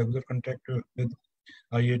is in regular contact with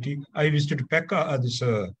IIT. I visited PECA, this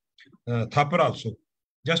Thapar also,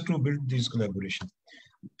 just to build this collaboration.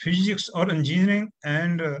 Physics or engineering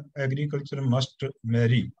and agriculture must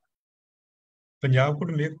marry. Punjab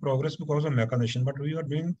could make progress because of mechanization, but we are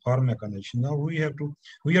doing farm mechanization. Now we are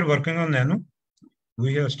working on nano.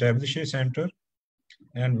 We have established a center,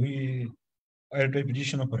 and we at a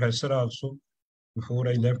position of professor also. Before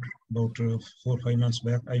I left about 4 or 5 months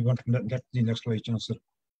back, I want to let the next vice chancellor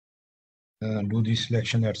do the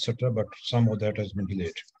selection, etc. But some of that has been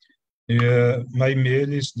delayed. My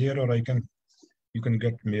mail is there, or you can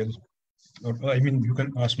get mail, or I mean you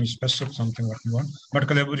can ask me specific something what you want. But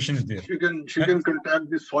collaboration is there. She can contact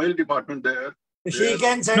the soil department there. She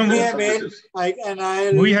can send me a mail.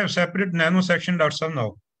 We have separate nano section now.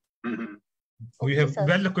 Mm-hmm. We have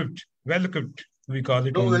well equipped. We call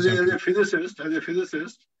it. No, as a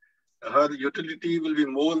physicist, her utility will be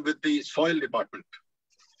more with the soil department.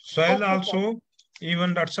 Soil also,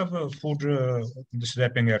 even that's of food, this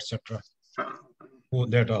wrapping, etc. Oh,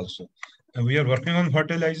 that also. And we are working on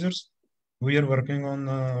fertilizers. We are working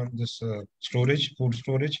on this storage, food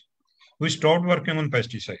storage. We stopped working on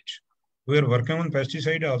pesticides. We are working on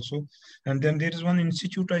pesticide also. And then there is one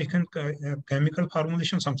institute, I think, chemical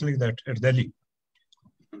formulation, something like that at Delhi.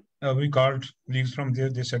 We called leagues from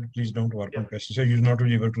there. They said, please don't work on pesticide. You're not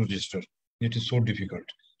able to register. It is so difficult.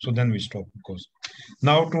 So then we stopped because.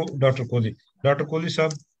 Now to Dr. Kohli. Dr. Kohli, sir,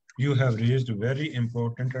 you have raised a very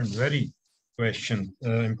important and very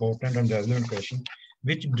important and relevant question,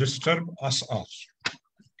 which disturb us also.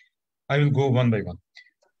 I will go one by one.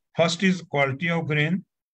 First is quality of grain.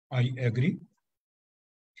 I agree.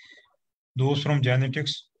 Those from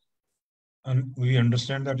genetics, and we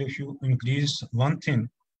understand that if you increase one thing,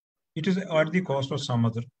 it is at the cost of some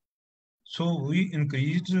other. So we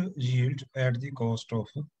increased yield at the cost of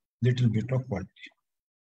a little bit of quality.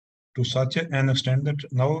 To such an extent that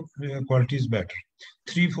now quality is better.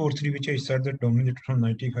 343, which I said that dominated from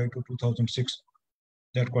 95 to 2006,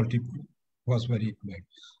 that quality was very bad.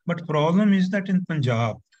 But problem is that in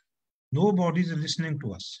Punjab, nobody is listening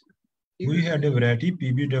to us. We had a variety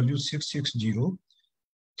PBW 660,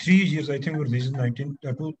 3 years, I think, released in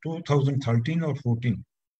 2013 or 14.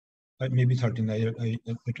 Maybe 13.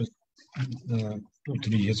 It was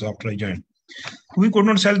 2-3 years after I joined. We could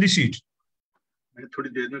not sell the seed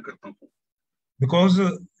because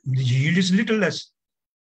the yield is little less,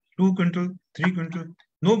 2 quintal, 3 quintal,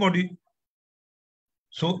 nobody.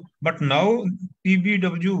 So, but now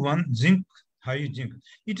PBW1 zinc, high zinc,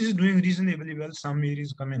 it is doing reasonably well. Some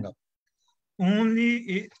areas coming up.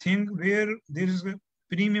 Only a thing where there is a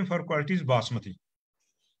premium for quality is basmati.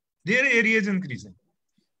 Their area is increasing.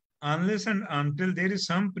 Unless and until there is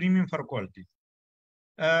some premium for quality.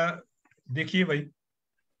 देखिए भाई,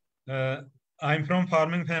 I'm from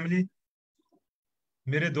farming family.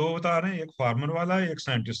 मेरे दो अवतार हैं, एक farmer वाला है, एक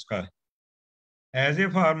साइंटिस्ट का है. As a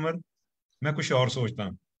farmer, मैं कुछ और सोचता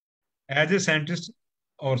हूँ. As a scientist,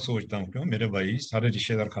 और सोचता हूँ क्यों मेरे भाई सारे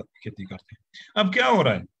रिश्तेदार खेती करते हैं. अब क्या हो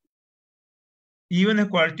रहा है? Even a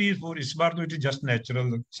quality is poor. इस बार तो it is just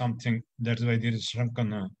natural something. That's why there is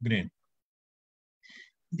shrunken grain.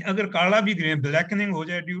 अगर काला भी grain blackening हो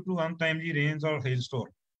जाए due to untimely rains or hailstorm,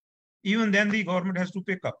 even then the government has to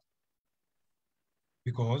pick up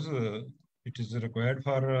because it is required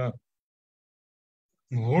for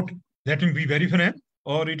vote. Let me be very frank,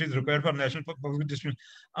 or it is required for national public dispute.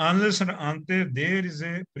 Unless and until there is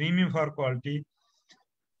a premium for quality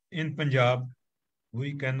in Punjab,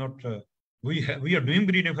 we cannot. We are doing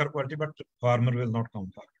breeding for quality, but farmer will not come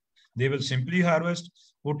forward. They will simply harvest,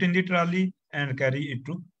 put in the trolley, and carry it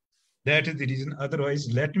to. That is the reason.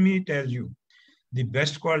 Otherwise, let me tell you, the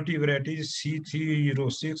best quality variety is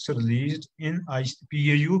C306 released in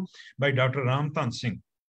PAU by Dr. Ramtan Singh,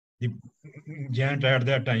 the giant at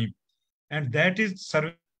that time. And that is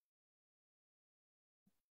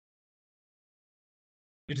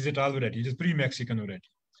it is a tall variety. It is pre-Mexican variety.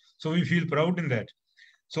 So we feel proud in that.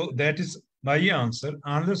 So that is my answer,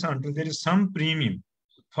 unless until there is some premium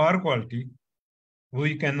for quality,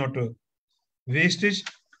 we cannot wastage.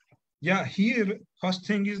 Yeah, here, first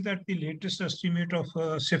thing is that the latest estimate of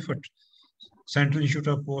CIFT, Central Institute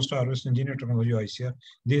of Post-Harvest Engineering Technology, ICAR,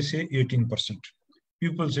 they say 18%.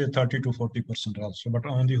 People say 30 to 40% also, but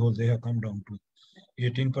on the whole, they have come down to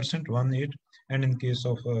 18%, 1.8, and in case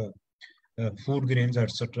of food grains,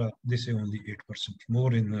 etc., they say only 8%,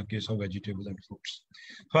 more in the case of vegetables and fruits.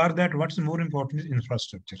 For that, what's more important is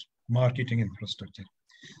infrastructure, marketing infrastructure.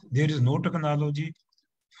 There is no technology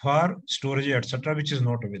for storage, etc., which is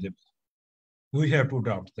not available. We have to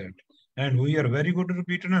adopt that. And we are very good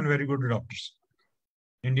repeaters and very good adopters.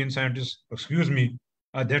 Indian scientists, excuse me,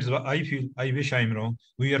 that's what I feel. I wish I'm wrong.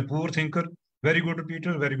 We are poor thinker, very good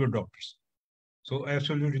repeaters, very good doctors. So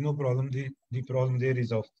absolutely no problem. The problem there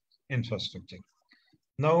is of infrastructure.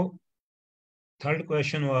 Now, third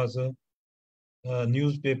question was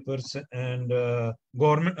newspapers and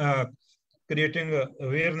government creating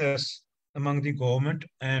awareness among the government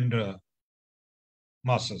and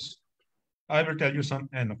masses. I will tell you some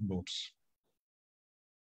anecdotes.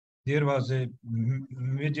 There was a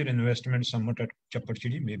major investment summit at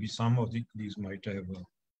Chapachidi. Maybe some of these might have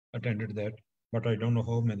attended that, but I don't know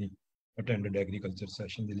how many attended agriculture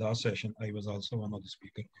session. The last session, I was also one of the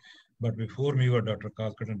speakers. But before me were Dr.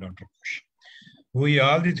 Kalkat and Dr. Kush. We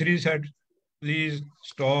all the three said, please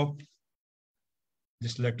stop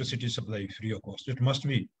this electricity supply free of cost. It must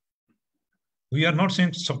be. We are not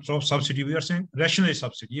saying stop subsidy, we are saying rationalized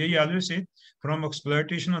subsidy. I always say from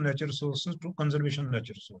exploitation of natural resources to conservation of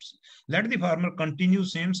natural resources. Let the farmer continue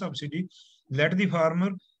same subsidy. Let the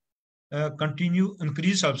farmer continue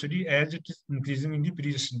increase subsidy as it is increasing in the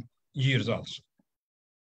previous years also.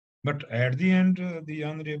 But at the end, the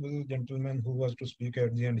honorable gentleman who was to speak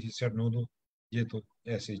at the end, he said, no, ye to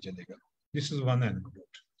aise hi chalega. This is one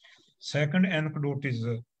anecdote. Second anecdote is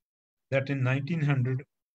that in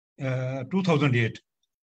 2008,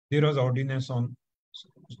 there was ordinance on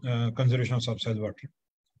conservation of subsoil water.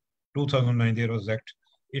 2009, there was act.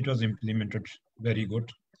 It was implemented very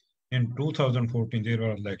good. In 2014, there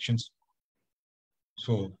were elections.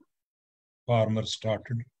 So farmers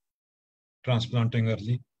started transplanting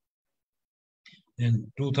early.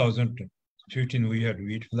 In 2015, we had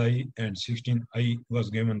wheat fly, and 16, I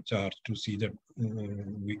was given charge to see that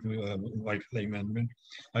white fly management.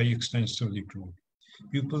 I extensively proved.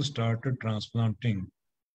 People started transplanting.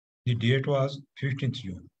 The date was 15th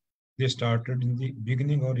June. They started in the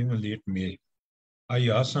beginning or even late May. I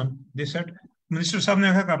asked them, they said, Minister Sahab ne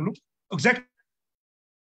kya kar lo? Exactly.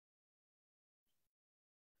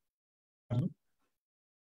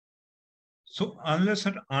 So unless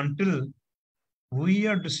and until we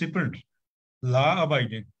are disciplined,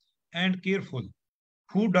 law-abiding, and careful,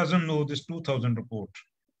 who doesn't know this 2000 report?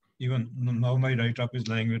 Even now my write-up is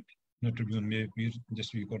lying with the Tribune, maybe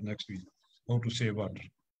this week or next week, how to save water.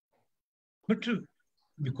 But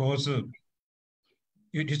because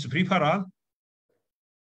it is free for all,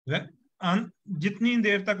 jitni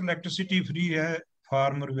der tak electricity free hai,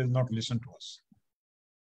 farmer will not listen to us.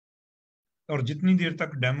 Or jitni der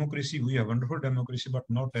tak democracy, we have wonderful democracy, but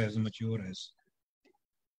not as mature as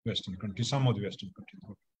Western countries, some of the Western countries.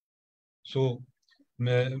 So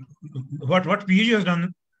what PAU has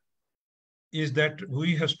done is that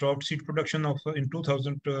we have stopped seed production of, in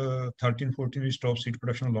 2013-14, we stopped seed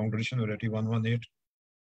production of long duration variety 118.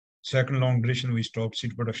 Second long duration, we stopped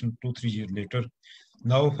seed production 2-3 years later.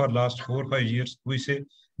 Now for last 4 or 5 years, we say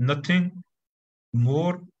nothing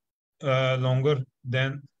more longer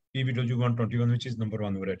than PBW 121, which is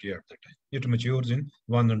 #1 variety at that time. It matures in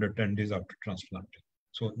 110 days after transplanting.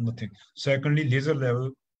 So nothing. Secondly, laser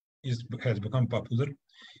level has become popular.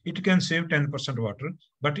 It can save 10% water,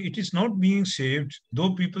 but it is not being saved,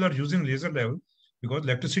 though people are using laser level, because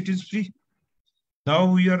electricity is free.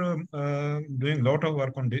 Now we are doing a lot of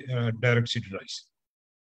work on direct seed rice,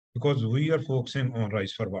 because we are focusing on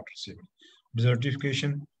rice for water saving.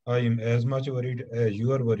 Desertification, I am as much worried as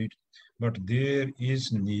you are worried, but there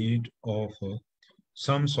is need of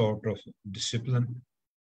some sort of discipline.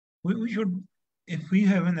 We should, if we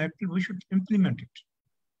have an act, we should implement it.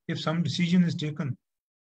 If some decision is taken,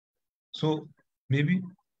 so maybe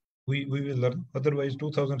we will learn. Otherwise,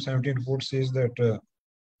 2017 report says that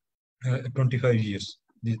 25 years,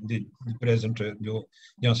 the present jo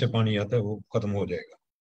jahan se pani aata hai wo khatam ho jayega.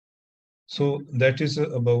 So that is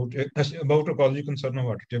about ecology concern of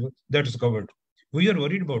water table. That is covered. We are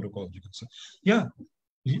worried about ecology concern. Yeah,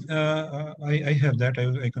 I have that.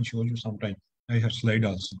 I can show you sometime. I have slide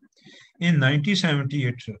also. In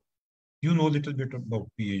 1978, you know a little bit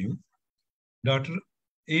about PAU. Dr.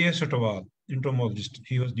 A.S. Atawal, entomologist,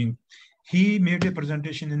 He made a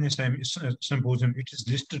presentation in a symposium. It is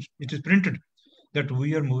listed, it is printed that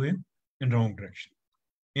we are moving in wrong direction.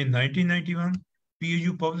 In 1991,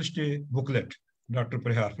 PAU published a booklet. Dr.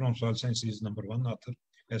 Prihar from Soil Science is #1 author.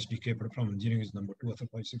 SDK from Engineering is #2 author,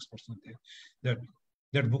 5-6% there.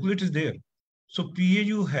 That booklet is there. So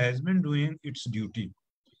PAU has been doing its duty.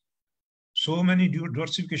 So many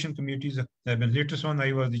diversification committees have been. Latest one,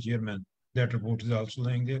 I was the chairman. That report is also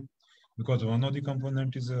lying there, because one of the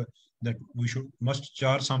component is that we must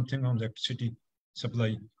charge something on electricity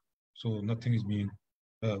supply. So nothing is being,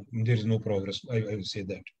 there is no progress. I will say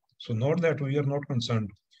that. So not that we are not concerned.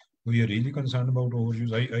 We are really concerned about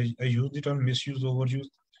overuse. I use the term misuse, overuse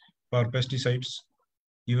for pesticides.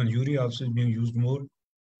 Even urea also is being used more.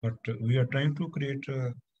 But we are trying to create,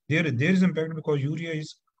 there is impact because urea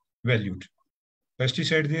is valued.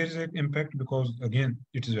 Pesticide, there is an impact because, again,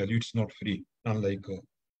 it is valued, it's not free, unlike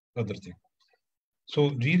other thing. So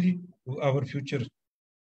really, our future,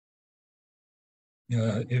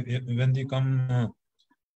 when they come,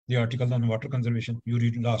 the article on water conservation, you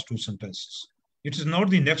read last 2 sentences. It is not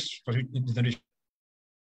the next generation.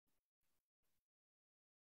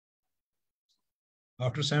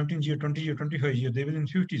 After 17 years, 20 years, 25 years, they will in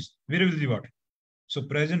 50s. Where will the water? So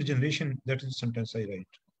present generation, that is the sentence I write.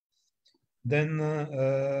 Then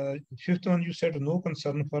 5th one, you said no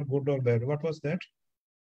concern for good or bad. What was that?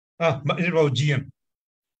 But it was GM.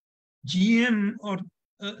 GM, or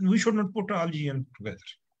we should not put all GM together.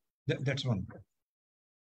 That's one.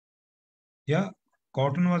 Yeah,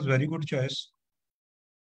 cotton was very good choice,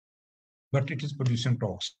 but it is producing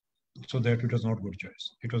tox. So that it was not good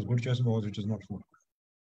choice. It was good choice because it is not food.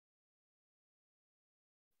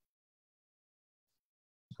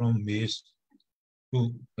 From maize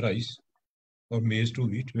to rice or maize to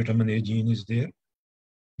wheat, vitamin A gene is there.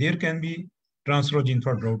 There can be transfer of gene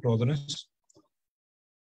for drought tolerance.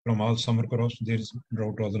 From all summer crops, there is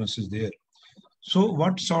drought tolerance is there. So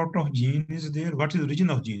what sort of gene is there? What is the origin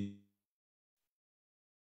of gene?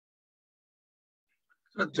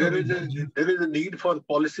 So there is a need for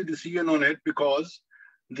policy decision on it, because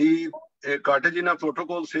the Cartagena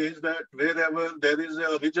protocol says that wherever there is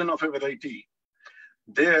a origin of a variety,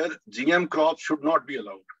 there GM crops should not be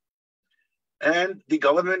allowed. And the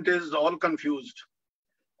government is all confused.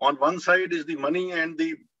 On one side is the money and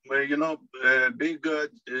the big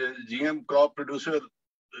GM crop producer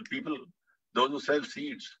people, those who sell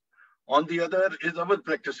seeds. On the other is our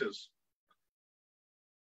practices.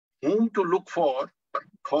 Whom to look for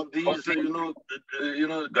these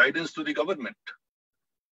guidance to the government?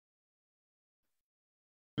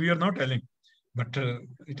 We are not telling, but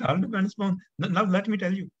it all depends on. Now let me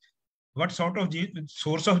tell you, what sort of gene,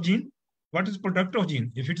 source of gene, what is product of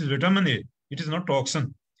gene? If it is vitamin A, it is not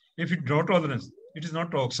toxin. If it drought tolerance, it is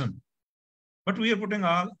not toxin. But we are putting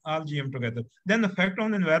all GM together. Then the effect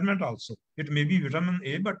on the environment also. It may be vitamin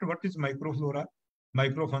A, but what is microflora,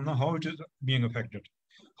 microfauna, how it is being affected?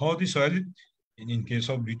 How the soil, in case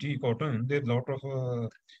of BT cotton, there is a lot of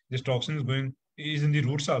this toxins is in the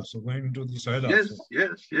roots also, going into the soil also.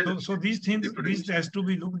 Yes. So these things, these has to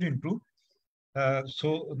be looked into.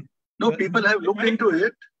 No, people have looked into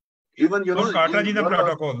it. Even, Cartagena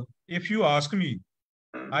protocol, if you ask me,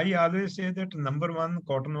 I always say that #1,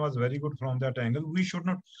 cotton was very good from that angle. We should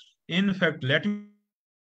not, in fact, let me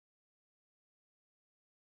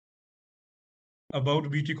about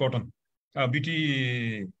BT cotton,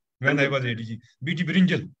 BT when I was ADG, BT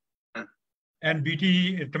brinjal and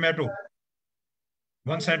BT tomato.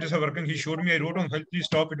 One scientist was working, he showed me, I wrote on file, please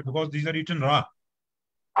stop it because these are eaten raw.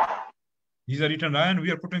 These are eaten raw and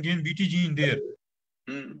we are putting again BT gene there.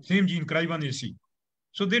 Same gene, Cry1AC.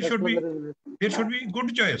 So there should be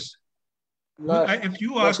good choice. If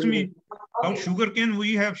you ask me about sugarcane,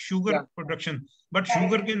 we have sugar production, but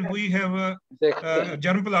sugarcane we have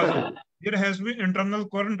germplasm. There has been internal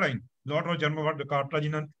quarantine. Lot of germplasm, the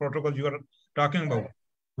Cartagena protocol you are talking about.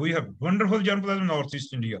 We have wonderful germplasm in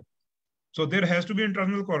Northeast India. So there has to be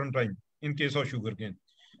internal quarantine in case of sugarcane.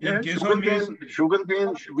 Yes,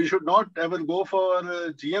 sugarcane, we should not ever go for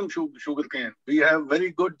GM sugarcane. We have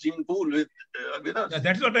very good gene pool with us.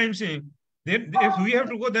 That's what I'm saying. If we have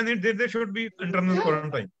to go, then there should be internal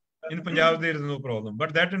quarantine. In Punjab, there is no problem.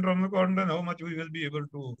 But that internal quarantine, how much we will be able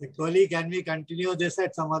to... Actually, can we continue this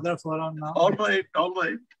at some other forum now? All right.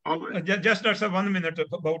 Just that's 1 minute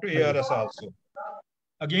about ARS also.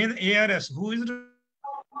 Again, ARS, who is...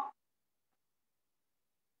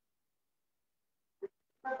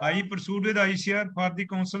 I pursued with ICAR for the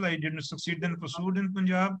council. I didn't succeed. Then pursued in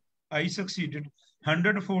Punjab. I succeeded.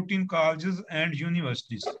 114 colleges and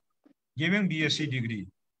universities giving BSc degree.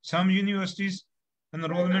 Some universities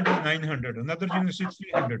enrollment is 900. Another university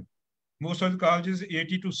 300. Most of the colleges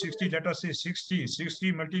 80 to 60, let us say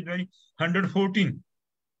 60 multiplied by 114.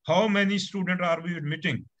 How many students are we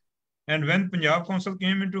admitting? And when Punjab Council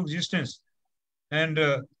came into existence and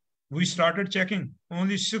we started checking,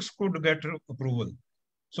 only 6 could get approval.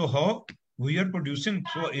 So how we are producing?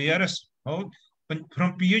 So ARS, how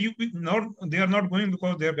from PAU, they are not going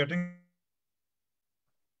because they are getting.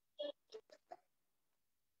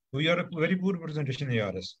 We are a very poor representation in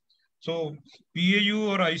ARS. So PAU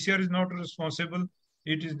or ICAR is not responsible.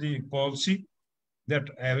 It is the policy that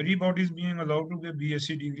everybody is being allowed to get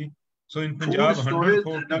BSc degree. So in Punjab,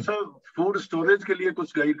 food storage के लिए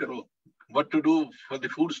कुछ guide करो. What to do for the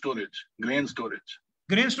food storage, grain storage?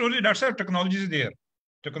 Grain storage, that's our technology is there.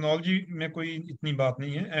 Technology में कोई इतनी बात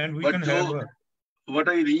नहीं है, and we can have. What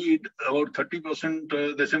I read, about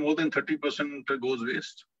 30%, they say more than 30% goes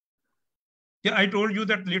waste. Yeah, I told you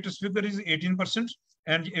that latest figure is 18%,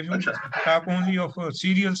 and if you talk only of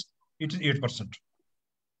cereals, it is 8%.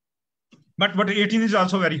 But 18 is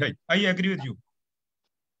also very high. I agree with you.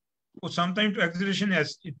 Sometimes exaggeration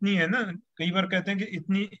is इतनी है ना, कई बार कहते हैं कि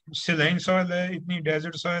इतनी saline soil है, इतनी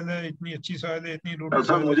desert soil है, इतनी अच्छी soil है, इतनी root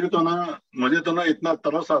soil है. मुझे तो ना इतना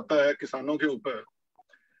तरस आता है किसानों के ऊपर.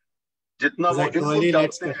 जितना वो इनपुट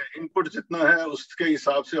डालते हैं, इनपुट जितना है उसके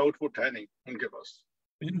हिसाब से आउटपुट है नहीं उनके पास.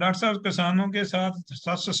 डॉक्टर साहब, किसानों के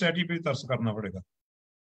साथ सोसाइटी पे तरस करना पड़ेगा.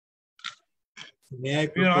 May I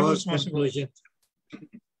propose conclusion?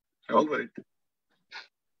 All right.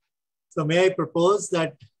 So may I propose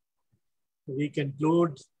that we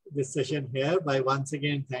conclude this session here by once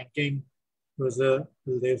again thanking Professor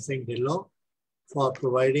Dhillon for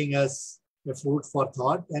providing us a food for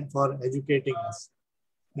thought and for educating us.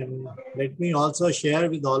 And let me also share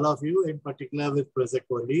with all of you, in particular with Professor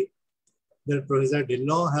Kohli, that Professor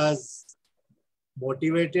Dhillon has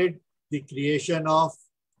motivated the creation of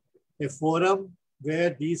a forum where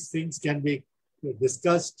these things can be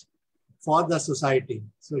discussed for the society.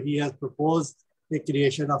 So he has proposed the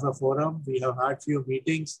creation of a forum. We have had few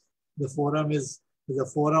meetings. The forum is a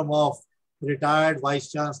forum of retired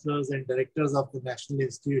vice chancellors and directors of the national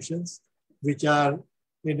institutions, which are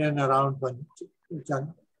in and around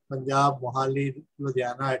Punjab, Mohali,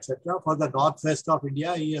 Ludhiana, etc. For the northwest of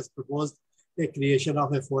India, he has proposed a creation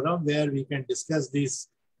of a forum where we can discuss these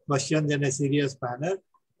questions in a serious manner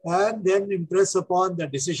and then impress upon the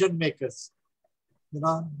decision makers. You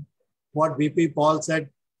know, what VP Paul said,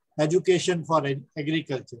 education for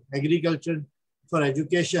agriculture, agriculture for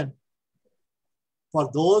education,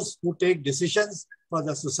 for those who take decisions for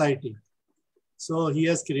the society. So he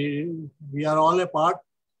has created, we are all a part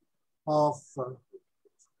of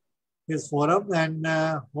his forum, and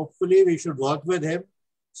hopefully we should work with him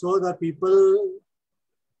so that people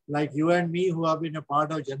like you and me who have been a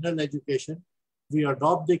part of general education, we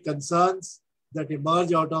adopt the concerns that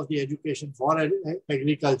emerge out of the education for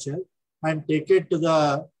agriculture and take it to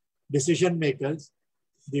the decision makers,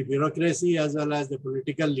 the bureaucracy as well as the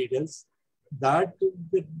political leaders, that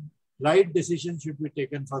the right decisions should be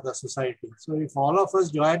taken for the society. So if all of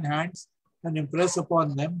us join hands and impress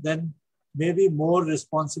upon them, then maybe more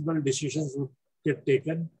responsible decisions would get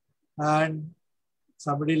taken, and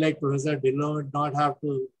somebody like Professor Dhillon would not have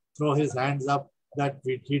to throw his hands up that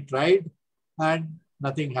he tried and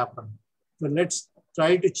nothing happened. So let's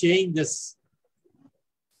try to change this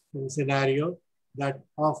scenario that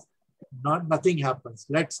of nothing happens.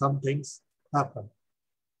 Let some things happen.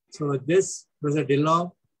 So with this, Professor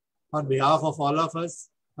Dhillon, on behalf of all of us,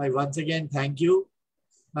 I once again thank you,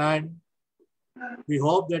 and we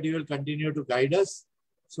hope that you will continue to guide us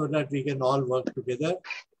so that we can all work together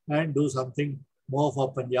and do something more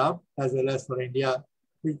for Punjab as well as for India.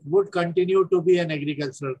 We would continue to be an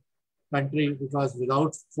agricultural country because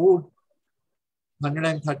without food,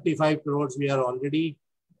 135 crores we are already,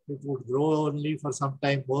 it would grow only for some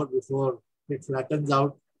time more before it flattens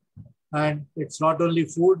out. And it's not only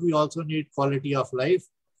food, we also need quality of life,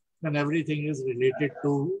 and everything is related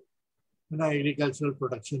to agricultural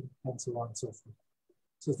production and so on and so forth.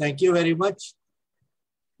 So thank you very much.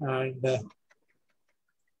 And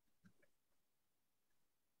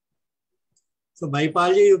so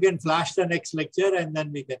Mahipalji, you can flash the next lecture and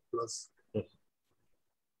then we can close. Yes.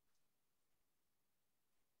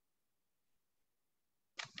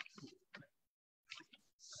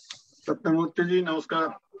 Satyamurthy ji,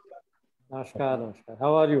 namaskar. Namaskar, namaskar.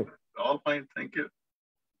 How are you? All fine, thank you.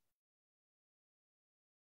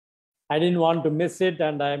 I didn't want to miss it,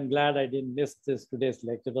 and I am glad I didn't miss this today's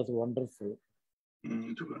lecture. It was wonderful.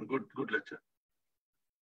 Good lecture.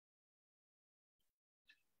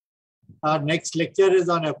 Our next lecture is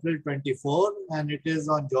on April 24, and it is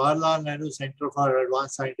on Jawaharlal Nehru Center for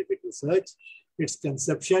Advanced Scientific Research, its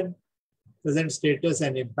conception, present status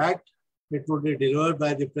and impact. It would be delivered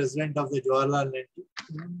by the President of the Jawaharlal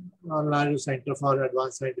Nehru Center for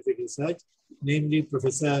Advanced Scientific Research, namely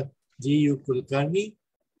Professor G.U. Kulkarni,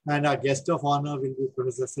 and our guest of honor will be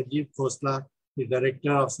Professor Sanjeev Khosla, the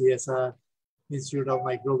Director of CSR Institute of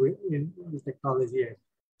Microbial Technology at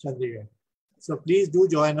Chandigarh. So please do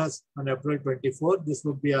join us on April 24th. This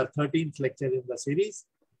would be our 13th lecture in the series.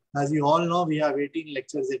 As you all know, we have 18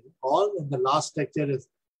 lectures in all, and the last lecture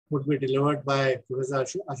would be delivered by Professor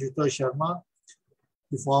Ashutosh Sharma,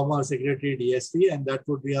 the former Secretary DST, and that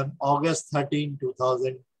would be on August 13,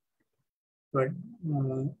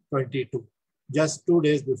 2022, just 2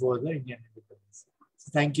 days before the Indian independence.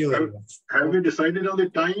 So thank you very much. Have we decided on the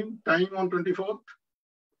time on 24th?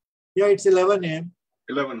 Yeah, it's 11 a.m.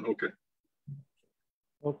 11, okay.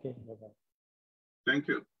 Okay. Bye-bye. Thank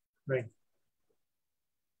you. Right.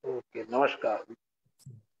 Okay, namaskar.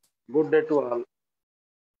 Good day to all.